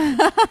falling.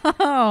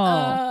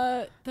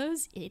 Oh.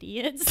 Those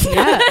idiots.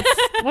 Yes.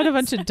 What a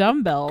bunch of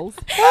dumbbells.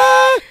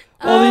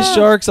 All these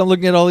sharks. I'm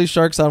looking at all these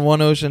sharks on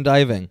One Ocean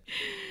Diving.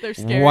 They're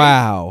scary.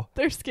 Wow.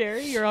 They're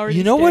scary. You're already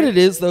You know what scared.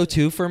 it is though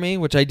too for me,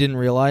 which I didn't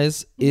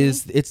realize,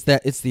 is it's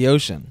the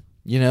ocean.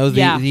 You know, the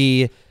Yeah.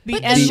 the The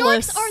But the endless,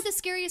 sharks are the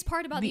scariest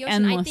part about the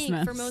ocean, I think, for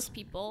endlessness. most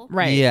people.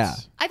 right. Yeah.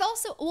 I've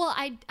also,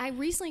 I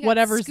recently got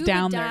Whatever's scuba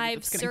down there dive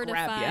that's gonna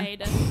grab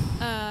ya.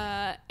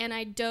 certified, and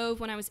I dove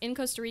when I was in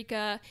Costa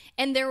Rica,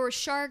 and there were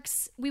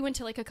sharks. We went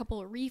to like a couple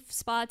of reef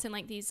spots and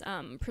like these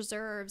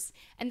preserves,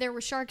 and there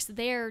were sharks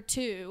there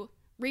too,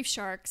 reef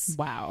sharks.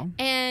 Wow.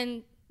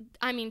 And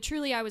I mean,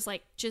 truly, I was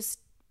like just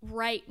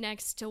right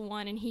next to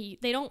one, and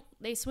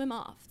they swim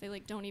off. They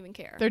like don't even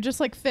care. They're just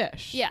like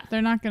fish. Yeah.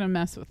 They're not going to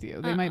mess with you.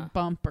 They Uh-uh. might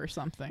bump or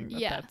something, but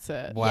Yeah. that's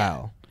it.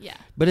 wow. Yeah.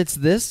 But it's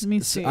this. Let me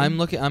so see. I'm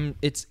looking.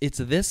 It's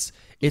this.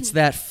 It's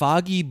that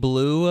foggy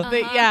blue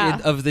They-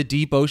 yeah. of the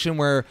deep ocean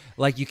where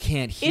like you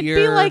can't It'd hear.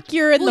 be like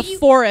you're in Well, the you-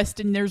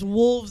 forest and there's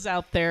wolves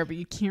out there, but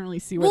you can't really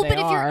see where Well, they but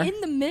if are. you're in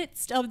the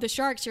midst of the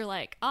sharks, you're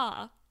like,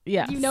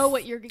 Yes. you know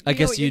what you're. I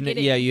guess know what you're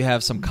getting. yeah, you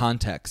have some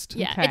context.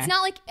 Yeah, Okay. it's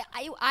not like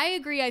I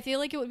agree. I feel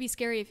like it would be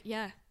scary if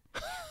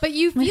but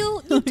you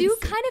do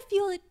kind of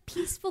feel it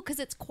peaceful because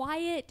it's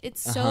quiet.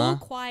 It's Uh-huh.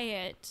 so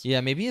quiet.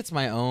 Yeah, maybe it's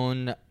my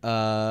own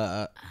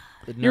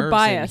You're nerves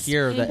biased. in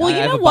here that Well, I you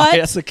have know a what?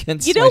 bias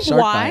against You my know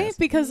shark why? bias.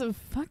 Because of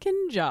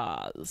fucking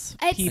Jaws.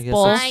 It's-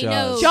 People. that's I Jaws.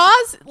 know.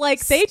 Jaws,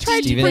 like they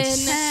tried to Steven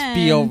pretend.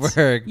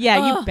 Spielberg.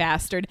 Yeah, you Ugh.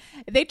 bastard.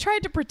 They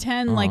tried to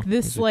pretend like Oh,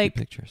 this these are cute like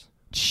pictures.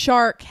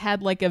 shark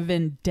had like a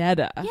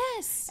vendetta.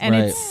 Yes. And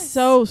Right. it's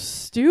so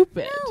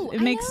stupid. No, it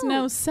I makes know.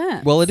 no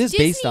sense. Well, it is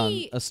based on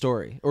Disney- a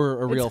story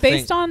or a real it's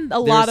based thing. on a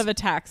lot There's- of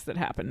attacks that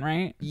happen,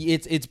 right?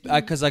 It's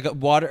because like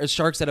water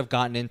sharks that have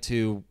gotten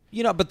into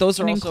but those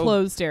are An also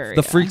enclosed area.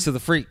 the freaks of the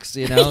freaks.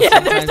 You know,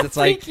 sometimes it's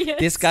like freakiest.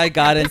 this guy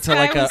got into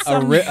like guy was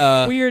some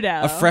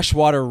weirdo. a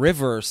freshwater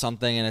river or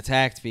something and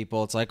attacked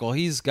people. It's like, well,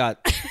 he's got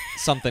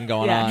something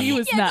going Yeah, on. he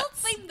was Yeah, nuts.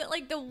 don't say that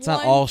like the It's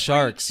not all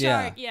sharks.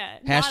 Shark. Yeah.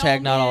 Yeah.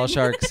 Hashtag not all men.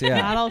 sharks. Yeah.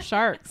 Not all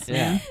sharks. Yeah.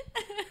 Man.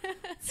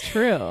 It's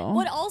true.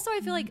 What also I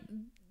feel like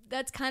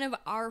that's kind of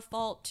our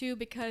fault too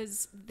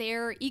because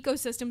their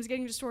ecosystem is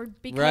getting destroyed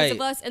because Right. of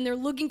us, and they're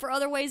looking for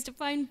other ways to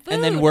find food.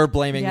 And then we're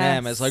blaming Yes.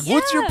 them as like,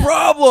 what's your Yeah.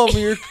 problem?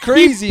 You're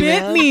crazy, He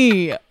bit man.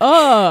 me.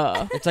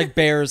 Ugh. It's like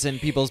bears in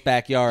people's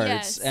backyards,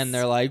 Yes. and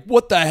they're like,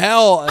 "What the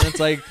hell?" And it's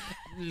like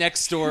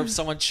next door,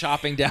 someone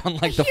chopping down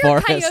like the Hear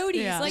forest.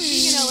 coyotes, Yeah. like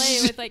being in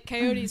LA with like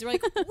coyotes. We're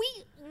like,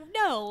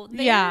 no,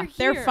 Yeah,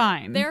 they're here.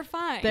 fine. They're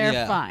fine. They're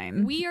Yeah.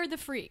 fine. We are the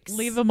freaks.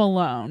 Leave them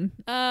alone.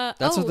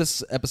 That's what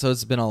this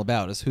episode's been all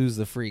about: is who's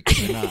the freak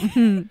and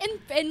not,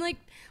 and like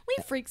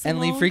leave freaks and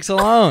alone. leave freaks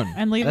alone.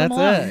 And leave That's them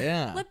alone. it.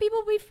 Yeah. Let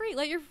people be free.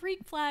 Let your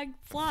freak flag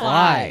fly.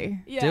 Fly.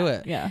 Yeah. Do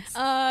it.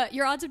 Yes.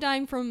 Your odds of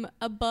dying from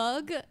a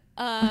bug,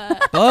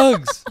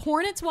 Bugs.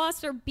 hornets,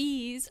 wasps, or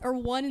bees are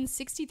 1 in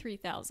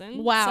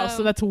 63,000. Wow.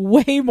 So that's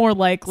way more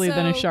likely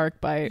than a So, shark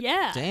bite.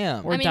 yeah.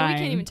 Damn. Or I mean, we dying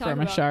can't even talk from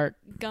a about shark.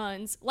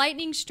 guns.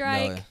 Lightning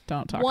strike, No.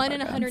 Don't talk 1 about in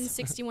guns.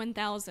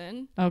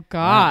 161,000. Oh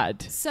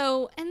God.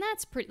 So, and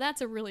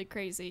that's a really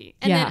crazy.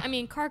 And Yeah. then, I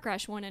mean, car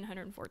crash 1 in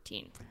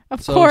 114.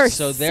 Of So, course.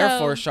 So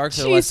therefore, So- sharks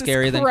are less Jesus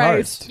scary than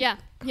Christ. cars. Yeah.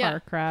 Yeah. Car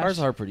crash. Cars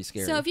are pretty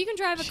scary. So if you can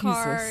drive a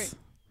car, Jesus.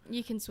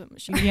 you can swim a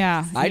shark.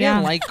 Yeah. I yeah.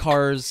 didn't like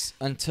cars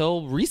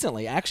until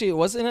recently. Actually, it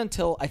wasn't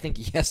until I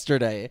think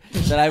yesterday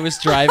that I was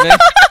driving.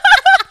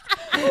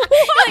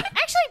 Like,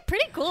 actually,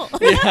 pretty cool.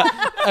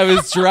 I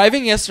was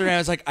driving yesterday and I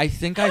was like, I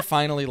think I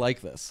finally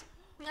like this.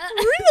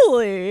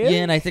 Really?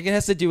 Yeah, and I think it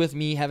has to do with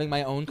me having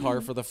my own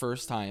car for the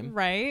first time.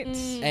 Right.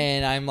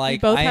 And I'm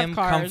like, both I have am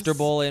cars.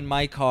 comfortable in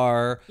my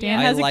car. Dan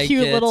I has like a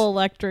cute it. little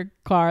electric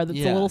car that's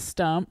Yeah. a little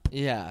stump.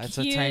 Yeah, it's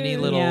a tiny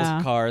Cute. little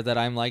Yeah. car that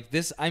I'm like,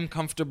 this. I'm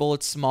comfortable.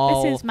 It's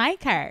small. my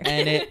car.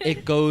 and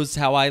it goes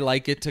how I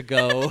like it to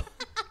go.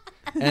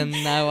 And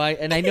now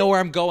I know where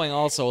I'm going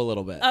also a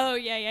little bit. Oh,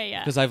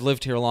 yeah. Because I've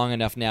lived here long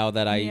enough now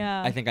that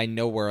Yeah. I think I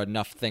know where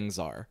enough things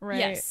are. Right.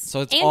 Yes.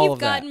 So it's and all you've of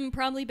that. gotten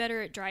probably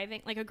better at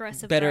driving, like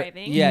aggressive Better,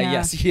 driving. yeah, Yeah.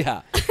 yes,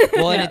 yeah.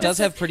 Well, and it does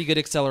have pretty good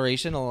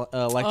acceleration,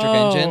 electric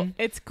Oh, engine.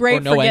 It's great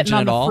Or no for getting engine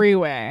on at the all.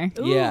 freeway.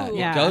 Yeah, Ooh, it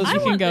Yeah. goes. I You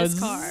want can go this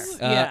car.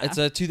 Yeah. It's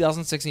a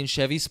 2016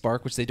 Chevy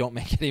Spark, which they don't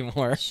make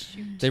anymore.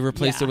 They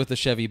replaced Yeah. it with the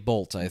Chevy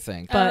Bolt, I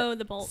think. But Oh,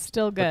 the Bolt.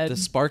 Still But good. the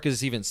Spark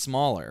is even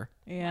smaller.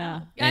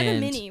 Yeah. I have a and-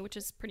 Mini, which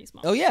is pretty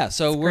small. Oh yeah,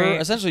 so we're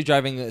great. essentially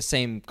driving the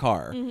same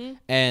car, Mm-hmm.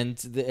 and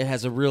it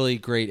has a really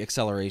great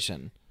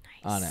acceleration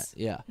on it.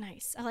 Yeah.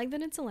 Nice. I like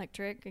that it's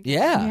electric.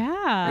 Yeah.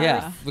 Yeah.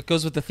 Yeah. It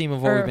goes with the theme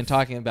of what we've been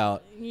talking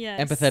about.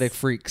 Yes. Empathetic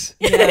freaks.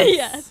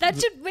 Yeah.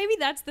 That should maybe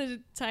that's the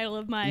title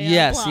of my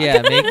Yes, blog.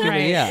 yeah, make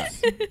Right. yeah.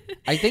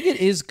 I think it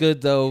is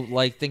good though,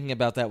 like thinking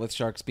about that with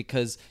sharks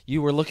because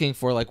you were looking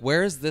for like,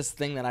 where is this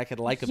thing that I could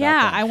like about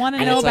Yeah, them? I want to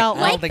And know it's like, about I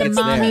don't like think the it's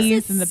there.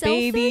 mommies and the selfish.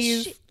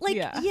 babies. Like,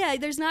 yeah.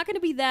 There's not going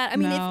to be that. I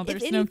mean, no, if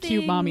there's anything, no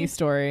cute mommy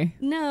story.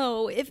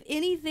 No, if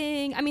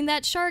anything, I mean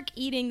that shark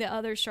eating the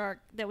other shark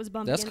that was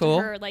bumping That's into cool.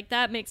 her, like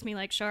that makes me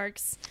like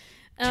sharks.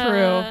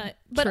 True,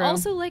 But true.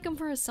 also like them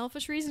for a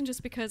selfish reason,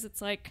 just because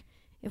it's like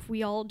if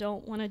we all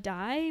don't want to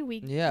die, we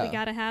Yeah.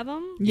 gotta have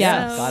them.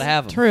 Yes. Gotta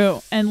have 'em.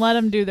 True. And let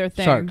them do their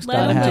thing. Sharks Let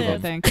gotta 'em them have do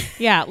 'em. their thing.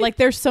 Yeah. Like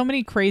there's so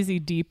many crazy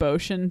deep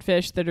ocean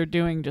fish that are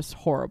doing just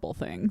horrible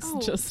things. Oh,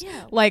 Just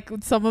yeah. like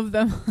some of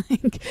them,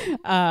 like,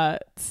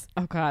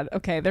 oh God.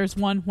 Okay. There's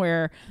one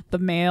where the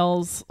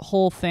male's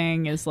whole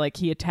thing is like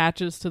he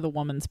attaches to the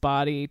woman's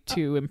body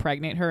to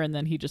impregnate her and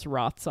then he just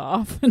rots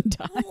off and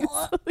dies.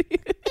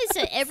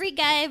 So every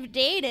guy I've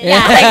dated.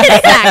 Yeah,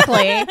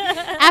 exactly.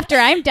 After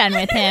I'm done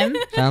with him.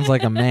 Sounds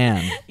like a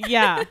man.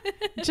 Yeah.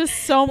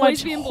 Just so Boys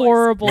much being boys.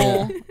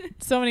 horrible,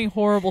 so many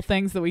horrible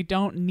things that we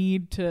don't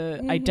need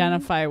to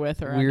identify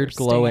with or Weird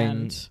glowing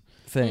understand.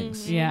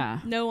 things. Mhm. Yeah.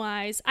 No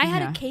eyes. I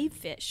had Yeah. a cave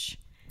fish.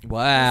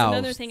 Wow.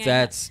 another thing I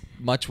That's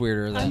much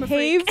weirder I'm than. a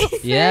Cave freak.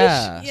 fish?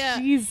 Yeah. Yeah.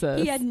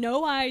 Jesus. He had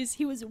no eyes.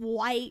 He was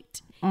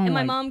white. Oh and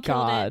my mom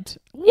killed God. it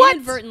What?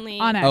 inadvertently.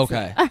 On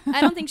accident. Okay. I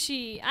don't think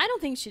she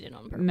did it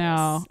on purpose.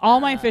 No. All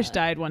my fish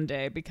died one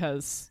day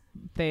because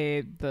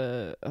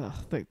the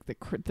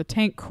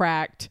tank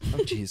cracked. Oh,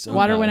 jeez. Oh,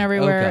 Water God. went Oh,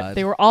 everywhere. God.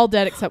 They were all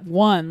dead except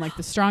one, like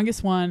the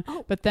strongest one.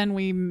 Oh. But then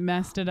we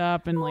messed it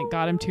up and like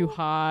got him too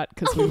hot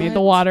because we made What?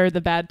 the water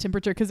the bad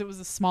temperature because it was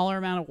a smaller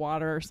amount of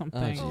water or Oh,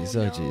 something. jeez.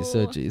 Oh, jeez.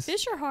 Oh, jeez.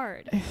 Fish are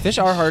hard. Fish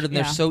are hard and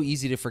Yeah. they're so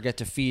easy to forget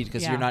to feed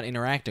because Yeah. you're not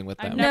interacting with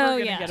I'm them. never No,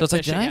 gonna yeah. get So a it's like,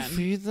 fish did I again.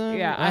 feed them?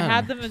 Yeah, I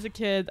had them as a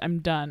kid. I'm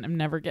done. I'm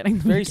never getting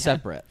them Very again.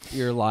 separate.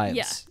 Your lives.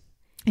 Yeah.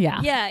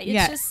 Yeah, Yeah,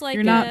 it's just like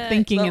you're not a-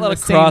 thinking Not a in lot the of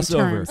same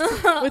crossover. terms.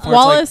 With Or it's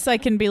Wallace, I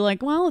can be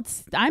like, well,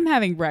 I'm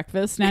having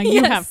breakfast now. You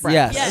Yes. have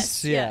breakfast.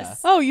 Yes.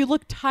 Yes. Oh, you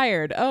look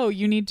tired. Oh,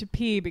 you need to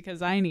pee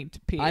because I need to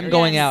pee. I'm Or-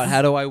 going Yes. out.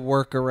 How do I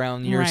work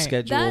around your Right.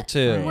 schedule That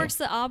too? works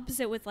the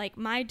opposite with like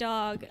my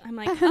dog. I'm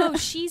like, oh,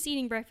 she's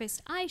eating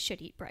breakfast. I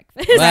should eat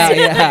breakfast. Wow,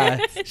 yeah.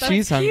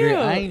 She's hungry. cute.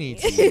 I need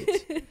to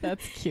eat.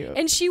 That's cute.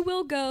 And she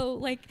will go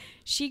like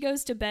she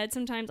goes to bed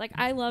sometimes. Like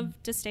I love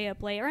to stay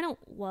up late, or I don't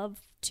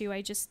love to.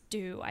 I just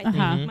do. I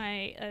Uh-huh.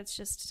 think it's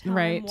just how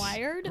Right. I'm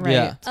wired. Right.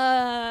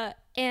 Yeah.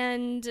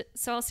 And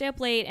so I'll stay up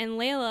late, and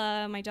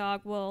Layla, my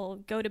dog,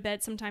 will go to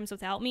bed sometimes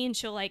without me, and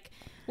she'll like,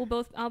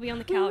 I'll be on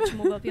the couch, and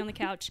we'll both be on the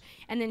couch,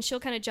 and then she'll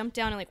kind of jump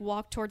down and like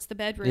walk towards the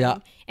bedroom, Yeah.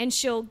 and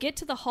she'll get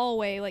to the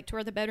hallway, like to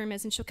where the bedroom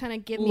is, and she'll kind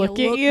of give Look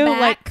me a at look you back.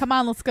 like, come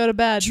on, let's go to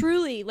bed.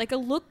 Truly, like a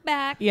look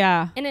back.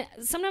 Yeah. And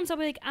sometimes I'll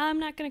be like, I'm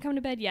not gonna come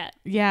to bed yet,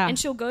 Yeah. and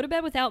she'll go to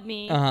bed without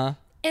me. Uh huh.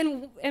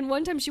 And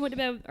one time she went to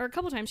bed, or a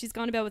couple times she's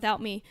gone to bed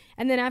without me,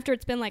 and then after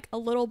it's been like a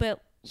little bit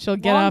She'll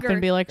get longer, up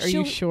and be like, are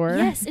you she'll- sure?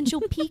 Yes, and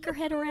she'll peek her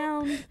head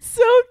around.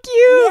 So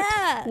cute.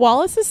 Yeah.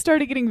 Wallace has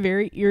started getting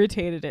very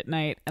irritated at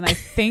night, and I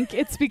think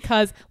it's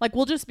because like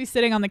we'll just be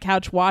sitting on the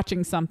couch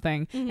watching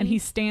something, and he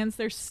stands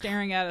there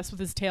staring at us with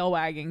his tail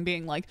wagging,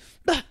 being like,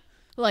 "Ugh,"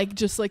 like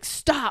just like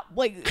stop,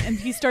 like, and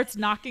he starts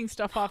knocking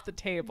stuff off the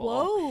table.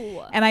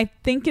 Whoa. And I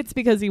think it's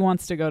because he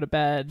wants to go to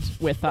bed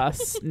with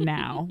us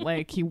now.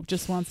 Like he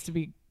just wants to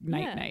be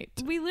night Yeah. night.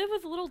 We live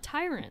with little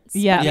tyrants.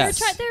 Yes.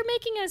 Yes. They're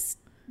making us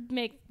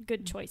make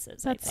good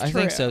choices. That's I I think.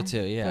 think True. so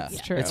too. Yeah.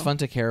 That's true. It's fun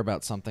to care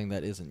about something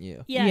that isn't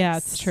you. Yes. Yeah,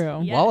 it's true.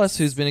 Yes. Wallace,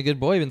 who's been a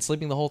good boy, been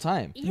sleeping the whole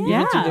time. Yeah.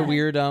 Even through the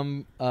weird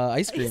ice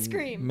Ice cream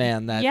cream.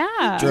 man that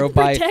Yeah. drove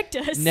by. Protect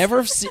us.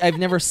 I've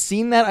never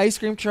seen that ice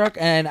cream truck,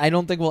 and I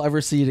don't think we'll ever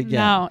see it again.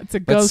 No, it's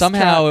a But ghost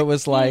somehow truck. it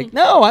was like,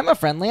 no, I'm a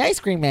friendly ice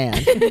cream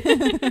man.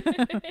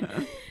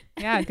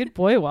 Yeah, good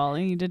boy,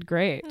 Wally. You did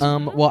great.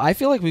 Well, I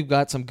feel like we've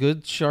got some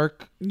good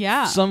shark,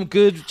 Yeah. some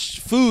good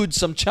food,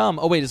 some chum.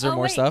 Oh wait, is there Oh,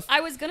 more wait, stuff?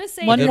 I was gonna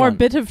say One Good more one.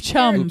 bit of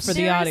chum Oops. for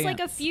the there's audience. like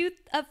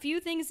a few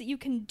things that you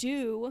can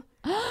do.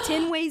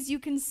 10 ways you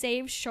can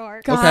save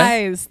sharks.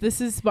 Guys,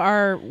 this is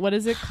our, what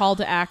is it, call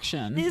to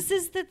action. This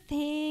is the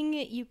thing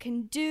you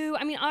can do.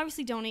 I mean,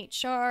 obviously, don't eat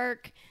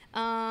shark.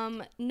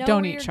 Know Don't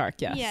where eat you're- shark,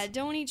 yes. Yeah,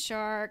 don't eat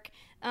shark.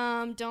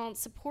 Don't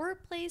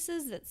support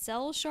places that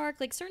sell shark.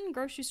 Like certain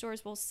grocery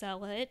stores will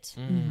sell it.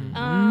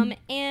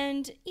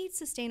 And eat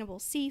sustainable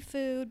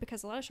seafood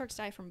because a lot of sharks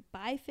die from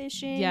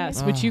fishing.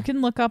 Yes, which you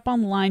can look up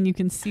online. You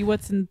can see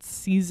what's in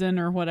season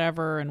or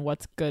whatever and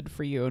what's good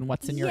for you and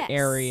what's in your Yes.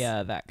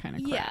 area, that kind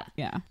of crap.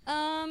 Yeah.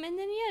 And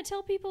then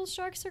tell people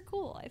sharks are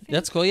cool. I think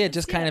That's cool. Yeah,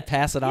 just kind of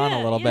pass it on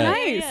a little yeah. bit.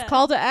 Nice. Yeah.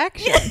 Call to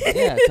action.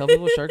 Yeah, tell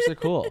people sharks are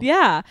cool.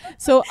 Yeah.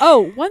 So,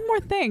 one more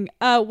thing.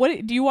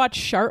 What do you watch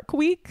Shark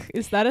Week?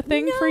 Is that a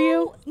thing for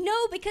you? No,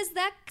 because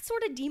that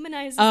sort of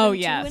demonizes Oh, them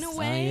yes. too in a Oh,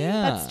 way.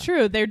 yeah. That's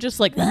true. They're just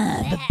like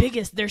the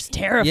biggest. They're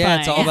terrifying. Yeah,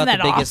 it's all Isn't about the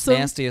that biggest, awesome?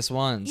 nastiest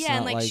ones. Yeah,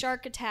 and not like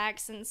shark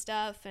attacks and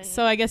stuff. And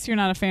So I guess you're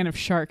not a fan of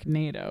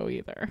Sharknado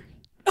either.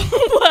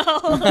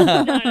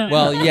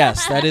 Well,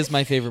 yes, that is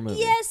my favorite movie.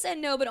 yes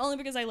and no, but only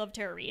because I love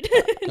Tara Reid.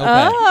 Okay.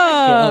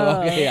 Oh.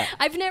 Cool. Okay, yeah.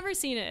 I've never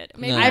seen it.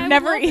 Maybe No. I I've would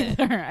never love it.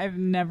 either.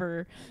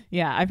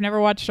 I've never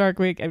watched Shark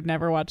Week. I've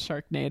never watched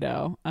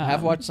Sharknado. I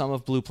have watched some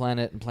of Blue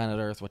Planet and Planet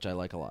Earth, which I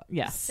like a lot.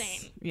 Yes.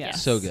 Same.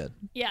 Yes. So good.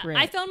 Yeah, Great.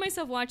 I found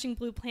myself watching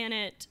Blue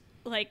Planet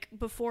like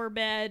before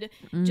bed,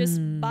 just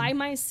by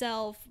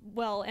myself.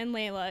 Well, and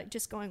Layla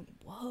just going,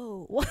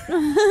 "Whoa!"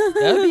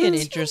 That would be an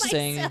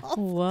interesting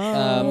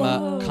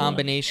Whoa.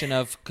 combination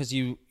of, because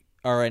you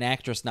are an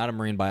actress, not a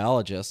marine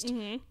biologist,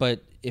 Mm-hmm.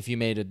 but if you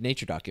made a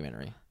nature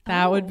documentary.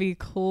 That would Oh. be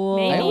cool.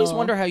 Maybe. I always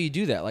wonder how you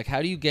do that. Like,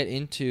 how do you get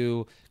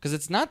into? Because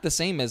it's not the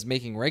same as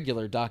making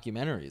regular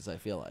documentaries. I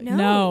feel like. No.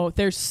 No,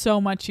 there's so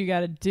much you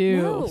got to do.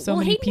 No. So well,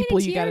 many Hayden people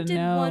you got Panettiere to did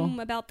know. one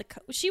about the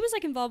she was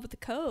like involved with the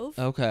Cove.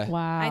 Okay.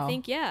 Wow. I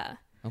think yeah.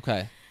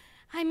 Okay.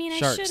 I mean, I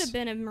Sharks. should have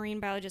been a marine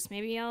biologist.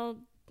 Maybe I'm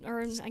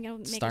gonna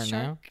make Start a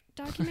shark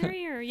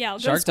documentary or yeah, I'll go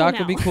to Shark school doc now.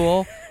 would be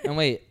cool. And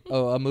wait,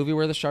 a movie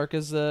where the shark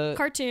is the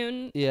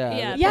Cartoon.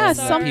 yeah Yeah, and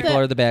something- people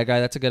are the bad guy.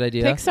 That's a good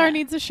idea. Pixar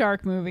needs a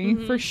shark movie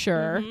for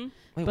sure. Wait,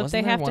 But wasn't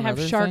they there have to one have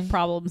other shark thing?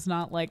 problems,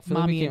 not like feel like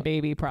we mommy can't- and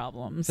baby I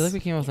problems. feel like we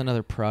came up with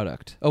another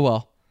product. Oh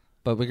well,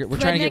 but we're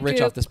trying to get Redneck rich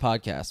Goop. off this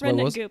podcast. What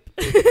Redneck was? Goop.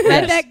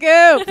 Redneck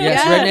Goop.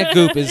 Yes, Redneck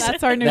Goop is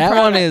That's our new that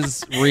product. one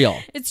is real.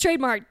 It's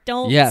trademarked.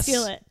 Don't Yes,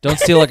 steal it. don't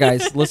steal it,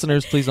 guys.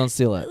 Listeners, please don't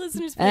steal it.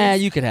 Listeners, Ah,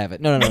 please. you could have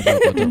it. No, don't.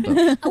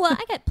 Oh, well,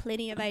 I got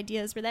plenty of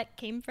ideas where that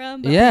came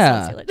from. But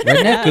Yeah, please don't steal it.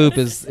 Redneck Goop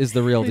is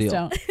the real Please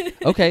deal. don't.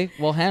 Okay,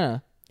 well,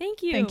 Hannah,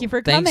 Thank you. Thank you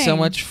for coming. thanks so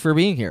much for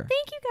being here.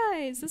 Thank you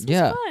guys. This was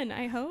Yeah. fun.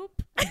 I hope.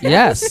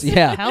 Yes,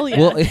 yeah. Hell yeah.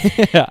 Well,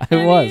 yeah,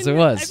 it was. I It feel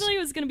was. like it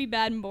was gonna be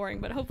bad and boring,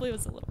 but hopefully it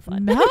was a little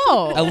fun. No.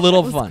 A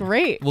little it was fun.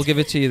 Great. We'll give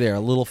it to you there. A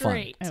little fun.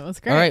 Great. It was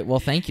great. All right. Well,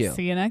 thank you.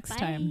 See you next Bye.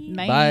 time.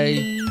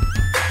 Bye.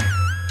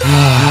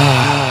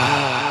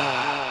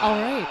 All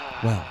right.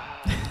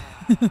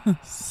 Well,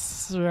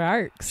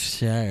 Sharks.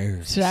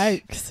 cheers.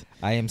 Sharks.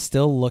 I am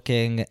still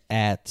looking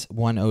at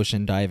One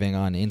Ocean Diving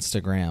on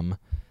Instagram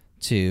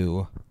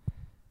to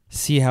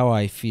see how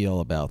I feel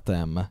about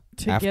them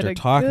To after get a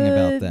talking good,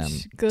 about them.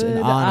 Good An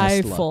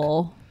honest look.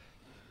 eyeful.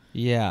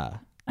 Yeah.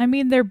 I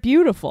mean, they're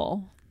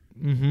beautiful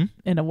Mm-hmm.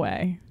 in a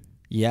way,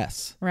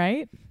 Yes.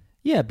 right?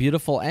 Yeah,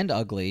 beautiful and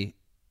ugly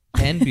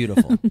and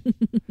beautiful.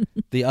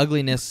 The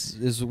ugliness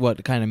is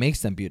what kind of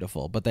makes them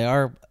beautiful, but they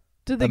are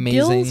Do the amazing.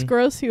 gills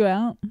gross you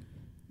out?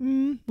 The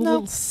no.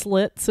 little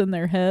slits in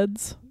their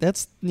heads.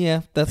 That's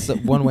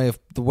one way of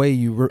the way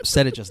you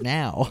said it just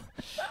now.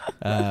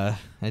 I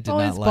did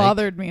Always not like.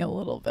 bothered me a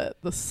little bit,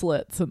 the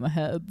slits in the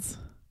heads.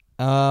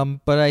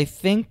 But I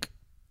think,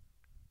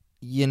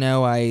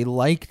 I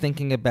like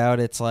thinking about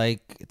it's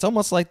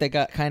almost like they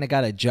got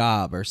a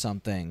job or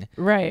something,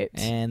 Right.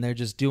 and they're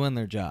just doing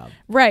their job.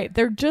 Right.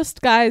 They're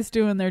just guys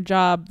doing their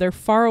job. They're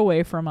far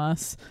away from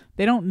us.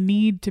 They don't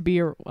need to be.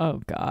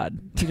 Oh, God.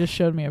 He just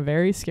showed me a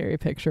very scary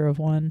picture of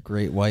one.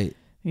 Great white.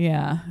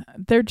 Yeah.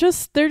 They're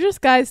just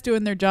guys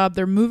doing their job.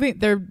 They're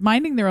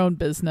minding their own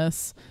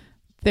business.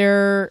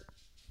 They're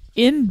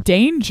in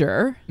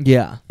danger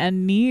Yeah.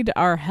 and need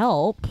our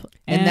help.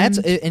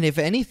 And if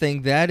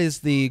anything, that is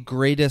the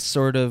greatest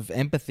sort of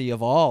empathy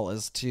of all,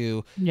 is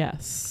to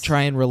yes.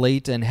 try and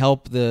relate and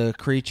help the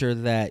creature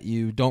that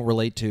you don't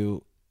relate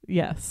to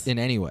Yes. in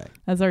any way.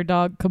 As our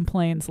dog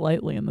complains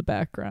lightly in the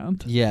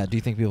background. Yeah. Do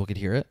you think people could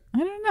hear it? I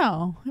don't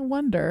know. I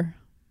wonder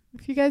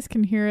if you guys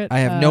can hear it. I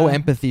have no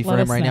empathy for let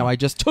him us right know. now. I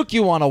just took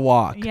you on a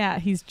walk. Yeah,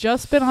 he's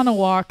just been on a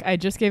walk. I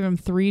just gave him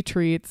 3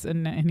 treats,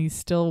 and he's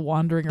still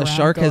wandering A around.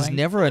 shark has going,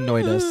 never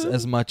annoyed us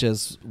as much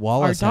as Our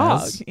Wallace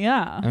dog. has.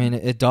 Yeah. I mean,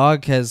 a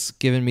dog has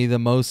given me the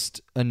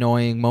most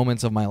annoying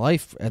moments of my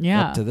life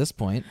Yeah. up to this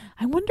point.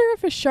 I wonder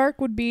if a shark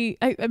would be.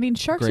 I mean,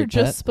 sharks Great are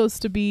just pet.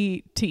 supposed to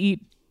eat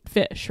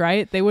fish,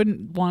 right? They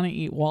wouldn't want to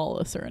eat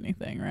Wallace or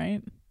anything,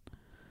 right?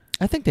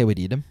 I think they would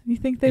eat him. You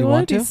think they You would?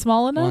 want to? He's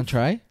small Want enough. to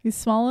try? He's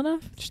small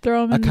enough. Just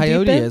throw him A in the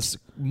coyote deep end? is.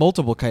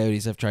 Multiple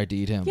coyotes have tried to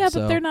eat him. Yeah,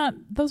 so. but they're not.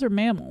 Those are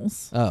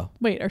mammals. Oh,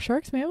 Wait, are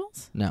sharks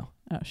mammals? no.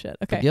 Oh shit.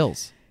 The Okay.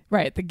 gills.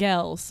 Right. The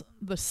gals.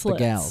 The slits.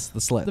 The gals.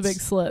 The slits. The big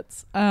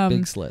slits.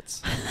 Big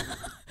slits.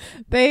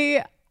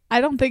 I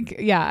don't think.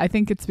 Yeah, I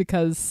think it's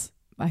because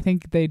I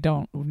think they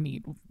don't want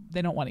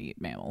to eat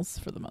mammals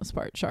for the most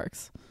part.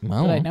 Sharks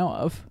Well, that I know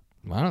of.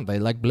 why don't they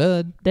like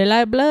blood? They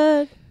like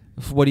blood.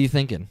 What are you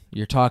thinking?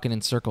 You're talking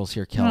in circles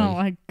here, Kelly. Oh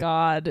my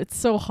god, it's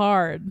so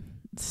hard.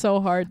 It's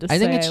so hard to say. I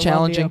think it's love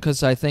challenging you.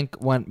 because I think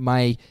when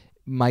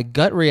my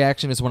gut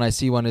reaction is when I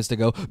see one is to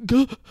go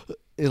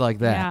like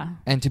that Yeah.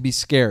 and to be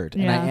scared,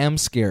 and I Yeah. am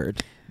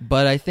scared.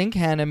 But I think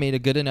Hannah made a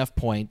good enough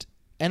point,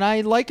 and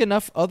I like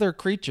enough other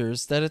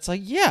creatures that it's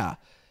like, yeah.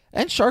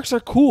 And sharks are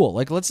cool.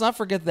 Like, let's not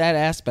forget that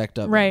aspect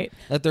of Right. it.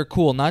 That they're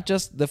cool. Not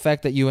just the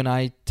fact that you and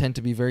I tend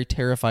to be very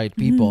terrified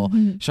people.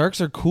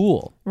 Sharks are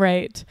cool.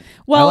 Right.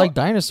 Well, I like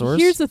dinosaurs.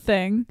 Here's the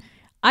thing.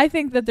 I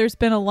think that there's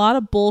been a lot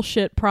of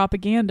bullshit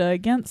propaganda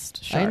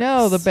against sharks. I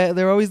know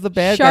they're always the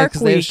bad guys Shark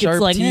because they have Week, sharp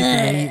it's like, teeth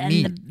and they and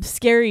eat meat. the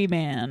scary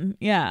man.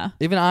 Yeah.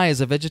 Even I,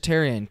 as a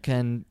vegetarian,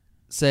 can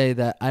say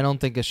that I don't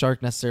think a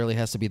shark necessarily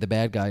has to be the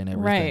bad guy in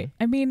everything. Right.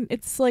 I mean,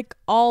 it's like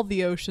all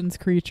the ocean's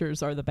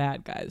creatures are the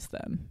bad guys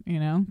then,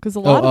 because a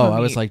lot of them I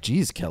was eat. like,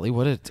 geez, Kelly,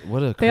 what a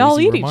they crazy all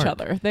eat remark. each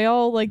other. They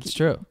all like It's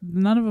true.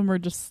 none of them are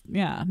just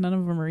none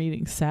of them are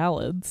eating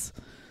salads.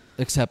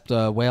 Except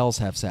whales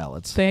have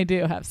salads. They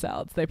do have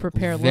salads. They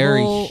prepare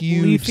Very little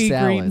huge leafy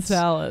green salads.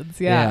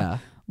 salads. Yeah.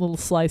 Little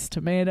sliced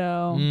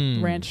tomato,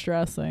 Mm. ranch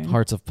dressing.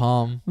 Hearts of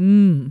palm.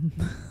 Now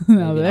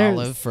maybe there's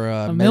olive for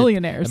a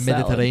millionaire a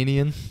salad.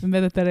 Mediterranean.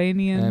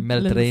 Mediterranean.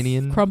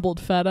 Mediterranean. Little crumbled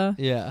feta.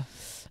 Yeah.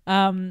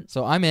 Um,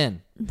 So I'm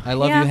in. I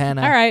love you,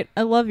 Hannah. All right.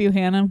 I love you,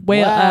 Hannah.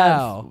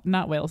 Wow.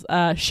 Not whales.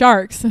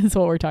 Sharks is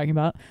what we're talking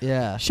about.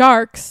 Yeah.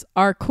 Sharks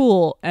are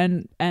cool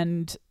and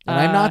And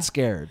I'm not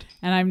scared.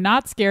 And I'm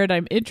not scared.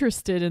 I'm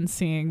interested in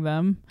seeing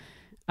them.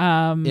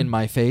 In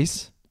my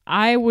face.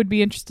 I would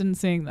be interested in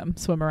seeing them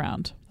swim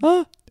around.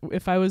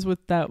 If I was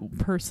with that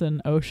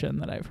person, Ocean,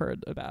 that I've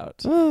heard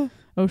about.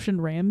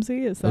 Ocean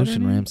Ramsey? Is that her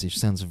Ocean name? Ramsey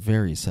sounds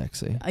very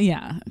sexy.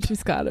 Yeah,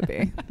 she's got to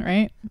be,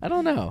 right? I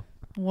don't know.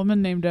 A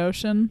woman named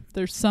Ocean.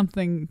 There's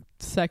something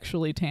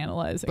sexually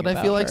tantalizing But I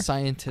about feel like her.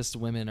 scientist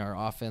women are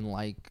often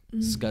like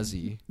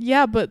scuzzy.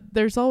 Yeah, but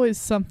there's always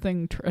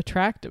something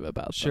attractive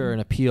about Sure, them. an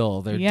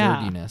appeal, their Yeah.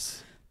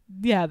 dirtiness,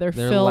 Yeah, their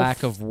their filth.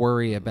 lack of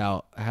worry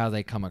about how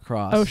they come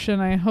across.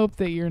 Ocean, I hope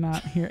that you're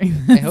not hearing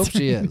I this. hope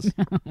she is.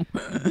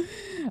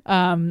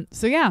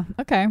 So yeah,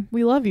 okay.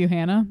 We love you,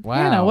 Hannah. Wow.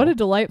 Hannah, what a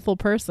delightful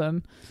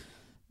person.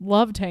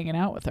 Loved hanging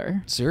out with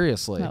her.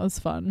 Seriously. That was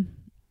fun.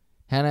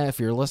 Hannah, if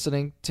you're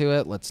listening to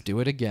it, let's do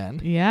it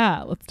again.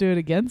 Yeah, let's do it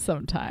again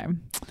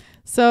sometime.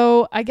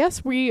 So I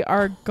guess we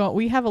are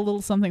we have a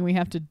little something we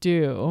have to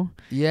do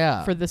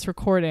Yeah. for this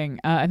recording.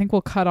 I think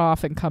we'll cut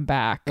off and come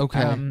back.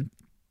 Okay.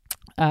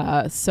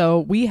 So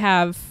we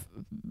have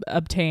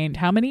obtained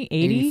how many?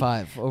 80?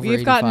 85. Over We've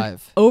 85. gotten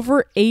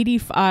over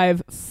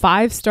 85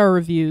 5-star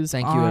reviews.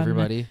 Thank you, on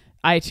everybody.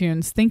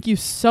 iTunes. Thank you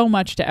so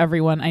much to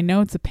everyone. I know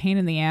it's a pain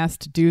in the ass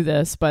to do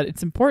this, but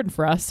it's important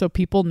for us so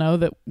people know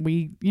that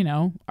we,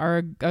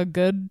 are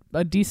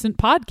a decent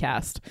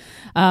podcast.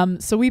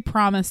 So we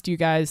promised you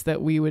guys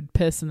that we would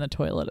piss in the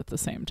toilet at the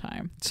same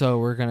time. So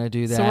we're going to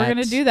do that. So we're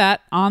going to do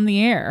that on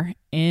the air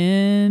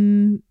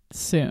in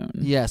soon.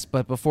 Yes,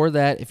 but before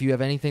that, if you have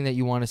anything that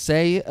you want to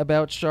say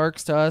about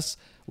sharks to us,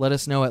 let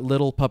us know at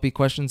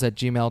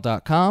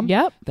littlepuppyquestions@gmail.com.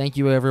 Yep. Thank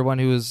you, everyone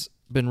who has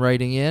been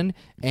writing in.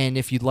 And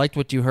if you liked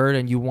what you heard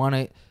and you want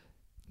to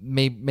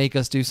make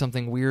us do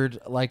something weird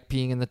like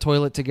peeing in the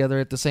toilet together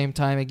at the same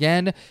time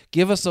again,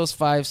 give us those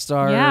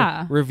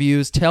 5-star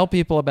reviews. Tell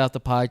people about the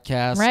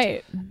podcast.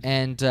 Right.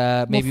 And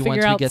we'll maybe once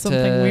figure we out get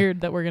something to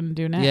weird that we're going to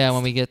do next. Yeah,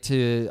 when we get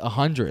to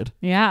 100,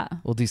 Yeah.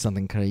 we'll do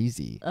something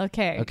crazy.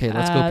 Okay. Okay,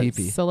 let's go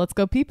pee-pee. So let's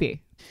go pee-pee.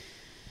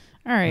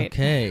 All right.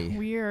 Okay.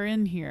 We are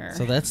in here.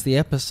 So that's the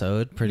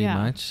episode, pretty Yeah.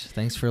 much.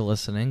 Thanks for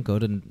listening. Go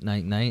to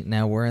night.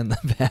 Now we're in the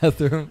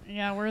bathroom.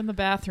 Yeah, we're in the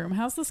bathroom.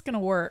 How's this going to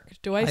work?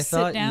 Do I I sit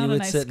thought down you and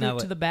would I sit scoot now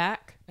to the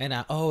back? And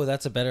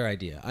that's a better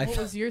idea. What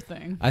was your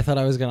thing? I thought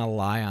I was gonna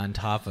lie on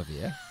top of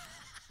you.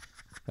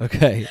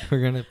 Okay,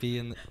 we're gonna be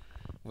in.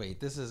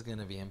 Wait, this is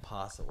gonna be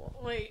impossible.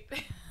 Wait.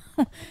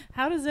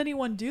 How does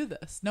anyone do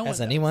this? No As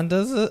one anyone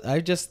does it? I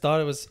just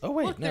thought it was. Oh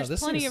wait, Look, no, there's this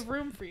plenty is. of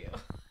room for you.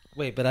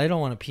 Wait, but I don't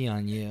want to pee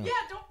on you. Yeah,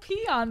 don't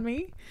pee on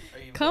me.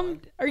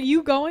 Come. Are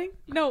you going?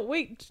 No,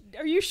 wait.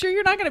 Are you sure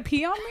you're not going to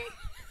pee on me?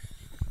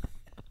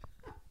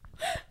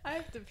 I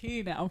have to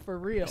pee now for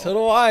real. So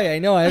do I. I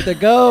know. I have to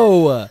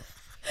go.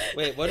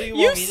 Wait, what do you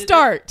You want me to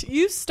start.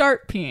 You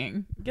start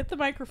peeing. Get the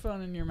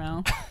microphone in your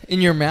mouth. In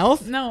your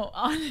mouth? No,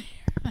 on.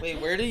 Wait,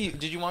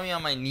 did you want me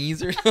on my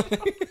knees or something?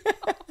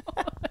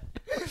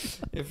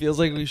 It feels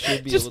like we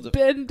should be Just able to.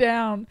 bend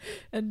down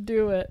and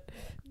do it.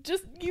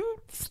 Just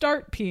you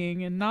start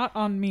peeing and not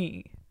on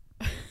me.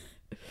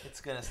 It's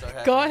gonna start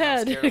happening. Go I'm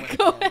ahead. scared when it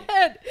Go happens.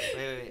 ahead.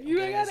 Wait.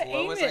 You I'm getting gotta as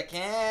low aim as it. I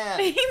can.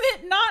 Aim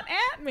it not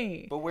at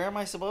me. But where am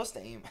I supposed to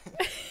aim?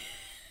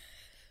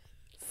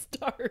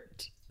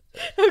 Start.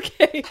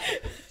 Okay.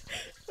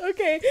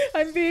 Okay,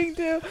 I'm being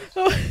too.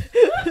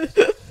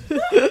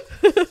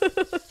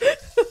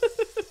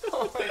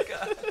 Oh my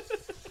god.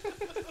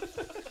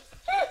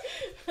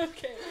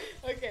 Okay.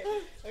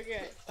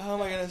 Oh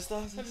my goodness,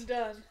 stop I'm this.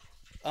 done.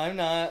 I'm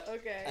not.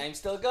 Okay. I'm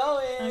still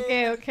going.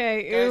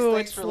 Okay. Guys, Ooh,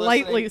 thanks it's for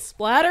lightly listening.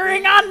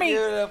 splattering on me.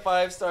 Give it a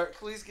 5-star.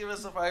 Please give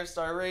us a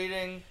 5-star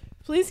rating.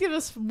 Please give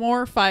us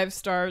more 5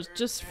 stars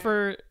just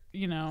for,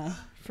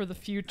 for the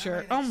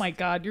future. Oh my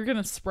god, you're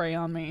gonna spray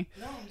on me.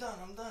 No,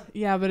 I'm done.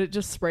 Yeah, but it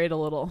just sprayed a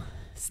little.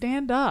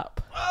 Stand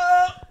up.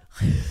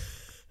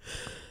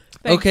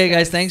 Thanks, Okay,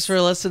 guys. Thanks for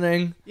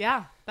listening.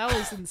 Yeah, that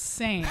was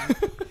insane.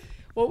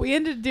 What we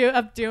ended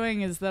up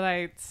doing is that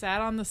I sat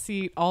on the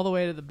seat all the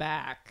way to the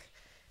back,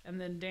 and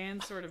then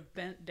Dan sort of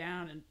bent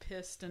down and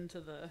pissed into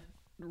the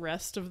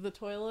rest of the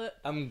toilet.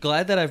 I'm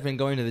glad that I've been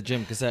going to the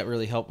gym because that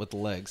really helped with the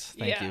legs.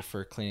 Thank Yeah. you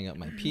for cleaning up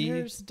my pee.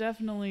 There's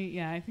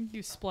definitely, I think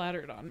you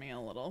splattered on me a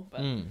little,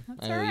 but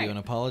that's I all owe right. you an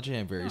apology.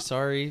 I'm very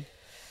sorry.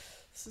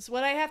 This is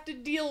what I have to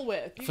deal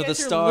with. You For the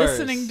guys are stars.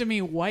 listening to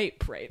me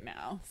wipe right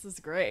now. This is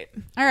great.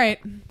 All right.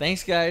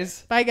 Thanks,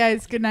 guys. Bye,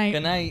 guys. Good night.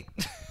 Good night.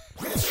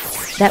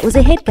 That was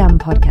a HeadGum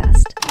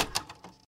podcast.